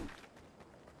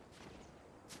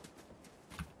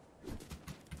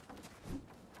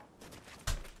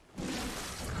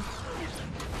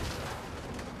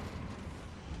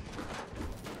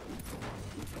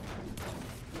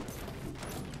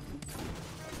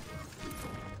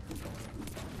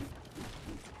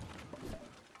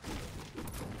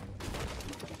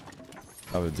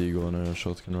 I have a deagle and a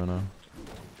shotgun right now.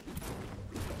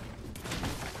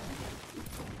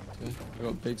 Okay. I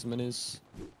got bigs, minis.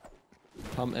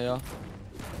 Pump AR.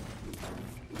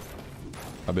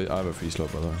 I have a free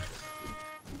slot by the way.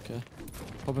 Okay.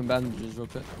 Popping bandages real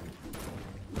quick.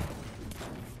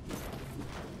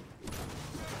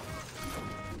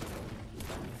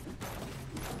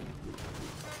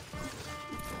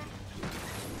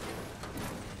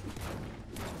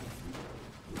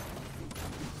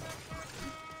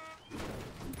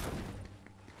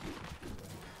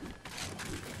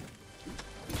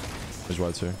 There's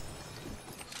whites here.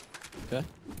 Okay.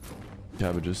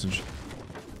 Cabbages and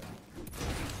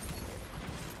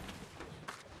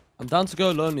I'm down to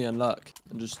go lonely and luck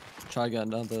and just try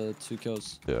getting another 2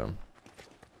 kills. yeah.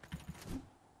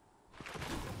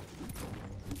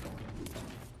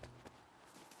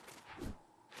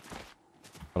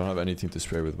 I don't have anything to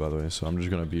spray with by the way, so I'm just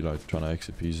gonna be like trying to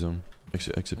exit piece them.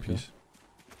 Exit Okay. piece.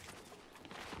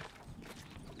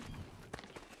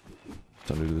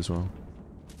 I'll do this well.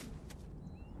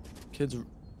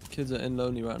 Kids are in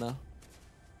lonely right now.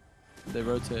 They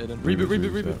rotated and Reboot.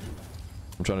 reboot.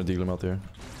 I'm trying to deal them out there.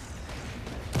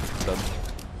 Dead.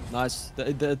 Nice.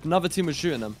 Another team was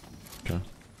shooting them. Okay.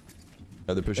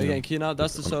 Yeah, they're pushing. They're getting key now.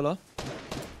 That's the solo.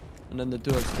 And then the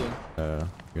duo's keying. You're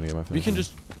gonna get my face. We can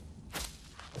just.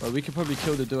 Well, we could probably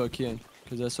kill the duo keying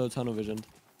because they're so tunnel visioned.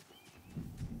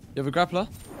 You have a grappler?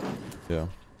 Yeah.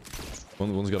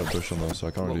 One's got a bush on though, so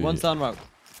I can't really. One's down right.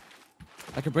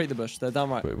 I can break the bush. They're down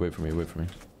right. Wait for me.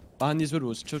 Behind these wood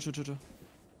walls. Chill.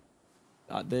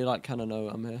 They like kind of know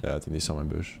I'm here. Yeah, I think they saw my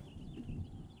bush.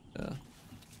 Yeah.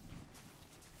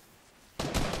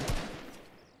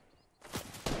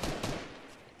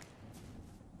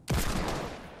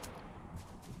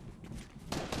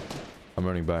 I'm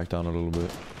running back down a little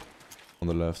bit. On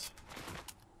the left.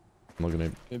 I'm not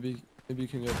gonna. Maybe you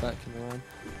can go back and around.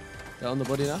 They're on the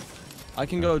body now. I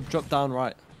can go drop down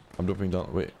right. I'm dropping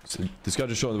down. Wait, so this guy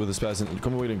just shot with the spaz.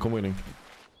 Come waiting.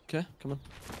 Okay, come on.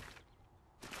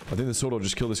 I think the solo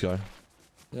just killed this guy.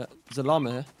 Yeah, there's a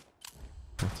llama here.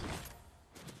 What?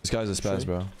 This guy's a spaz, Tree.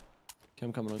 bro. Okay,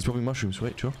 I'm coming on. He's popping mushrooms.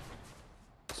 Wait, chill.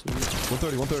 Sweet.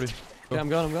 130. Yeah, I'm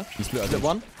going. He's split. Is it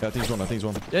one? Yeah, I think he's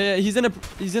one. Yeah, he's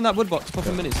in that wood box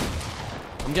popping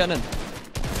minis. I'm getting in.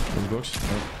 In the box.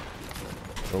 Yeah.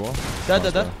 For a while.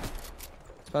 Dead.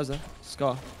 Spaz there.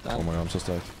 Scar. Down. Oh my god, I'm so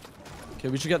stacked. Okay,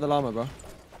 we should get the llama, bro.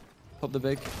 Pop the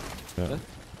big. Yeah. Okay.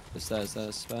 It's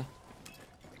there, spare.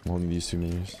 I'm holding these 2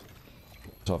 minis.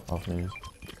 Top half minis.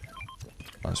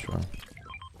 Nice, bro.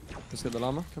 Let's get the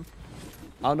llama. Come.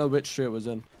 I don't know which tree it was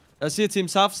in. I see a team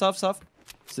south.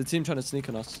 It's a team trying to sneak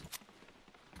on us.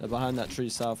 They're behind that tree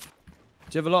south.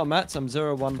 Do you have a lot of mats? I'm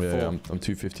 014. Yeah, I'm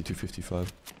 250,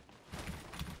 255.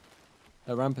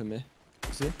 They're ramping me.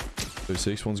 See?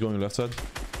 36, one's going left side.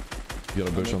 You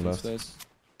got a bush on left. Space.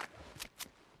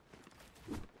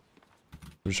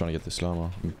 I'm just trying to get this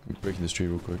llama. I'm breaking this tree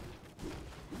real quick.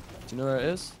 Do you know where it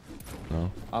is?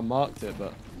 No. I marked it,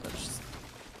 but I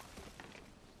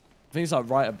think it's like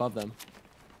right above them.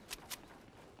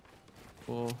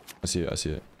 Or I see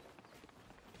it.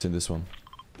 It's in this one.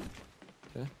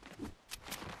 okay.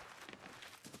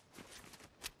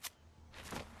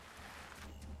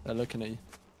 They're looking at you.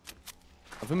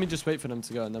 I think we just wait for them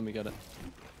to go and then we get it.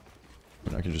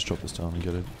 And I can just drop this down and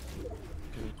get it.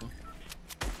 Okay.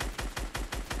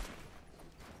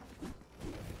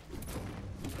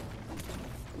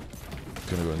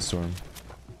 Gonna go and storm.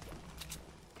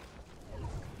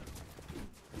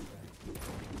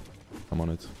 I'm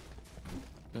on it.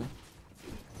 Okay.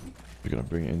 We're gonna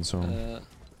bring in some.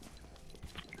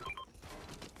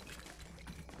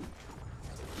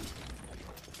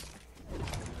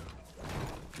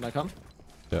 Can I come?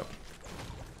 Yeah.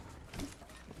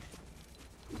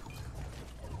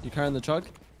 You carrying the chug?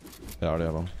 Yeah, I already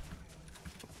have them.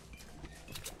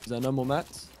 Is there no more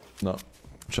mats? No.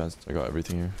 Chance. I got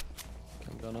everything here.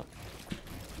 Okay, I'm going up.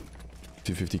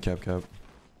 250 cap. Okay.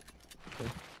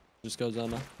 Just goes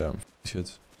down now. Yeah, these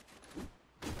kids.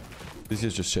 These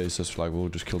kids just chase us, like we'll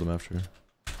just kill them after.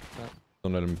 Yeah.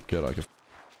 Don't let them get like a...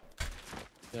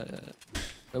 Yeah.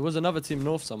 There was another team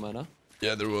north somewhere, no?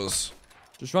 Yeah, there was.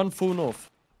 Just run full north.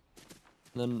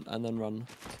 And then run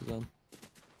to them.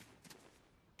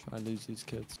 Try and lose these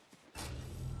kids.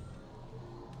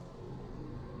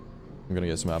 I'm gonna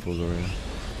get some apples over here.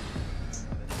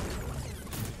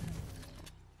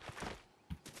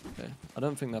 Okay. I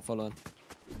don't think they're following.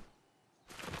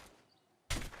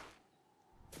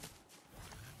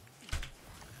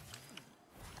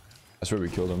 I swear we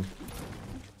killed them.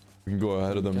 We can go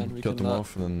ahead of them, we cut can them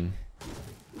off, and then...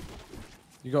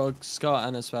 You got a scar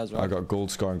and a spaz, right? I got gold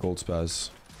scar and gold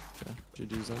spaz. Okay.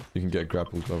 GG's then. You can get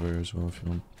grappled over here as well if you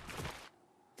want.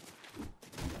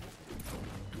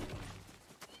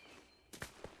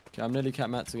 Okay, I'm nearly cat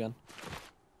mats again.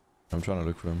 I'm trying to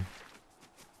look for him.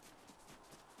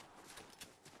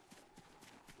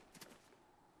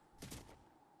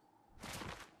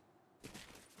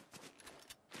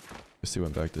 Guess he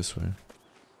went back this way.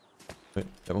 Wait,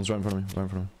 that one's right in front of me. Right in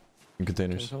front of me. In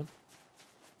containers. Okay,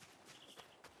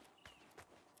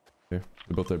 Here.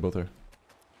 They're both there, both there.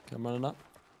 okay, I'm running up.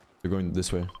 They're going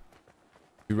this way. If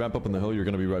you ramp up on the hill, you're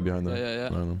gonna be right behind them. Yeah.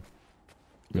 Behind them.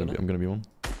 I'm gonna be one.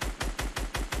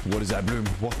 What is that bloom?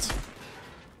 What?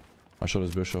 I shot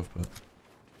his bush off, but...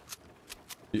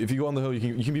 If you go on the hill,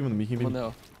 you can beam on them. You can I'm on beam. the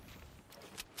hill.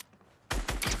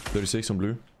 36 on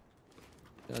blue.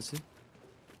 Yeah, I see.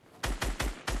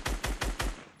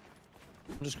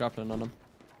 I'm just grappling on them.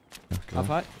 Okay. Half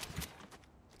height?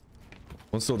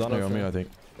 One's still down here on me, I think.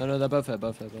 No, they're both here.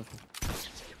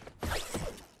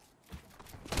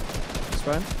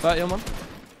 Spraying. 30 on one.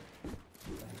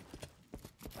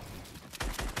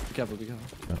 Be careful. Yeah.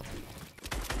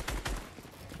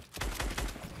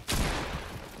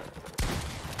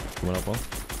 Coming up one.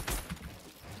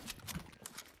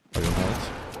 Are you on height?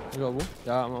 You got a wall?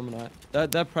 Yeah, I'm on height.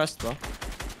 They're pressed, bro.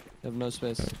 They have no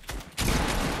space. Okay.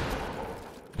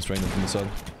 Let's rain them from the side.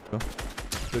 Go.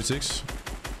 36.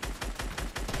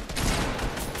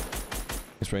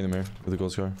 Let's rain them here with the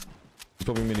gold scar. He's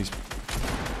probably minis.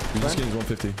 His skin is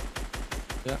 150.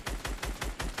 Yeah.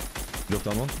 Drop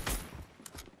down one.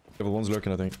 Level one's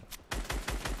lurking, I think.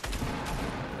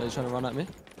 They're trying to run at me.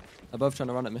 They're both trying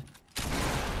to run at me.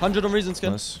 100 on Reason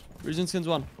Skin. Nice. Reason Skin's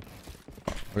one.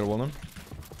 I got one on.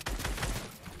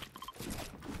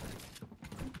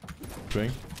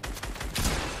 String.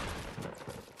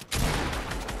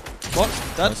 What?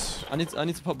 Nice. I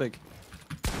need to pop big.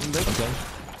 I'm done. Nice.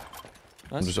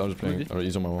 I'm just playing. Movie. Alright,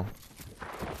 he's on my wall.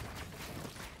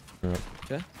 Yeah.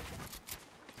 Okay.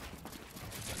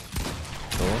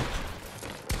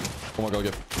 Oh my god,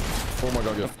 get. Oh my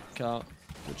god, get. Okay, out.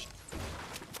 Good.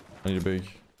 I need a big.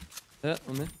 Yeah,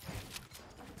 on me.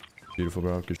 Beautiful,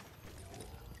 bro. Good.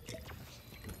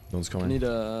 No one's I coming. need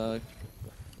a...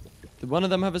 Did one of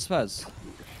them have a spaz?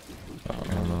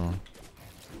 No.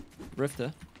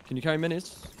 Rifter. Can you carry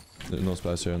minis? No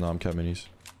space here. No, I'm cat minis.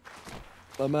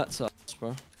 I'm at us,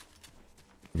 bro.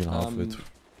 You can half it.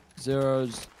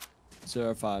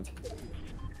 0.05.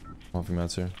 Halving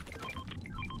mats here.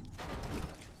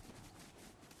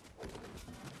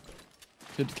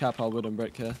 Could cap our wooden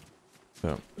brick here.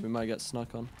 Yeah. We might get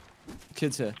snuck on.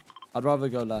 Kids here. I'd rather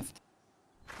go left.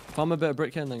 Farm a bit of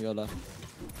brick here and then go left.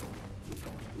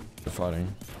 They're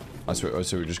fighting. I swear we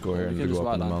just go here and can go just up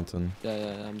on the white line. mountain.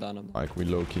 Yeah, I'm down. Like, we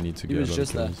low-key need to He get was a lot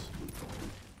just of there. kills.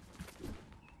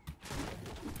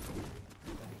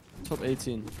 Top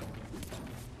 18.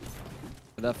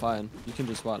 But they're fighting. You can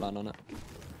just white line on it.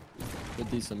 With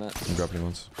decent mats. I'm grappling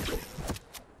once.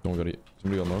 Someone got it.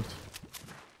 Somebody got knocked.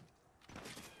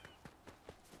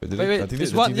 Wait. I think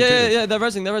It's they one. triggered. Yeah. They're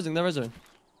rezzing. No,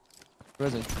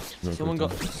 Someone quick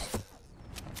got. down.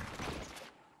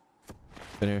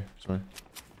 In here. Sorry.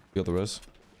 You got the res.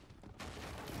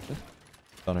 Okay.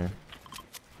 Down here.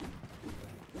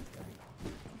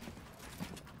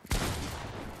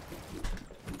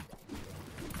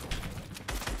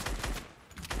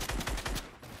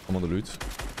 I'm on the loot.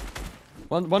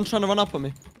 One's trying to run up on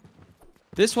me.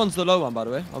 This one's the low one, by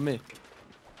the way, on me.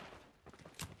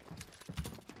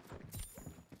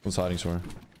 One's hiding somewhere.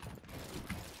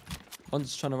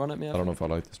 One's trying to run at me. I don't know if I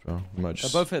like this, bro. We might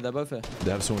just... They're both here. They're both here.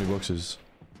 They have so many boxes.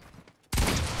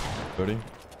 30.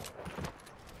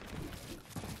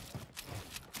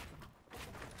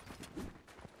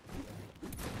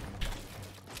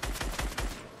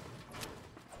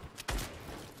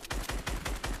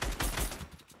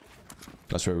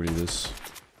 That's where we leave this.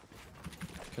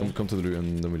 Okay. Come to the loot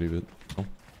and then we leave it. Oh.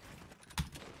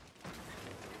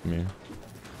 I mean,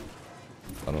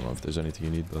 I don't know if there's anything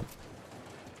you need, but...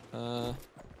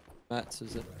 Mats,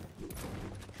 is it?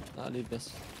 I'll leave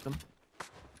this. Come.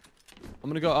 I'm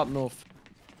gonna go up north.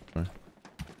 Alright.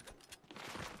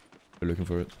 We're looking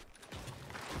for it.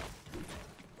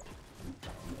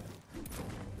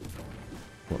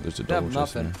 What, there's a They have double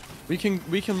chest in nothing. there.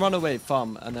 We can run away,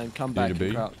 farm, and then come back You need a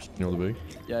and big? crouch. You know the big?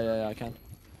 Yeah, I can.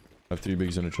 I have 3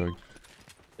 bigs in a truck.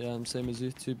 Yeah, I'm same as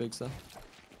you. 2 bigs there.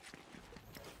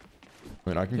 I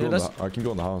mean, I can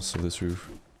go in the house of this roof.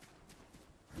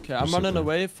 Okay, I'm running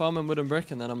away, farming wooden brick,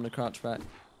 and then I'm gonna crouch back.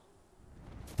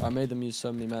 I made them use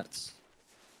so many mats.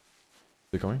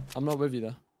 They're coming? I'm not with you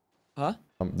though. Huh?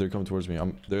 They're coming towards me.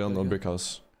 They're on the brick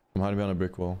house. I'm hiding behind a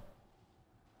brick wall.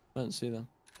 I don't see them.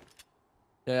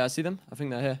 Yeah, I see them. I think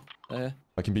they're here. They're here.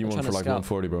 I can beam one for like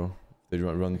 140, bro. They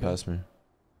run past me.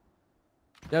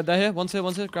 Yeah, they're here. One's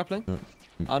here, grappling. Yeah.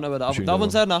 I know where that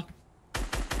one's there now.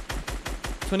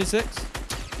 26.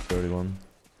 31.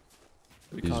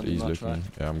 We can't do much, right?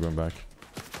 Yeah, I'm going back.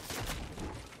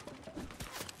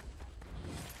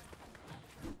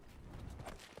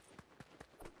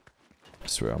 I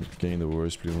swear I'm getting the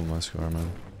worst blue on my scar, man.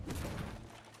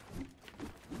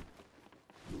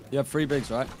 You have 3 bigs,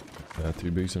 right? Yeah, 3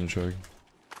 bigs in the truck.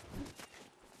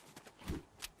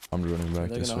 I'm running back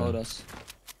They're this way. gonna hold us.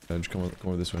 Yeah, just come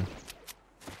over this way.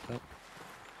 Okay,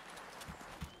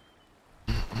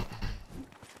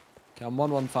 I'm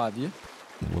 115, you?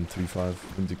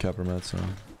 135 into capper mat, so.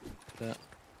 Yeah.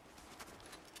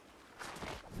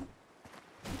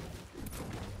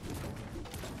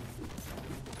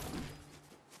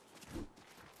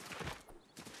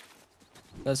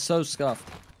 They're so scuffed.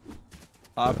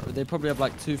 They probably have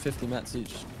like 250 mats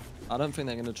each. I don't think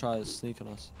they're gonna try to sneak on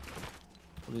us.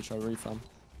 Probably try to refarm.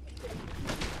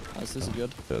 Nice, this is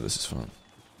good. Yeah, this is fun.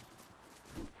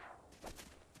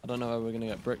 I don't know where we're gonna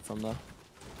get brick from though.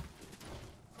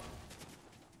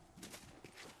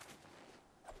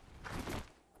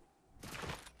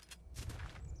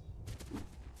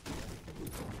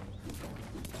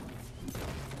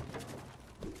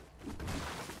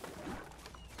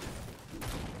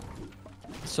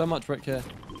 So much brick here.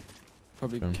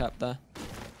 Probably cap there.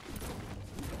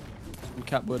 I'm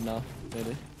cap wood now,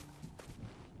 maybe.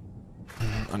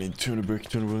 I need 200 brick,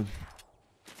 200 wood.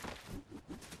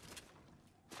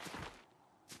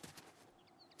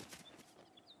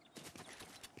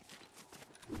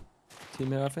 Team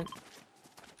here, I think.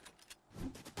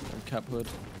 I'm cap wood.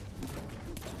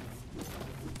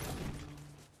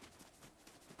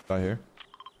 Guy here.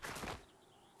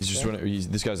 He's just running.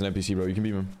 This guy's an NPC, bro. You can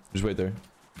beam him. Just wait there.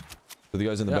 So the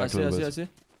guy's in the back a little bit. I see.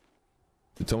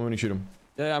 Tell me when you shoot him.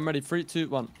 Yeah, I'm ready. 3, 2,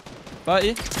 1.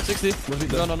 30, 60.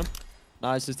 Gun on him.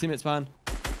 Nice, his teammate's behind.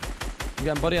 I'm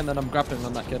getting body and then I'm grappling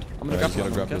on that kid. I'm gonna grapple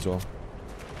him. Grapple as well.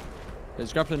 Yeah,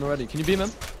 he's grappling already. Can you beam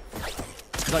him?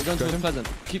 He's like going towards Pleasant.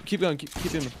 Keep going, keep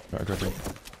beaming. Alright, grappling.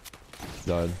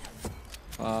 Died.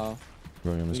 Wow.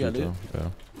 Going on this way though. Yeah.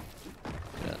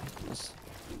 Yeah, that's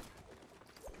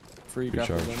 3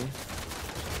 grapples on me.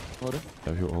 Hold it.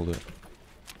 Yeah, he'll hold it.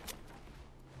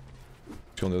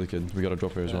 Let's go on the other kid. We got a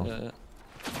drop here as well. Yeah.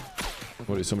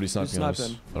 What is somebody sniping us? I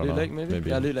don't Loot know. Lake maybe?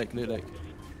 Yeah, Loot Lake.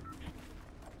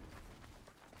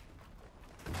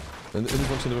 In the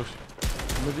box, in the box.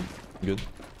 I'm with you. Good.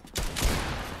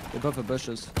 They both are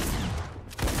bushes.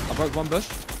 I broke 1 bush.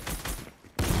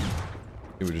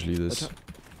 Maybe we just leave this.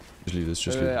 Just leave this.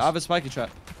 Just leave I this. have a spiky trap.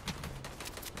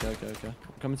 Okay. I'm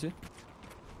coming to you.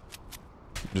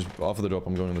 Just off of the drop.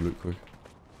 I'm going in the loot quick.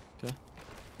 Okay.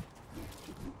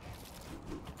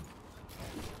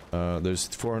 There's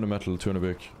 400 metal, 200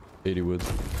 brick, 80 wood.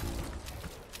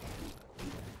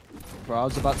 Bro, I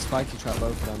was about to spiky trap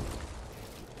both of them.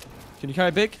 Can you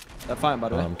carry big? They're fighting, by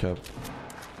the way. I'm cap.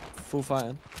 Full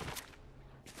fighting.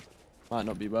 Might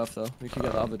not be worth though. We can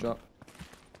get the other drop.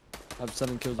 I have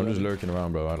 7 kills. I'm already. just lurking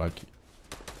around, bro. I like.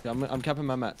 Yeah, I'm capping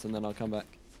my mats and then I'll come back.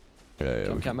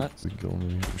 Yeah. We can mats. We can go.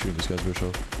 Maybe. I'm shooting this guy's bush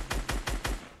off.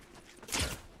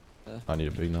 Yeah. I need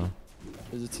a big now.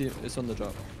 There's a team. It's on the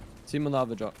drop. Team on the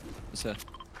other drop. It's here.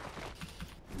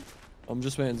 I'm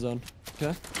just waiting zone.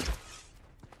 Okay.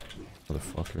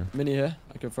 Motherfucker. Mini here.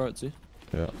 I can throw it to you.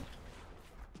 Yeah.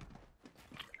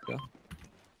 Yeah.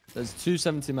 There's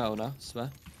 270 metal now.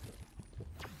 Swear.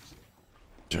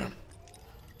 Damn.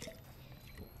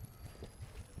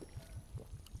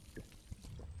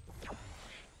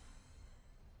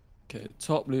 Okay,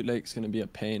 top loot lake's gonna be a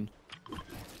pain.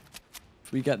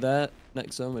 If we get there,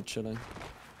 next zone we're chilling.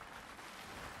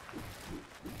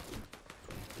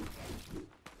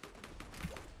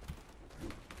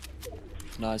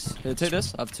 Nice. Here, take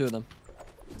this. I have 2 of them.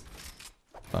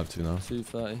 I have 2 now.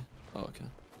 230. Oh, okay.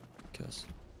 Curse.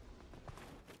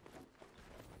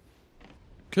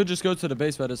 Could just go to the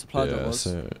base where the supply drop was.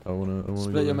 So I wanna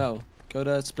split your metal. Go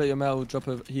there, split your metal, drop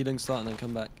a healing start, and then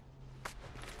come back.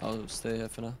 I'll stay here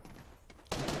for now.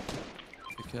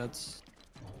 Kids.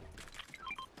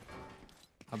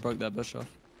 I broke that bush off.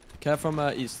 Care from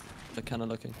east. They're kind of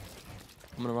looking.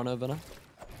 I'm gonna run over now.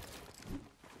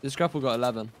 This grapple got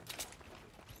 11.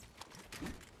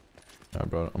 Alright,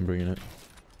 bro. I'm bringing it.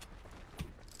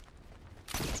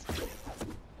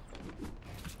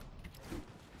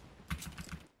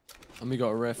 And we got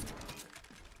a rift.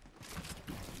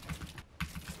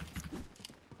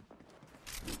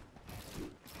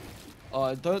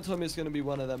 Oh, don't tell me it's gonna be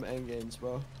one of them end games,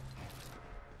 bro.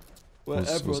 Where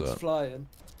everyone's flying.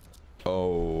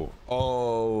 Oh,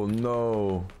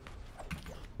 no.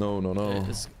 No. Yeah,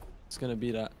 it's gonna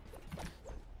be that.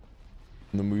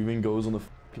 And the moving goes on the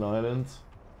f***ing island.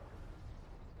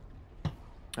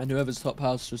 And whoever's top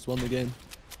house just won the game.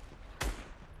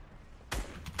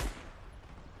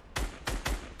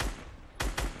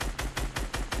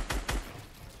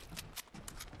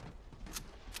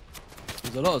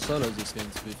 There's a lot of solos this game,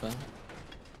 to be fair.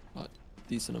 Like,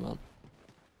 decent amount.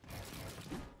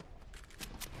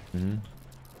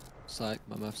 Psych,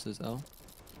 my maths is L.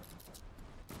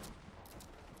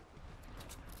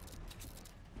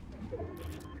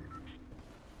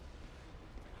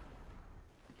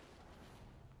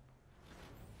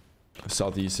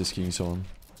 Southeast is King's on.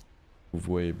 Move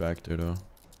way back there though.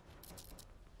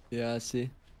 Yeah, I see.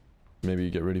 Maybe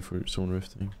you get ready for someone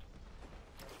rifting.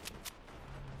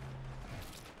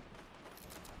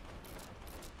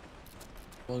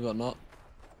 One got knocked.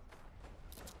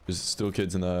 There's still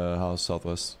kids in the house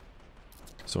southwest.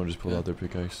 Someone just pulled out their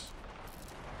pickaxe.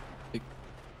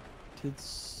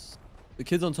 Kids. The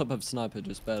kids on top have sniper,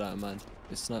 just bear that in mind.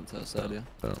 They sniped us earlier.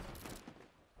 Yeah.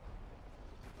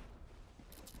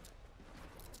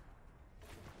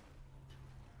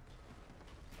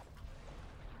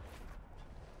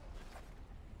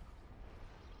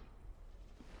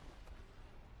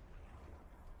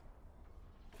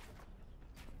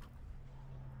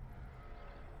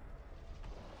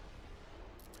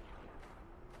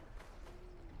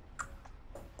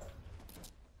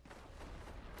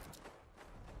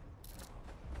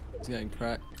 He's getting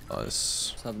cracked.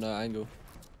 Nice. Just have no angle.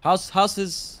 House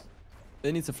is...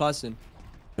 They need to fly soon.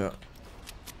 Yeah.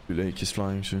 The lake is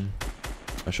flying soon.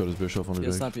 I shot his bush off on the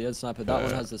lake. Sniper. That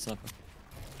one has the sniper.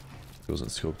 He wasn't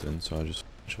scoped in, so I just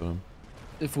shot him.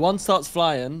 If one starts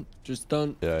flying, just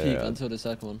don't peek until the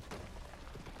second one.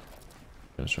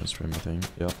 Gonna try and spray my thing.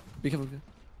 Yeah. Be careful.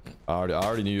 Yeah. I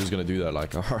already knew he was gonna do that.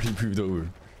 Like I already moved over.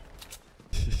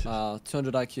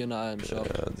 200 IQ and I am shot.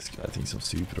 Yeah, this guy thinks I'm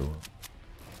stupid or what?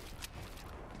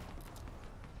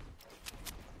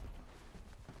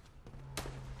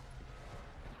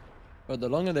 But the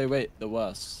longer they wait, the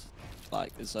worse.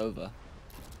 Like, it's over.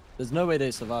 There's no way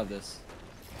they survive this.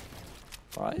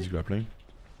 Alright? He's grappling.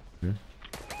 Yeah.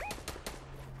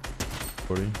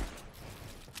 40.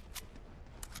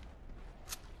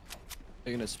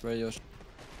 They're gonna spray your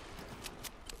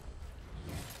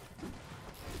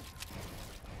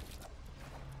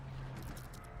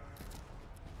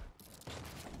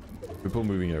People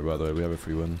moving here, by the way. We have a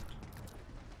free win.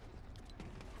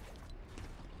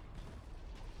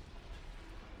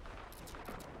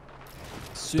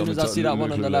 As soon as I see that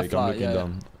one on the left,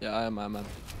 yeah, I am.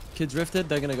 Kids rifted,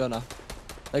 they're gonna go now.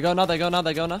 They go now.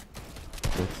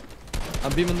 What?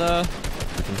 I'm beaming the...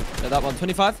 Yeah, that one.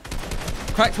 25.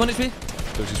 Crack, 23.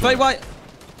 20 white.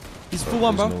 He's full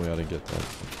one, bro. There's no way I didn't get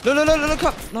that. Look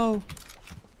up. No.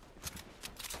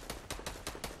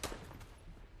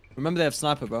 Remember they have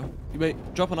sniper, bro. You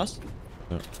wait, drop on us.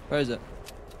 Yeah. Where is it?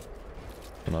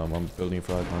 No, I'm building it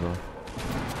for right now, bro.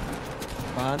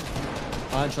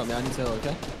 Behind shot me, I need to heal,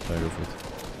 okay? Yeah, go for it.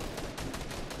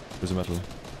 Where's the metal?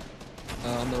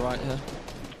 On the right here.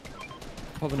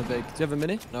 Popping a big. Do you have a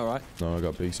mini? No, right? No, I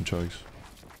got bigs and chugs.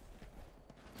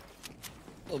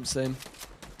 Same.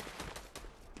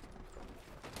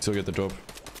 Still get the drop.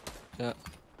 Yeah.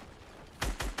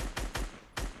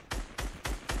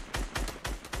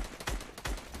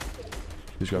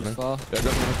 He's grabbing. Far. Yeah,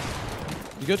 grabbing.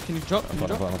 You good? Can you drop? I'm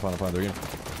fine. They're in.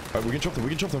 Alright, we can chop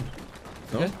them.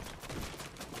 No? Okay.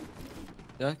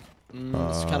 Yeah.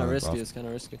 It's kind of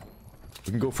risky.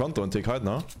 We can go front though and take height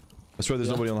now. I swear there's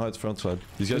nobody on height front side.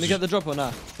 These guys. Can you get the drop or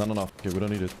not? No. Okay, we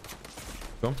don't need it.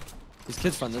 Come. There's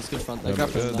kids front, there's kids front. Yeah,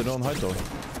 they're not on height though.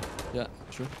 Yeah,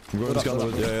 true. I'm going this gun.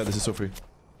 Yeah, this is so free.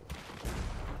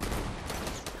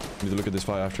 Need to look at this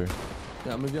fight after.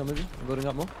 Yeah, I'm with you. I'm building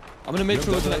up more. I'm gonna make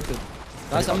sure we're connected.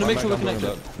 Nice, I'm gonna make sure we're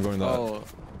connected. I'm going that. Oh.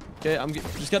 Okay,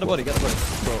 just get the body, Bro,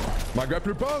 my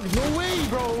grappler bugged. No way,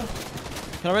 bro.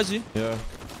 Can I res you? Yeah,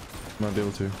 might be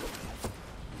able to. You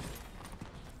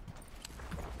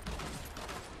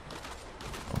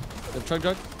have chug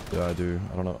jug? Yeah, I do.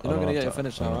 I don't know. You're not gonna get your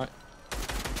finish now, right?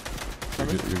 You're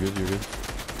good.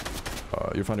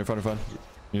 You're fine. You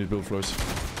need to build floors.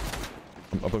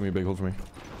 I'll put me a big hole for me.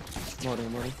 I'm holding.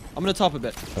 I'm gonna top a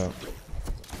bit. Yeah.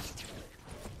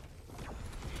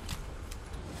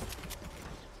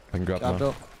 I can grab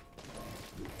now.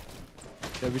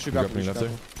 Yeah, we should grab me left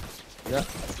there. Yeah.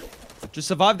 Just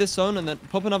survive this zone and then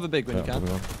pop another big when you can.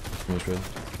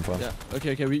 Yeah.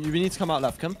 Okay. We need to come out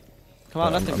left. Come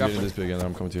out left and grab. I'm getting this big and then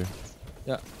I'm coming to you.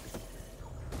 Yeah.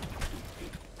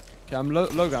 Okay, I'm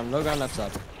low ground left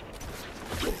side.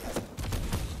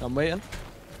 I'm waiting.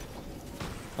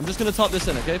 I'm just gonna top this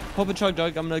in, okay? Pop a chug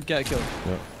jug, I'm gonna get a kill.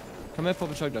 Yeah. Come here, pop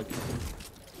a chug jug.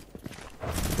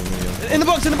 In the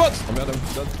box! I'm at him.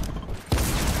 Dead.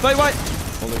 Wait.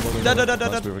 Holding. Dead. I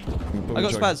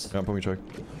got spaz. Yeah, put me chug.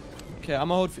 Okay, I'm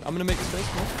gonna make a space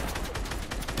more.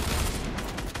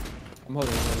 I'm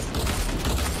holding.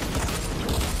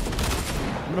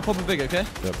 I'm gonna pop a big, okay?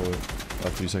 Yeah, probably. I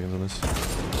have 3 seconds on this.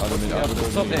 I don't need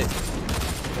top 8. Okay,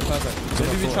 perfect.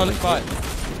 Maybe we try to fight.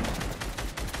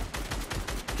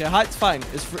 Okay, height's fine.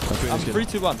 I'm 3,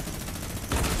 2, 1.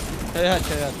 Okay,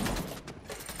 ahead.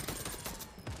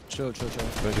 Chill. Wait,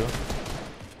 you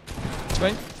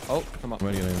Swing. Oh, come on. I'm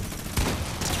ready again.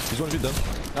 He's one of you done.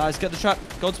 Nice, get the trap.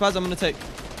 Gold spaz, I'm gonna take.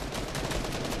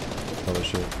 Oh, that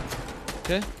shit.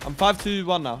 Okay, I'm 5, 2,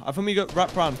 1 now. I think we got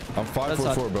wrap round. I'm 5,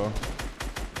 4, 4, bro.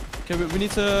 Okay, we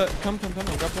need to come.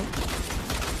 I'll grab one.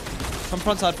 Come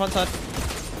front side.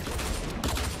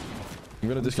 I'm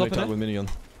gonna disconnect that with minigun.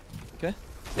 Okay.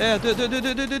 Yeah, do.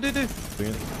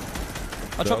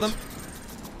 I'll chop them.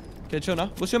 Okay, chill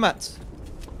now. What's your mats?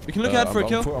 We can look ahead for a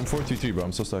kill. I'm 4-2-3, bro.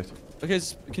 I'm so stacked. Okay,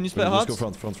 can you split hard? Let's go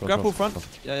front. Grapple front.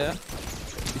 Yeah.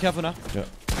 Be careful now. Yeah.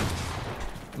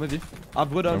 I'm with you.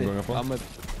 I've wood only. I'm with.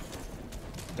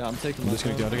 Yeah, I'm taking. I'm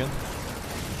disconnecting out again.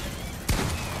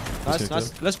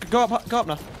 Nice. Let's go up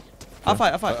now. I'll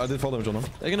fight. I did fall damage on them.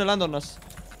 They're gonna land on us.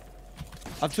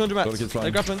 I have 200 mats.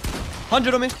 They're grappling.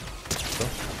 100 on me.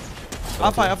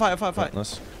 I'll fight.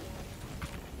 Nice.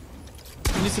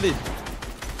 You need to lead.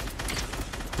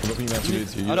 I'm looking at you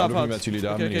lead. I'm looking at you lead.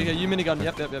 Okay. You minigun.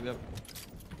 Yep.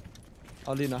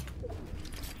 I'll lead now.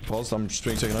 Pause. I'm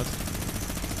swinging second out.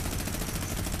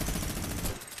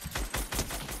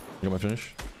 You got my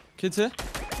finish. Kids here.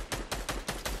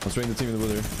 I'm swinging the team in the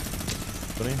wood here.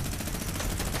 Funny.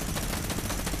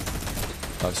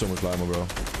 I have so much ammo, bro.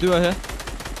 Duo here.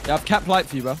 Yeah, I've capped light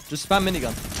for you, bro. Just spam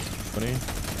minigun. Funny.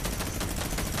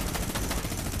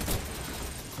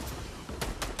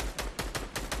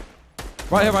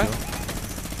 Right here.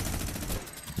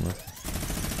 No.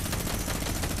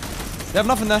 They have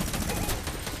nothing there.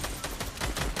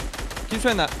 Keep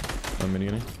trying that. I'm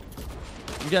minigunning.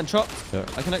 I'm getting chopped. Yeah.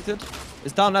 I connected.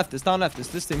 It's down left. It's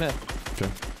this team here. Okay.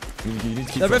 You need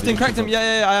to keep they're rifting, cracked him.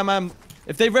 Yeah, I am.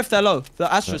 If they rift, they're low.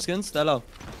 The Astra skins, they're low.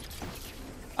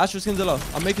 Astra skins are low.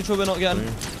 I'm making sure we're not getting.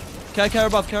 Care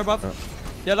above.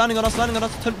 Yeah, landing on us.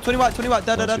 20 white,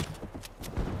 dead.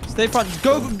 Stay front.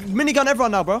 Go minigun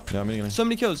everyone now, bro. Yeah, minigunning. So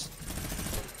many kills.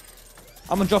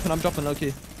 I'm dropping low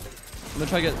key. I'm gonna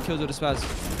try to get kills with the spaz.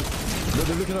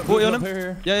 They're looking up. 40 on him.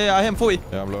 Here. Yeah, I hit him 40.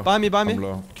 Yeah, I'm low. Behind me. I'm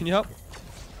low. Can you help?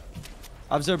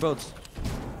 I have 0 builds.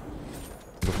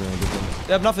 Good one.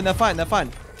 They have nothing. They're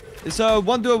fine. It's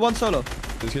 1 duo, 1 solo.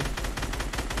 This kid?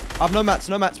 I have no mats,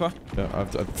 bro. Yeah, I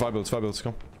have 5 builds,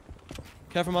 come.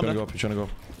 Careful, man. He's trying to go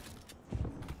up.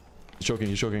 He's choking.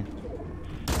 He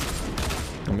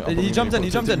jumped in.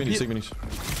 Minis.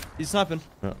 He's sniping.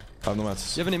 Yeah, I have no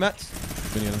mats. Do you have any mats?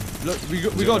 Minigun. Look,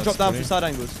 we gotta drop down from side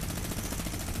angles.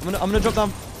 I'm gonna drop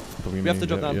down. We have to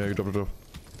drop down. Yeah, you drop. Okay.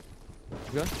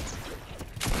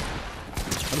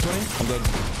 I'm 20. I'm dead.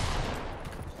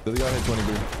 The guy hit 20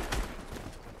 blue.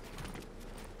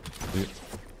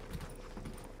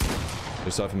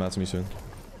 They're siphon mats me soon.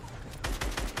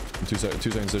 In 2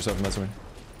 seconds, they're siphon mats me.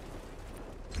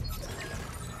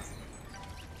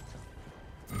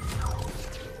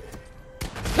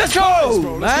 Let's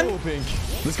go, man!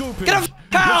 Let's go, Pink! Get a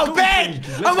cow,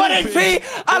 bitch! I'm 1 HP!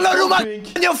 I load my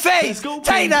in your face!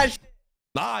 Take that!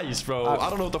 Nice, bro! I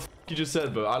don't know what the f you just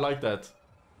said, but I like that.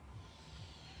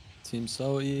 Team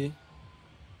Soty.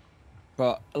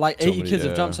 Bro, like 80 kids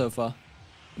have jumped so far.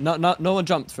 No one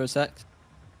jumped for a sec.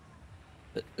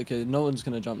 Okay, no one's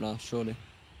gonna jump now, surely.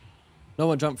 No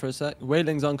one jump for a sec.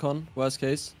 Wailing's uncon, worst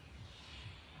case.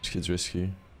 This kid's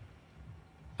risky.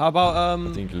 How about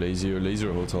I think lazy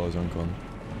or hotel is uncon.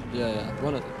 Yeah,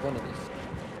 one of these.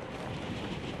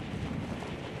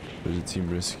 There's a team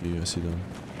risky, I see them.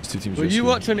 There's 2 teams Were risky. you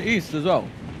watching East as well?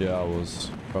 Yeah, I was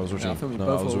watching. Yeah, I think we no,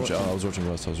 both I was were watching. watching. I was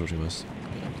watching West.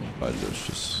 Yeah, okay. But it's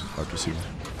just hard to see.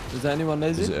 Is there anyone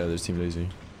lazy? There's team lazy.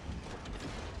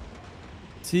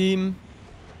 Team.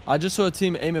 I just saw a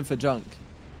team aiming for junk.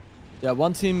 Yeah,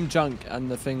 one team junk and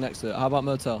the thing next to it. How about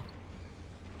motel?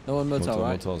 No one motel,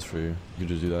 right? Motel's for you. You can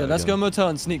just do that. Yeah, let's again. go motel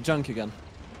and sneak junk again.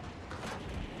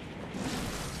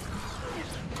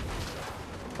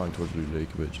 Flying towards Blue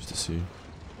Lake a bit just to see.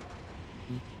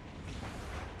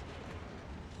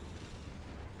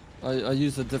 I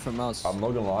used a different mouse. I'm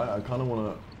not gonna lie. I kind of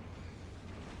wanna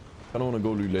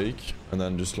go Blue Lake and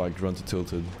then just like run to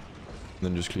Tilted, and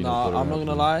then just clean up. I'm not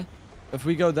gonna lie. If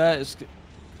we go there,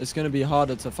 it's gonna be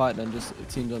harder to fight than just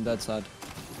teams on dead side.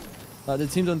 Like the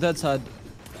teams on dead side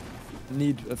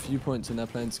need a few points and they're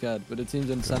playing scared, but the teams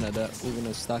in center, they're all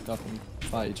gonna stack up and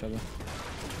fight each other.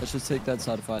 Let's just take dead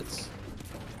side fights.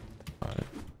 Alright.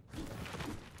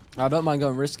 I don't mind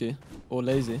going risky or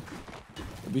lazy.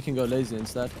 We can go lazy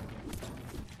instead.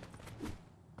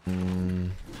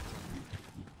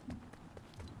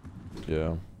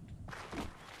 Yeah.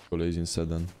 Go lazy instead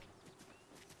then.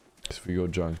 'Cause if we go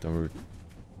junk, then we're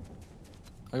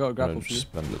I got a grapple gonna for you.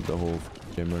 spend the whole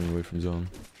game running away from zone.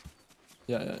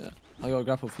 Yeah. I got a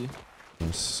grapple for you.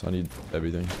 Yes, I need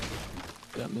everything.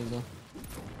 Yeah, me as well.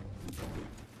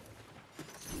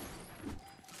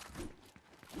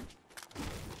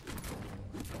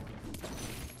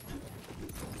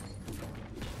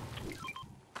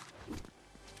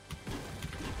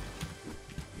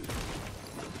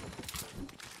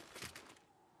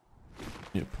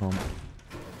 Need a pump.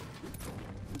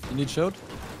 You need shield?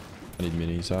 I need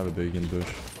minis. I have a big in the bush.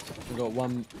 I got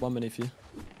one mini for you.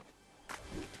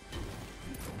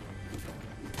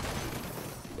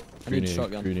 I need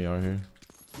shotgun. Greeny are here.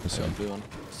 Let's Yeah, see. blue one.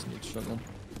 Just need shotgun.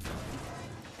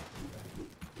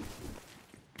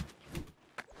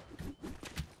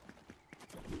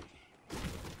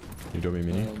 You drop me a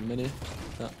mini? Mini.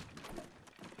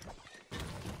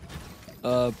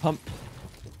 Yeah. Pump.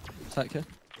 Attack here.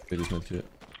 Take this med kit.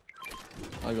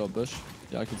 I got bush.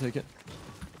 Yeah, I can take it.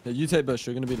 Yeah, you take bush.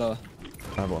 You're gonna be lower.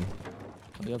 I have one.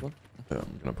 Oh, you have one? Yeah,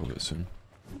 I'm gonna pop it soon.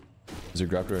 Is there a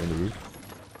grappler in the roof?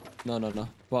 No.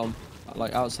 Bottom.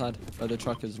 Like outside where the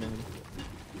truck is normally.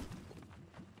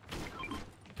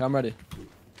 Okay, I'm ready.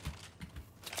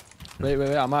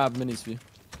 Wait. I might have minis for you.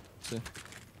 See.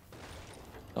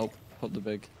 Oh, pop the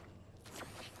big.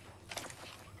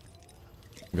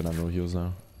 I'm gonna have no heals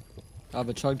now. I have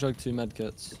a chug jug, 2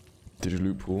 medkits. Did you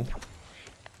loot pool?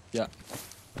 Yeah.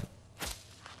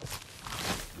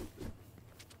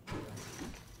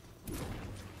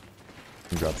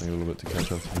 I'm grappling a little bit to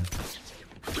catch up to you.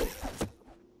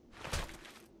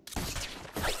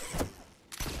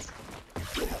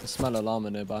 I smell a llama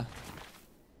nearby.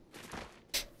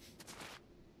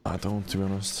 I don't, to be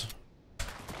honest.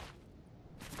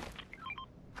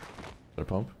 Got a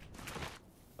pump?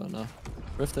 Oh no.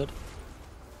 Rifted.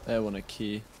 They want a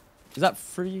key. Is that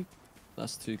 3?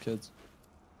 That's 2 kids.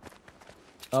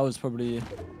 That was probably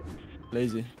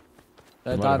lazy.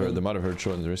 They Diving. might have heard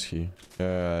short and risky.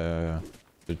 Yeah.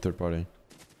 The third party.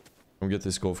 Come get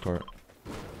this golf cart.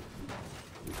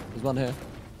 There's one here.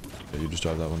 Yeah, you just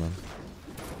drive that one then.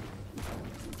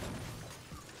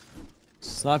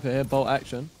 Sniper here, bolt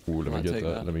action. Ooh, let me Might get take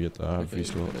that. Let me get that. I have free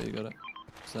skill. You got it.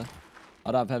 So,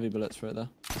 I don't have heavy bullets for it though.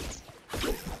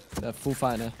 They're full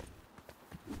fire here.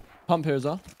 Pump here as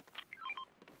well.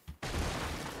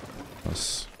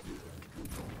 Nice.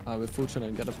 We're fortunate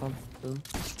and get a pump. Boom.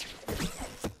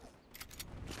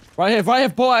 Right here,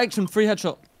 bolt action, free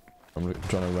headshot. I'm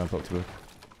trying to ramp up to it.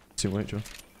 Team wait, Joe.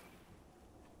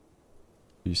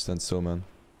 You stand still, man.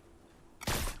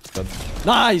 Dead.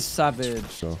 Nice,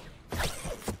 Savage. Go.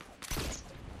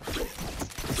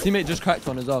 His teammate just cracked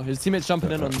one as well. His teammate's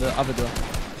jumping in on the other door.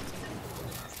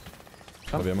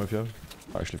 Have you ammo if you have?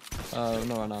 Actually.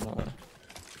 No, right now.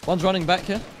 One's running back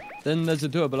here. Then there's a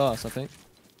duo below us, I think.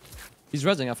 He's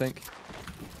rezzing, I think.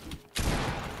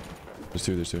 There's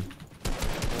two.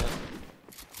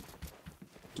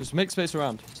 Just make space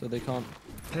around so they can't.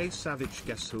 Hey Savage,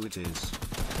 guess who it is?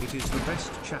 It is the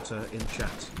best chatter in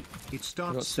chat. It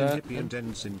starts in hippie and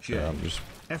ends in J. Yeah, I'm just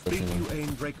FBQ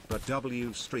aim break but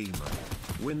W streamer.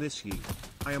 Win this ye.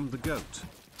 I am the goat.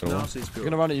 Nas is good. You're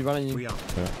gonna run it, you're running. We are.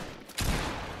 Yeah.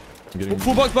 I'm getting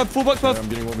Full box, bud, full box, bud. I'm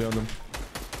getting one behind them.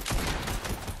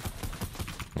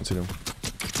 Don't see them.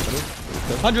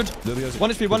 100.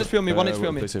 1 HP, 1 HP on me, 1 HP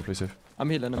on me. Play safe, play safe. I'm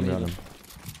healing, I'm behind healing. him.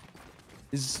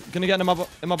 He's gonna get in my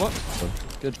box. Oh.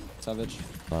 Good, Savage.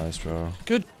 Nice, bro.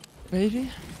 Good, baby.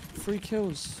 3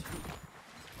 kills.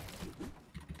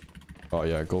 Oh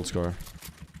yeah, gold scar.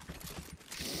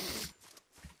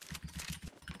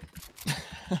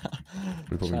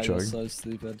 We probably chug. So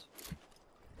stupid.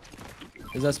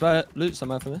 Is there spare loot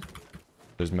somewhere for me?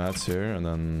 There's mats here, and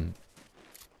then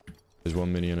there's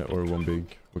 1 mini in it, or 1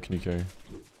 big. What can you carry?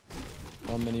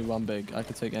 1 mini, 1 big. I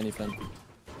could take anything.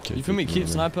 Okay, You think we keep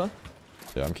sniper?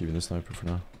 Yeah, I'm keeping the sniper for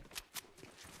now.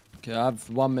 Okay, I have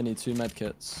 1 mini, 2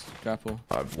 medkits. Grapple.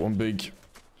 I have 1 big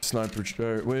sniper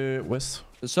chair. Wait, west.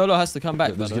 The solo has to come back.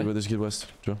 Yeah, there's a kid west.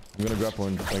 Joe. I'm gonna grapple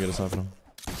and try to get a sniper on him.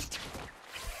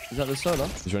 Is that the solo?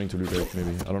 He's running to loot break, maybe.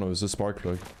 I don't know. Is this spark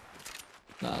plug?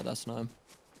 Nah, that's not him.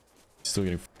 He's still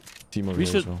getting team over We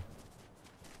here should- as well.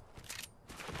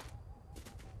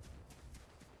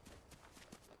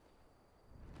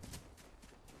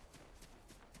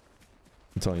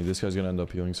 I'm telling you, this guy's gonna end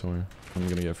up healing somewhere. I'm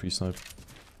gonna get a free snipe.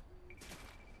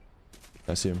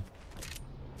 I see him.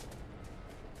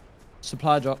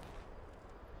 Supply drop.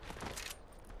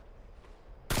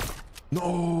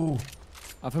 No!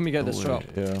 I think we get this drop.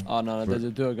 Yeah. Oh no, there's a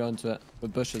duo going to it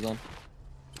with bushes on.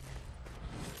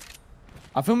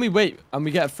 I think we wait and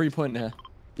we get a 3 point here.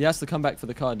 He has to come back for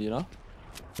the card, you know?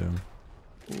 Yeah.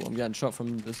 Ooh, I'm getting shot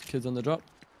from this kids on the drop.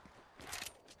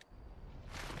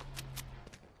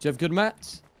 Do you have good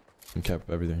mats? And cap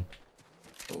everything.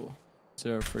 Oh,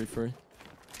 0-3-3.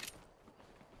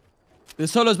 The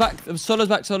solo's back. The solo's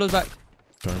back. Solo's back.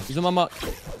 Turn. He's on my mark.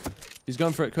 He's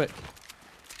going for it quick.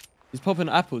 He's popping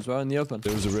apples, bro, in the open.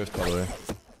 There was a rift, by the way.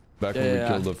 Back Yeah, when we yeah,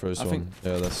 killed the first I one. think-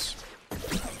 Yeah, that's...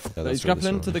 Yeah, He's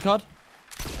grappling to the card.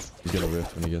 He's gonna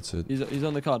rift when he gets it. He's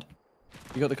on the card.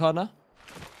 You got the card now?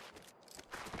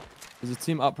 There's a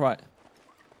team upright.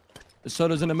 The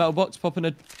solo's in a metal box, popping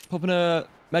a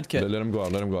med kit. Let him go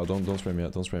out, let him go out. Don't spray me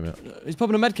yet, don't spray me yet. He's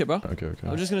popping a med kit, bro. Okay, okay.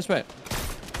 I'm just gonna spray it.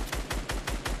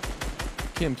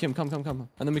 Kim, come.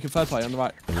 And then we can third party on the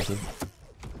right. Understood.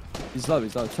 He's low.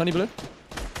 20 blue.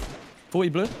 40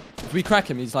 blue. If we crack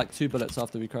him, he's like 2 bullets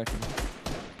after we crack him.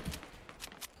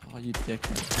 Oh, you dick.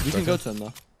 We can go to him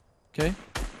though. Okay?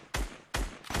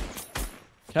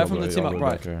 Care from the team All the way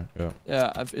upright. back here, yeah.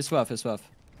 Yeah, it's worth.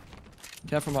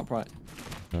 Care from upright.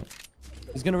 Yeah.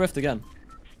 He's gonna rift again.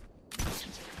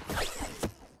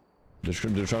 They're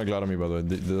trying to glide on me, by the way.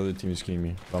 The other team is killing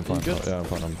me. I'm fine. good? Yeah, I'm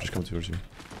fine. I'm just coming towards you.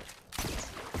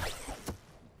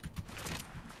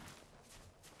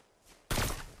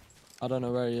 I don't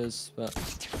know where he is, but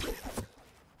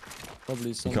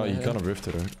probably somewhere You here. kind of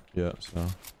rifted her. Yeah, so.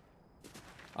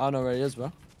 I don't know where he is,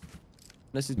 bro.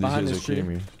 Unless he's These behind guys this are tree.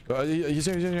 killing me. He's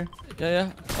here.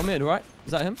 Yeah. On me, right?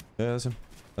 Is that him? Yeah, that's him.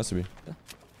 Has to be. Yeah.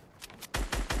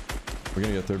 We're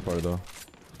gonna get third party though.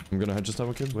 I'm gonna head just have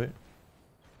a kid. Wait.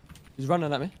 He's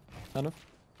running at me. Kind of.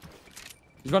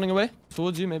 He's running away.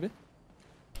 Towards you, maybe.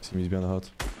 See me, he's behind the hut.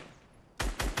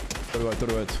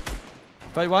 Third right.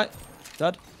 Very white.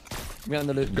 Dead. I'm getting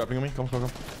the loot. Grappling on me. Come. I'm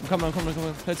coming.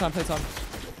 Play time.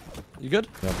 You good?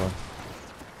 Yeah, I'm fine.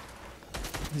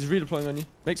 He's redeploying on you.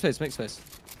 Make space.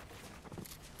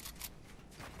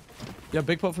 You have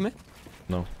big pot for me?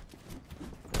 No.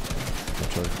 I'll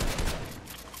try.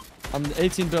 I'm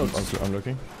 18 builds. I'm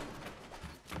looking.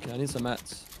 Okay, I need some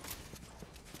mats.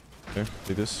 Okay,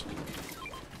 take this.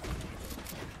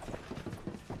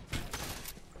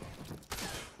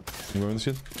 You going with this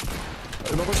kid?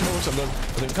 No box, I'm done. I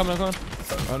think. Come on.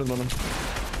 I don't know him.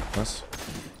 Nice.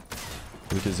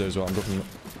 The kid's there as well. I'm dropping.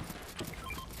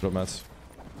 Drop mats.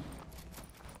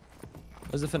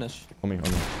 Where's the finish? On me.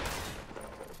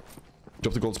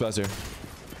 Drop the gold splash here.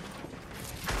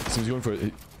 Seems going for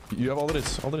it. You have all the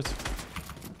hits. Oh, no.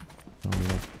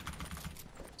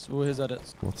 So all his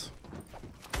edits. What?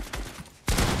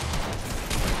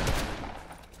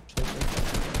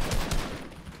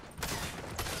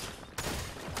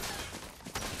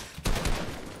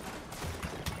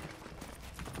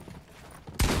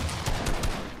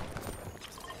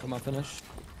 Come on, finish.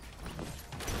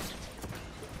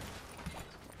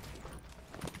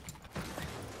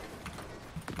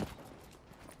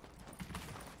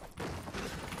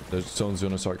 There's someone's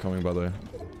gonna start coming, by the way.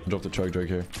 Drop the chug drag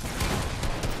here.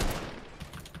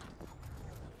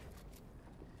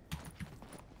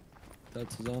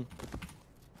 That's his own.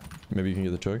 Maybe you can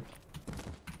get the chug.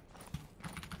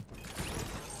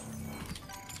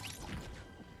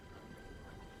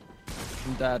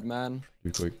 I'm dead, man.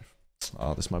 Too quick.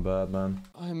 Ah, this is my bad, man.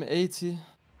 I'm 80.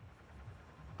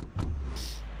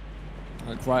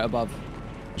 Like right above.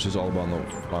 It's just all about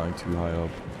not flying too high up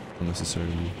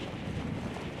unnecessarily.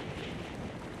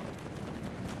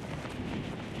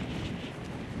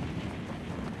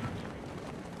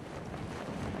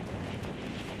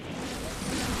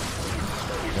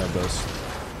 Yeah, best.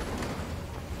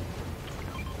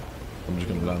 I'm just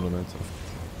gonna land on it.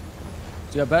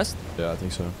 Do you have best? Yeah, I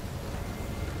think so.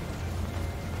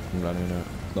 I'm landing on it.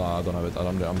 No, I don't have it.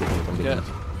 I'm getting it. I'm getting it.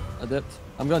 I dipped.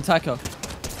 I'm going taco.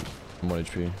 I'm 1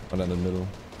 HP. I land in the middle.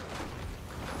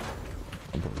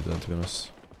 I'm probably dead, to be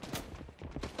honest.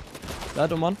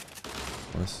 Dead on one.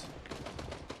 Nice.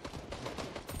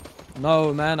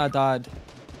 No, man, I died.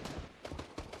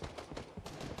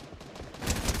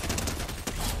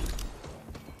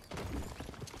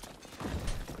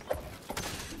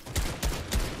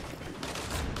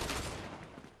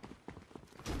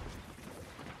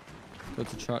 Go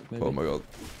to truck, maybe. Oh my god.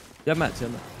 You have mats, you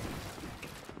have mats.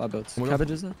 Bye, builds. Oh my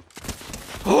Cabbage is there?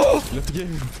 Oh! Left the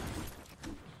game.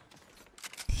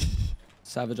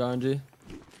 Savage RNG.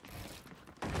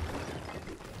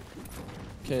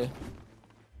 Okay.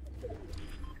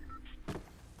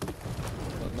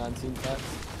 Got 19 packs.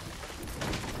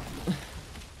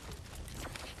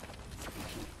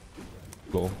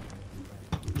 Cool.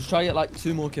 Just try to get like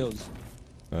 2 more kills.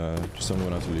 Just tell me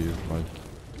when I have to leave. Like,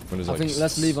 when it's I like think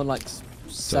let's leave on like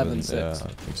 7, 6. Yeah, I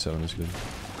think 7 is good.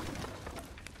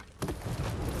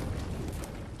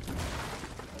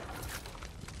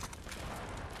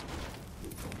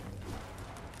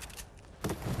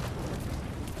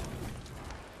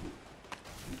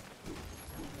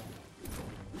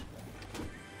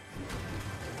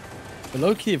 But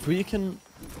low key, if we can.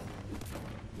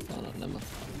 Oh, no, never mind.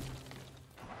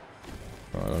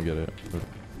 Oh, I don't get it. But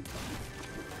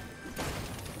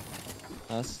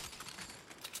Nice.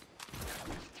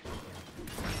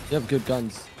 You have good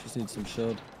guns. Just need some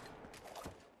shield.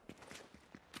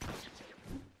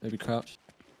 Maybe crouch.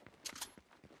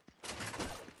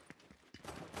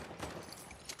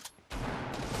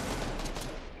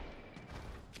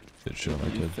 Did shit on my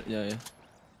kid. Yeah, yeah.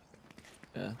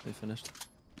 Yeah, they finished.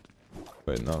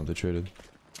 Wait, no, they traded.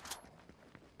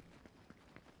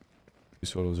 2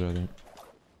 swallows there, I think.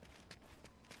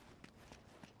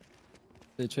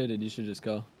 They traded, you should just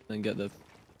go and get the.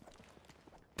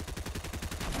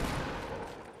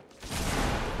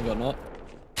 We got not.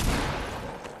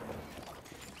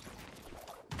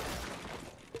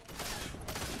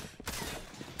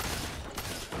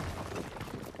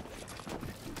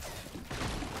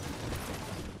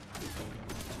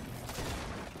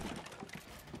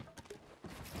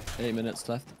 Eight minutes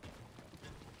left.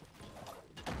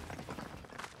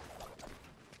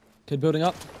 Kid building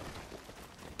up.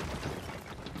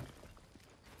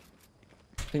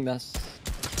 I think that's...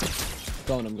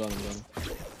 I'm going.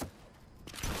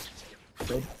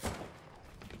 Good.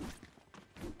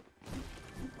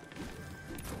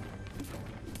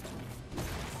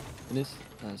 Finish?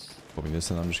 Nice. Popping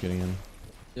this and I'm just getting in.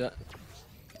 Yeah.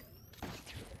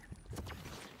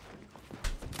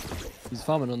 He's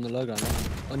farming on the low ground.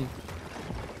 On you.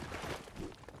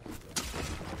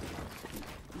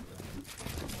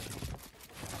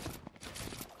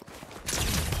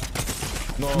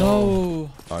 No! No!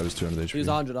 Oh, I was 200 HP. He was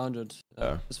 100.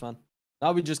 Yeah. It's fine.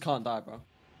 Now we just can't die, bro.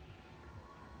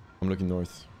 I'm looking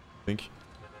north. I think.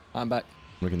 I'm back.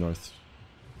 I'm looking north.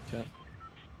 Okay.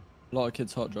 A lot of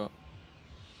kids hot drop.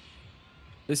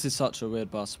 This is such a weird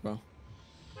bus, bro.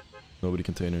 Nobody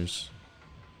containers.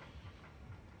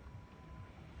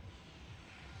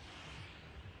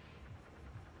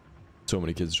 So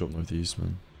many kids drop northeast,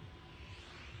 man.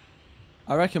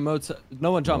 I reckon motel.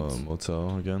 No one jumped.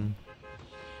 Motel again.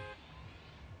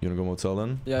 You wanna go motel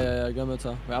then? Yeah, go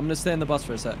motel. Wait, I'm gonna stay in the bus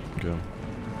for a sec. Okay.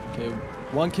 Okay,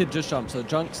 one kid just jumped. So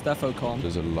junk, Stefo, con.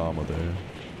 There's a llama there.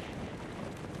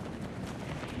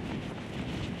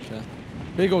 Okay.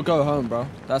 Big or go home, bro.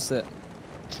 That's it.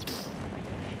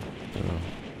 Yeah.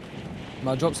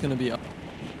 My drop's gonna be up.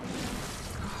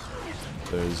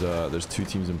 There's 2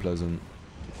 teams in Pleasant.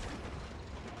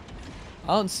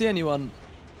 I don't see anyone.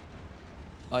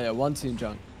 Oh yeah, one team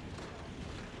junk.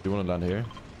 Do you wanna land here?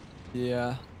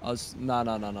 Yeah,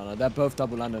 no. They're both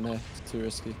double landing here. It's too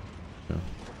risky. Yeah.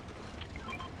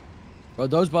 Bro,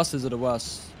 those buses are the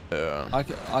worst. Yeah.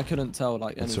 I couldn't tell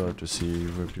like anything. It's hard to see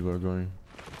where people are going.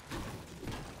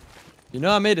 You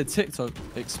know, I made a TikTok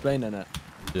explaining it.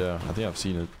 Yeah, I think I've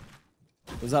seen it.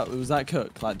 Was that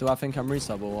Cook? Like, do I think I'm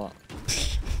resub or what?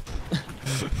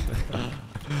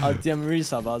 I DM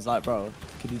resub. I was like, bro,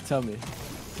 could you tell me?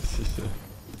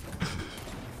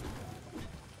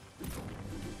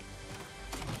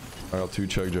 I got 2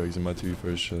 chug jugs in my 2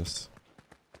 first chests.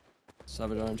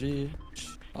 Savage RNG.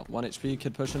 1 HP,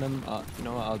 kid pushing him. You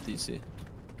know what? I'll DC.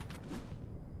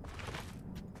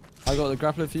 I got the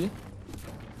grappler for you.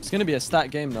 It's gonna be a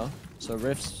stack game though. So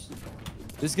rifts.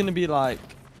 This is gonna be like.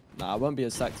 Nah, it won't be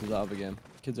as stacked as the other game.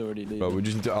 Kids already leaving. But we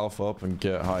just need to alpha up and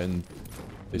get high in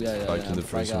It's yeah, like in the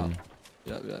first one.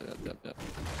 Yep.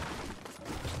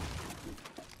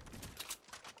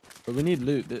 But we need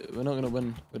loot. We're not gonna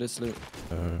win with this loot.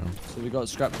 So we got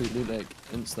scrap loot lake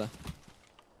insta.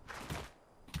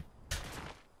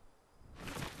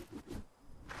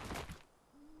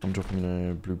 I'm dropping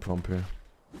a blue pump here.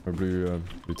 Or blue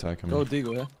tack. Go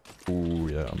deagle here. Ooh,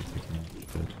 yeah, I'm taking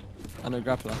it. And a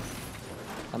grappler.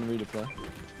 And a redeploy.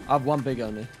 I have one big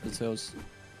only. It's hills.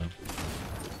 Yeah.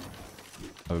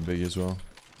 I have a big as well.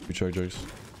 2 chug jugs.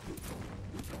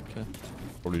 Okay.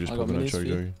 Probably just popping a chug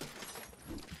jug.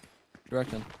 You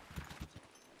reckon?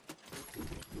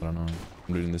 I don't know.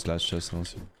 I'm looting this last chest and I'll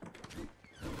see.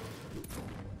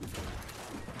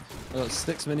 I got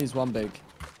 6 minis, 1 big.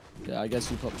 Yeah, I guess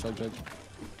you pop chug jug.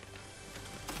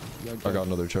 I got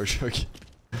another chug jug.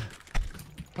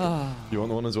 You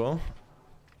want one as well?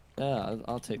 Yeah,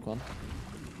 I'll take one.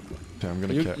 Okay, I'm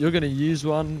gonna you're gonna use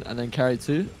one and then carry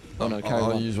 2? Oh no, carry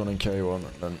one. I'll use one and carry one.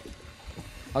 And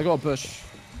I got a bush.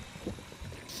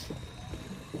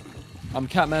 I'm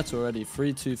cat metal already.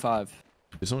 325.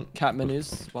 This one? Cat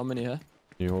minis. 1 mini here.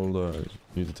 You hold. You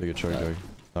need to take a chug jug.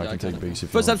 I can take base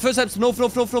if Footsteps. North.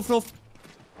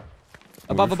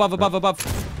 Above.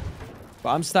 But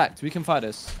I'm stacked. We can fight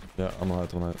this. Yeah, I'm on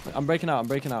that. I'm breaking out.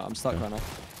 I'm stuck right now.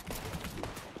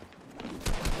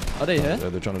 Are they here? Yeah,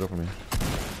 they're trying to drop on me.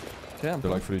 Okay,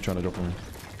 they're like fully trying to drop on me.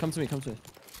 Come to me.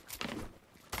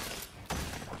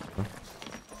 Huh?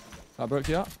 I broke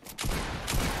you up.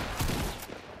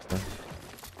 Yeah.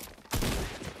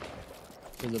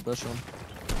 There's a bush on.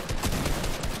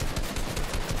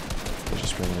 They're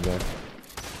just spraying in the back.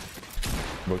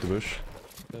 Broke the bush.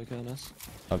 Okay, nice.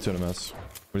 I have 200 mats.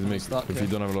 We need to make. If you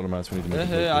don't have a lot of mats, we need to make.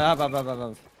 Yeah, I have. I'm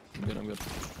good.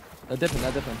 They're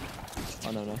dipping.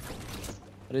 Oh no. Are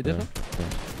they dipping? Yeah.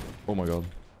 Oh my god.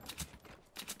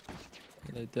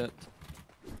 They dipped.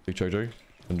 Big chug jug.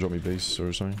 And drop me base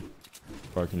or something.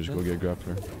 Or I can just go get a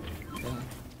grappler. Yeah.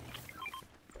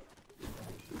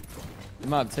 You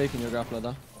might have taken your grappler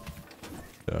though.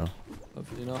 Yeah.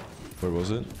 Hopefully not. Where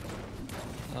was it?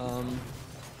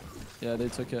 Yeah, they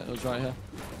took it. It was right here.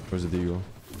 Where's the deagle?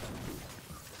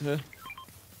 Here. Do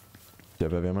you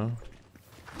have heavy ammo?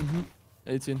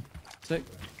 18. Sick.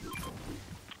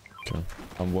 Okay.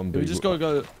 I'm one big. We just gotta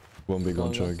go. One big,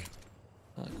 one chug.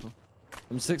 Alright, cool.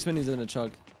 I'm 6 minis in a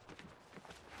chug.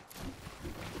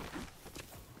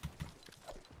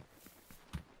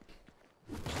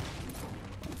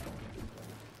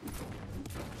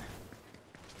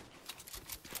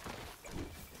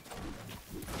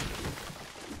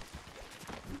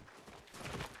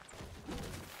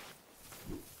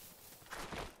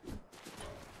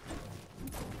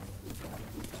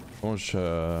 How much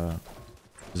does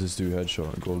this do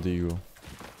headshot? Gold eagle?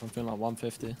 I'm feeling like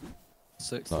 150.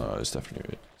 60. No, it's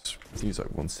definitely. I think it's like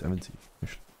 170.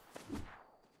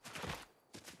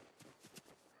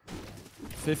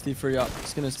 53 up.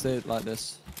 It's gonna stay like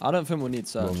this. I don't think we'll need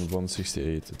search.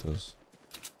 168 it does.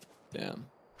 Damn.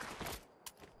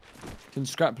 Can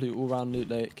scrap loot all around Loot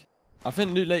Lake. I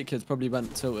think Loot Lake kids probably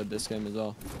went tilted this game as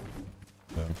well.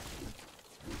 Yeah.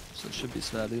 So it should be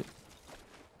spare loot.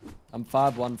 I'm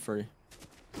 5-1-3.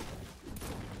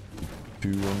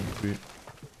 2-1-3.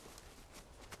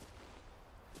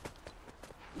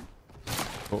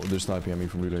 Oh, they're sniping at me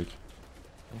from Blue Lake.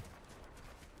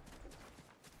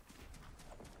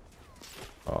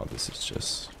 Oh, this is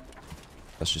just...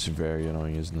 That's just very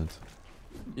annoying, isn't it?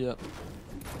 Yep.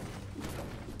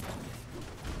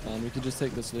 And we could just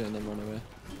take this loot and then run away.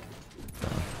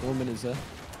 4 minutes there.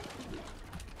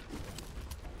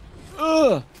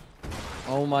 Ugh!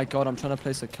 Oh my god, I'm trying to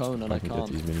place a cone and I can't.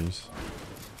 Get these minis.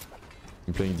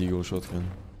 I'm playing Deagle shotgun.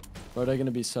 Bro, they're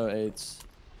gonna be so AIDS.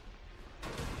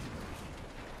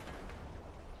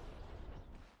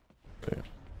 Okay.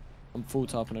 I'm full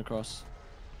tapping across.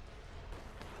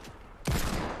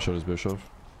 Shot his bush off.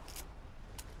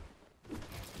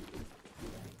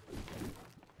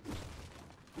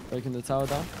 Breaking the tower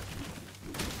down.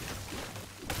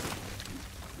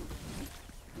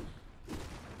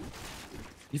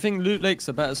 You think Loot Lake's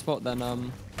a better spot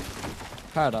than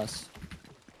Paradise?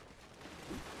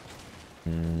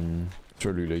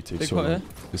 Sure, Blue Lake takes Big so pot long. here?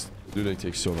 This Blue Lake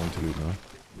takes so long to loot now.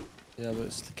 Yeah, but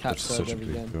it's the cat That's serve such a every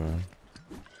big game.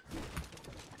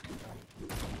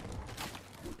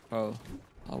 Bro,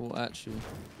 I will at you.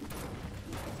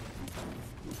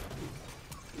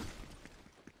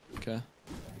 Okay.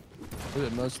 Look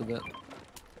at most of it.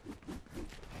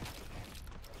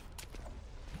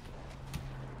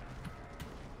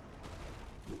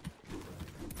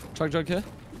 Chug here?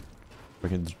 I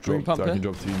can Green drop. pump I can here?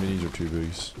 drop 3 minis or 2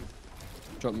 bigs.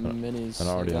 Drop minis. And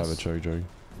I already have a guess. chug jug.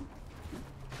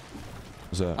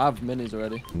 What's that? I have minis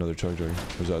already. Another chug jug.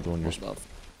 Was that the one you're...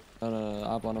 No,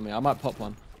 I have one on me. I might pop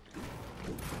one.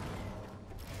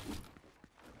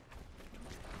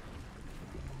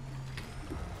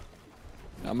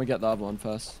 Yeah, I'm gonna get the other one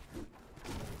first.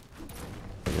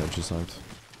 Yeah, just sniped.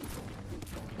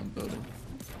 I'm building.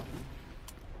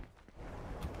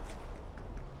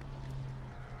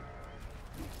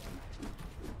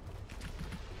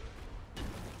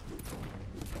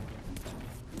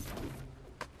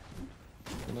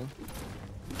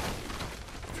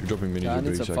 If you're dropping mini yeah,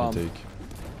 bricks, I can take.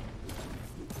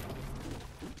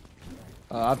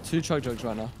 I have 2 chug jugs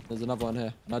right now. There's another one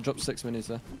here. And I dropped 6 minis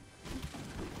there.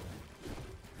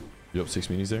 You dropped 6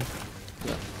 minis there?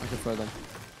 Yeah, I can throw them.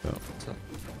 Yeah. So.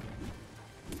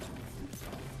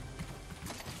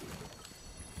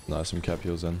 Nah, some cap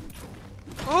heals then.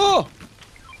 Oh!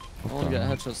 I want to get a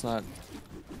headshot sniped.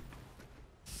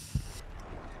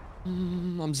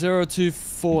 I'm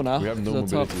 0-2-4 now. We have no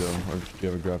mobility though. Or do you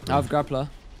have a grappler? I have grappler.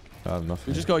 I have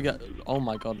nothing. We just gotta get... Oh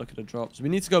my god, look at the drops. We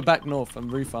need to go back north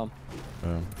and refarm.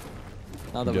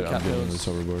 Now that we're cap I'm getting hills. this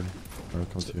overboard. I'll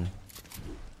come to you.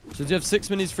 So do you have 6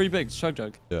 minis, 3 bigs? Chug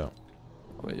jug? Yeah. Oh,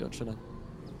 wait, you're chilling.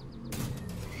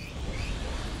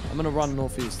 I'm gonna run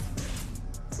northeast.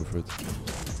 Go for it.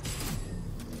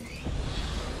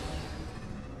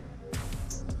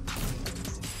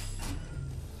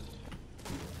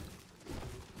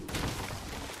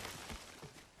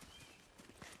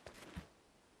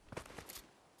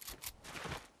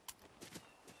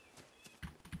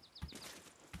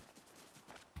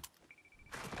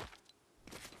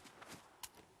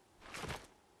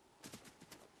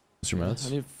 What's your mats? I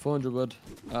need 400 wood.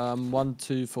 1,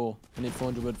 2, 4. I need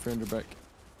 400 wood, 300 brick.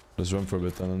 Let's run for a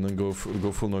bit then, and then go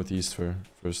full northeast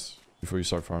first before you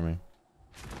start farming.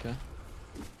 Okay.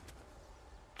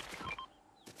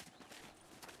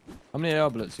 How many AR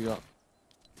bullets you got?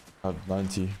 I have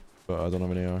 90, but I don't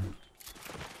have any AR.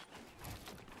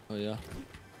 Oh yeah.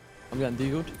 I'm getting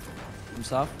deagled from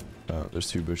south. There's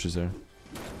 2 bushes there.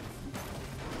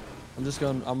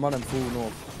 I'm running full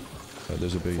north.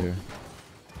 There's a big here.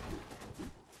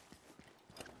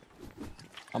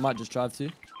 I might just drive to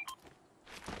you.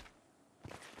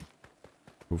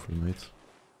 Go for it, mate.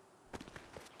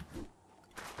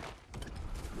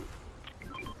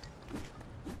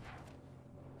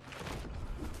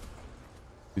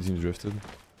 Your team drifted.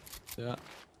 Yeah.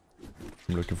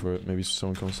 I'm looking for it. Maybe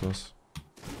someone comes to us.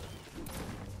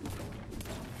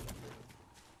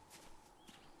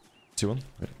 See one?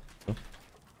 Wait. Oh.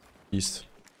 East.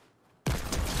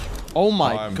 Oh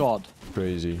my god.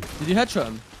 Crazy. Did you headshot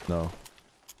him? No.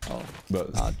 Oh.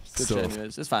 But Good still, shit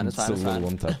anyways. It's fine, it's fine, still it's a little fine.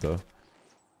 one tap though.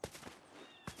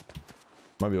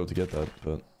 Might be able to get that,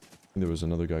 but I think there was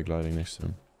another guy gliding next to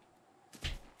him.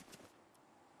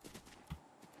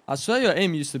 I swear your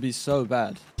aim used to be so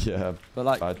bad. Yeah, but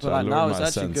like, I now learned it's my actually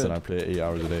sense good. and I play 8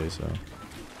 hours a day, so.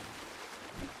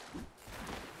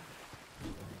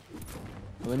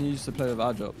 When you used to play with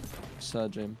our drop,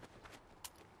 Surge aim.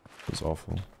 It was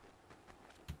awful.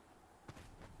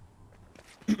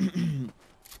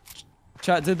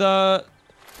 Chat, did how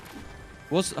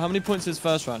many points is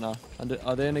first right now? And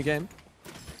are they in a game?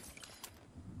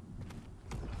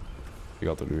 You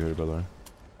got the loot here, by the way.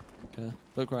 Okay,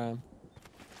 look where I am.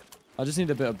 I just need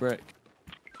a bit of brick.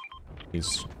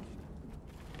 He's...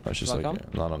 That's just Should I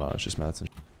like... No, it's just Madsen.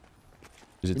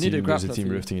 There's We need a there's a grappler team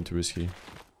for you. rifting into Risky.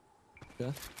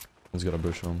 Okay. He's got a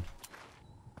bush on.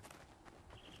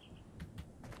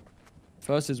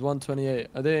 First is 128.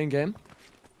 Are they in game?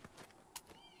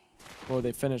 Or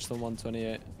they finished on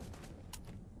 128?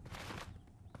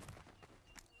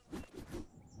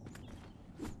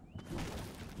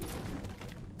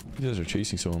 You guys are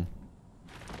chasing someone.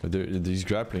 He's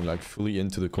grappling like fully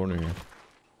into the corner here.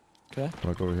 Okay.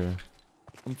 Like over here.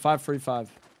 I'm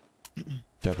 535.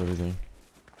 Cap everything.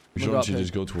 We should actually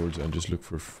just go towards it and just look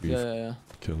for free Yeah.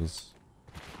 kills.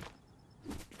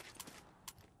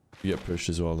 You get pushed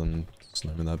as well, then it's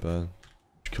not even that bad.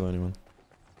 Just kill anyone.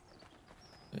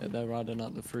 Yeah, they're riding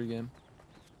out the free game.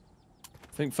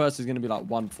 I think first is going to be like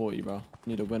 140, bro.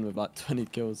 Need a win with like 20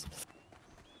 kills.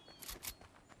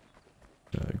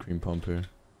 Green pump here.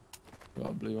 Got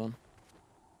a blue one.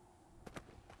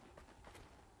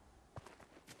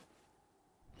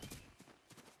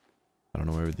 I don't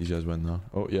know where these guys went now.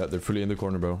 Oh yeah, they're fully in the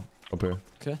corner, bro. Up here.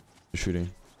 Okay. They're shooting.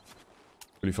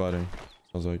 Really fighting.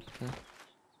 Sounds like. Okay.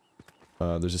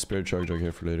 There's a spare chug jug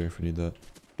here for later if we need that.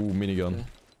 Ooh, minigun. Okay.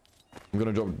 I'm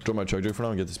gonna drop my chug jug for now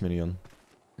and get this minigun.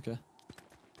 Okay.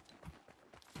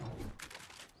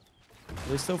 Are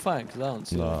they still fighting? Because I don't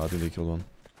see Nah, them. I think they killed one.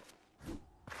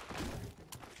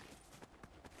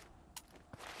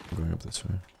 I'm going up this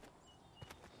way.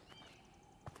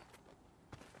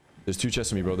 There's 2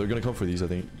 chests on me, bro. They're gonna come for these, I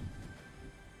think.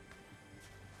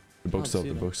 They're boxed up.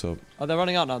 They're boxed up. Oh, they're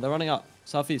running out now. They're running out.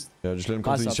 Southeast. Yeah, just let them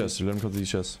come to these chests. Just let them come to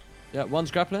these chests. Yeah,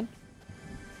 one's grappling.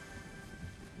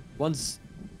 One's...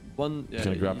 One... Yeah, he's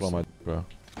gonna grapple on my bro.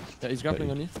 Yeah, he's grappling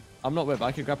on you. I'm not whip.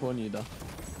 I can grapple on you, though.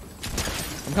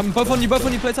 I'm coming. Both on you. Both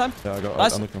on you. Playtime. Yeah, I got...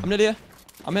 Nice. I'm nearly here.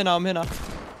 I'm here now. I'm here now.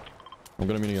 I'm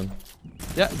gonna mini gun.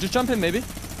 Yeah, just jump in, maybe.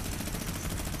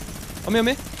 On me, on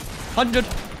me. 100.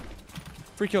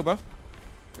 Free kill, bro.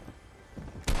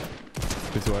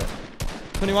 50 white.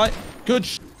 20 white. Good.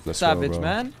 Let's Savage, go, bro.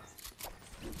 man.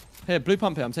 Here, blue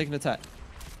pump here. I'm taking attack.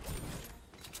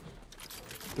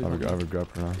 I have a grab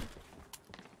for now.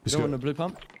 You don't want a blue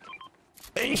pump?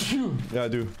 Yeah, I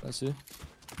do. That's you.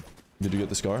 Did you get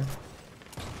the scar?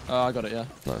 Oh, I got it, yeah.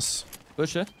 Nice.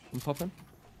 Bush here. I'm popping.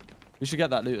 We should get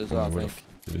that loot as well, I think.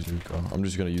 I'm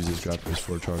just gonna use this grab for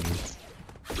 4 charges.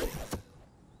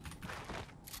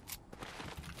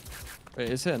 Wait,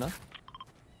 it's here, no?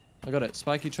 I got it.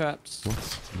 Spiky traps.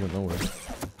 What? You got nowhere.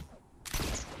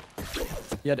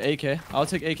 He had AK. I'll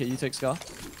take AK. You take Scar.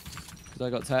 Because I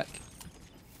got tech.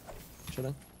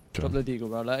 Chilling. Drop the deagle,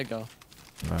 bro. Let it go.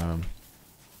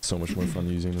 So much more fun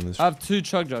using than this. I have 2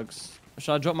 chug jugs.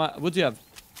 Should I drop my... What do you have?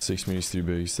 6 minis, 3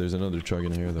 bigs. There's another chug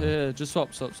in here, though. Yeah, just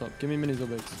swap. Give me minis or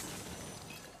bigs.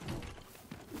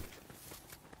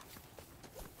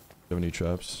 Do you have any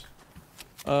traps?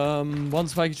 1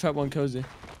 spiky trap, 1 cozy.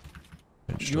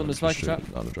 You want the spiky trap?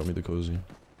 No, drop me the cozy.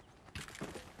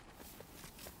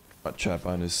 My trap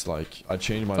bind is like... I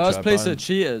changed my First trap place bind. at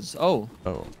cheaters. Oh.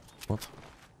 Oh. What?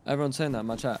 Everyone's saying that in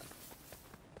my chat.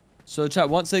 So chat,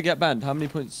 once they get banned, how many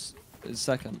points is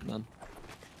second, man?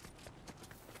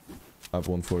 I have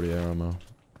 140 air ammo.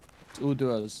 It's all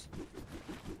duos.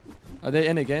 Are they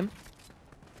in a game?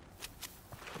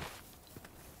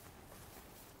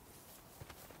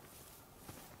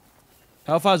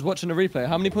 Hellfire's watching a replay.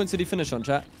 How many points did he finish on,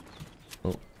 chat?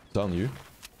 Oh, down you?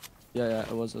 Yeah,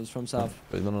 it was from south.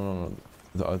 Wait, no.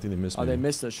 I think they missed me. Oh, they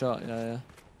missed a shot. Yeah.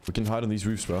 We can hide on these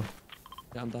roofs, bro.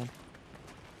 Yeah, I'm done.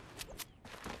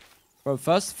 Bro,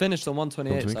 first finished on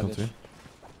 128, come to me.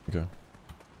 Okay.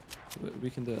 We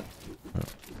can do it. Yeah.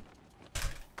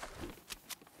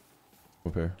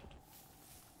 Up here.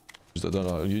 Just, I don't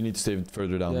know. You need to stay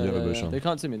further down. Yeah, You have a bush on. They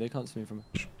can't see me. They can't see me from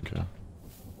here. Okay.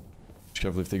 Just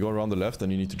careful. If they go around the left,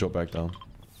 then you need to drop back down.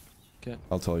 Okay.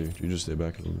 I'll tell you. You just stay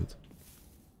back a little bit.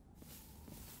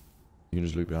 You can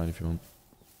just look behind if you want.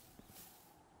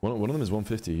 One of them is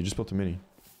 150. You just built a mini.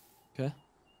 Okay.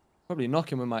 Probably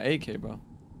knock him with my AK, bro.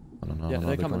 I don't know. Yeah,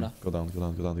 they're coming now. Go down.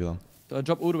 Do I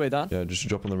drop all the way down? Yeah, just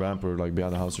drop on the ramp or like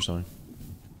behind the house or something.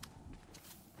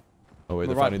 Oh wait,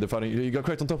 they're fighting. You got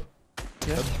cracked on top.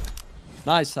 Yeah.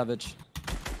 Nice, Savage.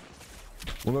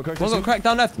 One got cracked. One got cracked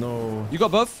down left. No. You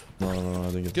got both? No, I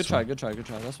didn't get Good try.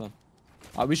 That's fine.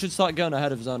 We should start going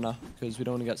ahead of zone now, because we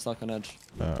don't want to get stuck on edge.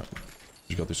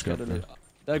 Just got this scrap.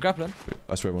 They're grappling.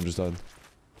 I swear one just died.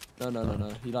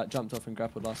 No. He like jumped off and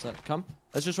grappled last sec. Come.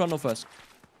 Let's just run off first.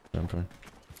 Yeah, I'm coming.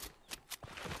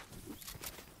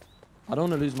 I don't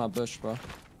want to lose my bush, bro.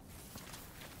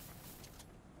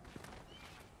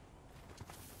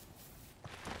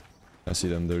 I see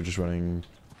them. They're just running.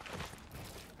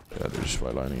 Yeah, they're just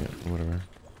white lining it. Whatever.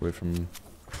 Away from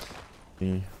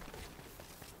me.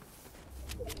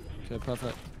 Okay,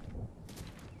 perfect.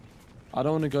 I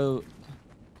don't want to go...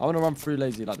 I want to run through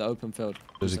lazy, like the open field.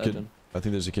 There's a kid. I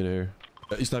think there's a kid here.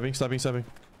 He's sniping.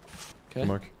 Okay.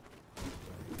 Mark.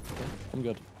 Okay, I'm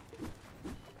good.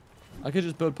 I could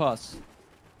just build past.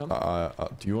 Do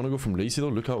you want to go from lazy though?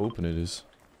 Look how open it is.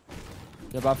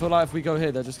 Yeah, but I feel like if we go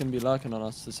here, they're just going to be lurking on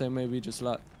us. The same way we just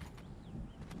lurk.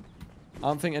 I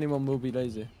don't think anyone will be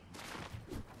lazy.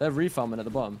 They're refarming at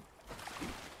the bottom.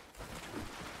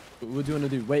 What do you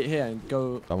want to do? Wait here and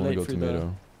go. I want to go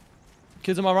tomato.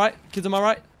 Kids on my right.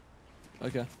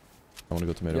 Okay. I want to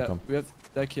go tomato. Yeah, Come. we have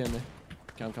their key in there.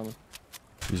 Okay, I'm coming.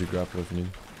 Use your grapple if you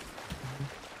need.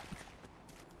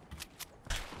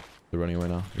 They're running away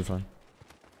now. You're fine.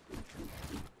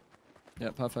 Yeah,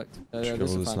 perfect. Yeah,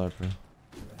 this is the fine. sniper.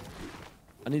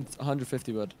 I need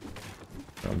 150 wood.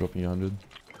 I'm dropping you 100.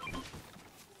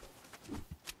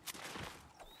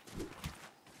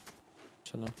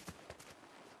 Chill on.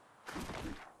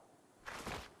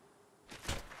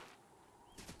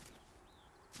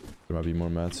 There might be more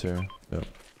mats here. Yep.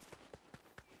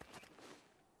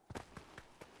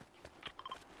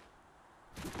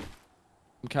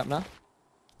 I'm capped now.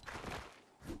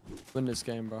 Win this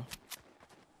game, bro.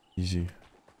 Easy.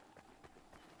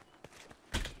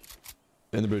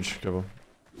 In the bridge, careful.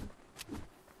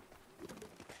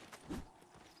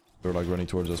 They're like running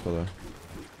towards us, by the way.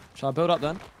 Shall I build up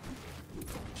then?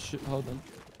 Hold on.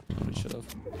 We should have.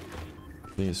 I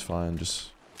think it's fine.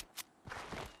 Just. I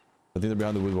think they're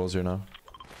behind the wood walls here now.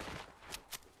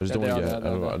 I just don't want to get. I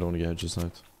don't want to get just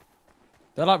sniped.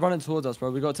 They're like running towards us,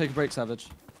 bro. We gotta take a break, Savage.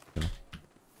 Yeah.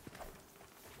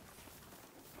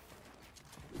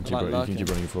 You can keep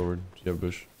running forward. You have a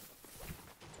bush.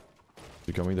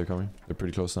 They're coming. They're coming. They're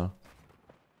pretty close now.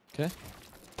 Okay.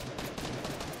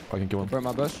 I can kill one. Burn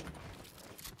my bush.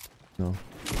 No.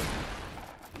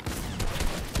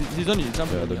 He's on you. He's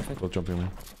jumping yeah, on you, they're both jumping on me.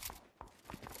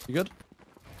 You good?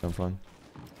 I'm fine.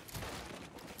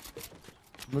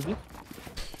 Move you?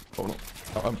 Oh no.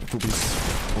 I'm 2 piece.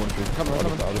 Come on, come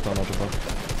on. Out of town.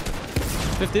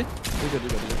 50? You're good.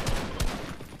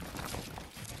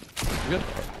 You good?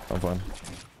 I'm fine.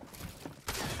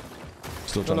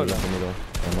 Still trying to jump in the middle.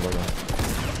 I'm not going.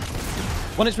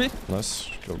 1 HP. Nice.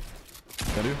 Go.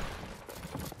 Can you?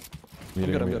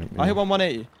 I'm good. I hit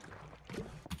 180.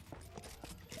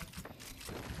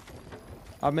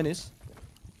 I have minis.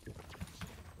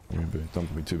 Give me big. Don't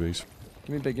give me 2 bigs.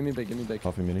 Give me big.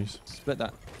 Half minis. Split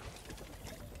that.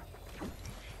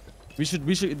 We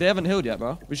should, they haven't healed yet,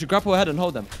 bro. We should grapple ahead and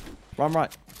hold them. Run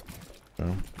right.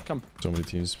 Yeah. Come. So many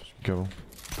teams. Be careful.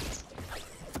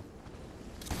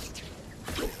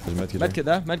 There's a medkit there. Medkit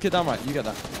there. Medkit down right. You get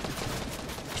that.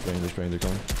 They're spraying. They're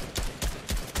coming.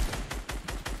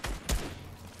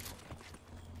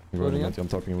 I'm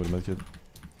topping him with a medkit.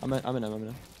 I'm in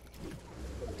him.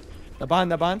 They're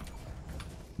behind.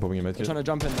 Popping a medkit. They're trying to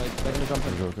jump in. They're gonna jump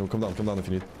in. Come down if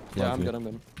you need. Yeah, I'm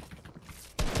good.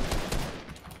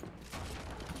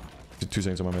 2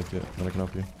 seconds on my medkit, then I can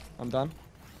help you. I'm done.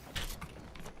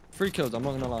 3 kills, I'm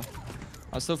not gonna lie.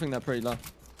 I still think they're pretty low.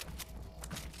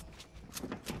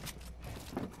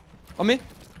 On me?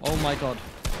 Oh my god.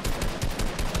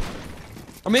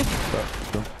 On me?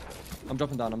 Go. I'm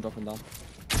dropping down. I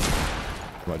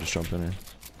might just jump in here.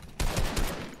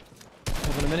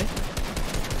 Top in a mini.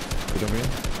 You jumping in?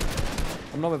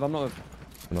 I'm not with. I'm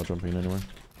not jumping in anywhere.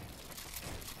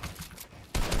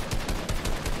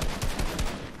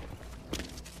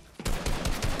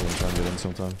 I'm gonna try and get in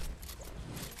sometime.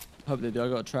 Hope they do. I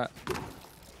got a trap.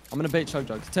 I'm gonna bait chug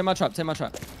jugs. Take my trap.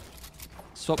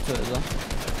 Swap to it as well.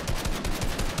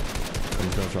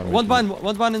 One's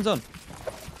behind in zone.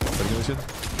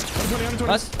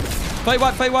 Nice. Fight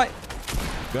white.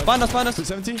 Behind us.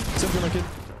 70 on my kid.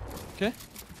 Okay.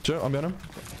 Sure, I'm behind him.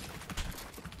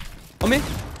 On me.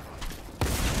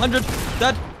 100.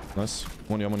 Dead. Nice.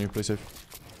 I'm on you. Play safe.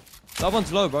 That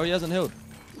one's low, bro. He hasn't healed.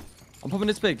 I'm popping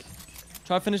this big.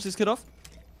 Try to finish this kid off.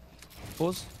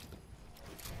 Pause.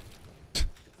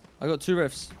 I got 2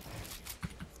 rifts.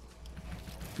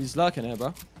 He's lurking here,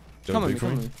 bro. Come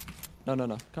on me.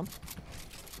 No. Come.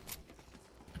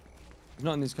 He's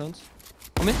not in these cones.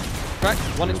 On me. Crack.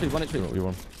 1 HP. You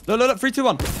won. Look. 3, 2,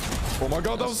 1. Oh my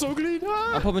god, that was so clean.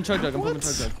 Ah! I'm popping chug jug. I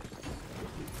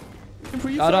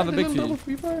don't have a big feed.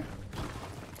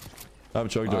 I have a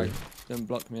chug jug. Didn't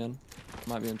block me in.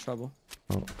 Might be in trouble.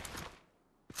 Oh.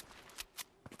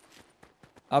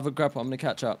 I have a grapple. I'm gonna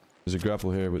catch up. There's a grapple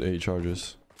here with 8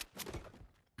 charges.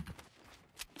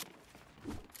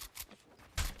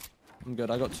 I'm good.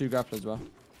 I got 2 grapple as well.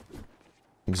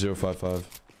 055.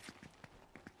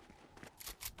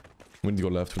 We need to go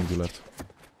left.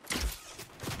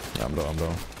 Yeah, I'm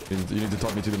down. You need to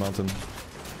top me to the mountain.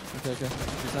 Okay. You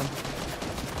stand.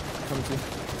 Coming to you.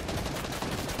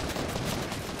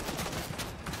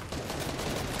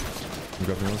 I'm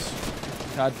grabbing us.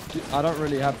 I don't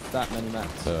really have that many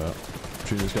mats.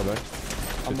 Shoot this guy back.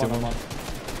 I'm one.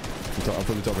 I'm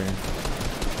fully topping him.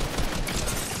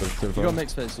 You got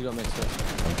mixed space. I'm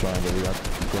trying, but we have...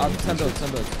 I have 10 builds.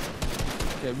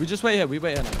 Okay, we just wait here.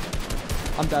 Now.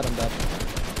 I'm dead. I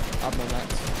have no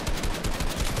mats.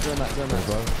 0 mats.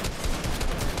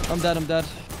 I'm dead.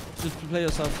 Just play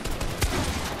yourself.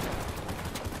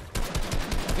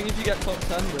 I think if you get top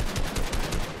 10,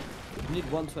 you need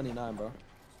 129, bro.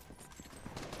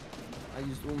 I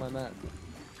used all my mats.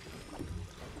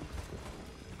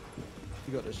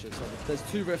 You got this shit, sorry. There's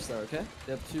 2 rifts there, okay?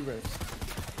 They have 2 rifts.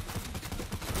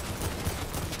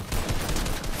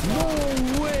 No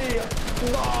way!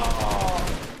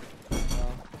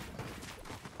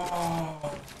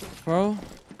 Bro,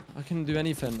 I can do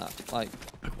anything that, like...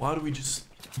 Why do we just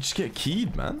get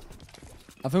keyed, man?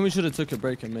 I think we should have took a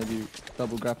break and maybe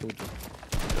double grappled.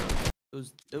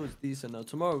 It was decent though.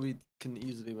 Tomorrow we can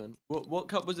easily win. What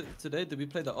cup was it today? Did we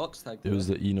play the INOXTAG? It was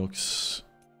the INOXTAG.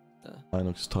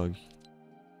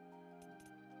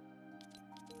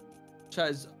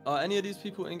 Chat, are any of these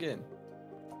people in game?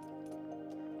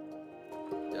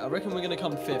 Yeah, I reckon we're gonna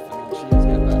come 5th and then cheers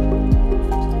get back.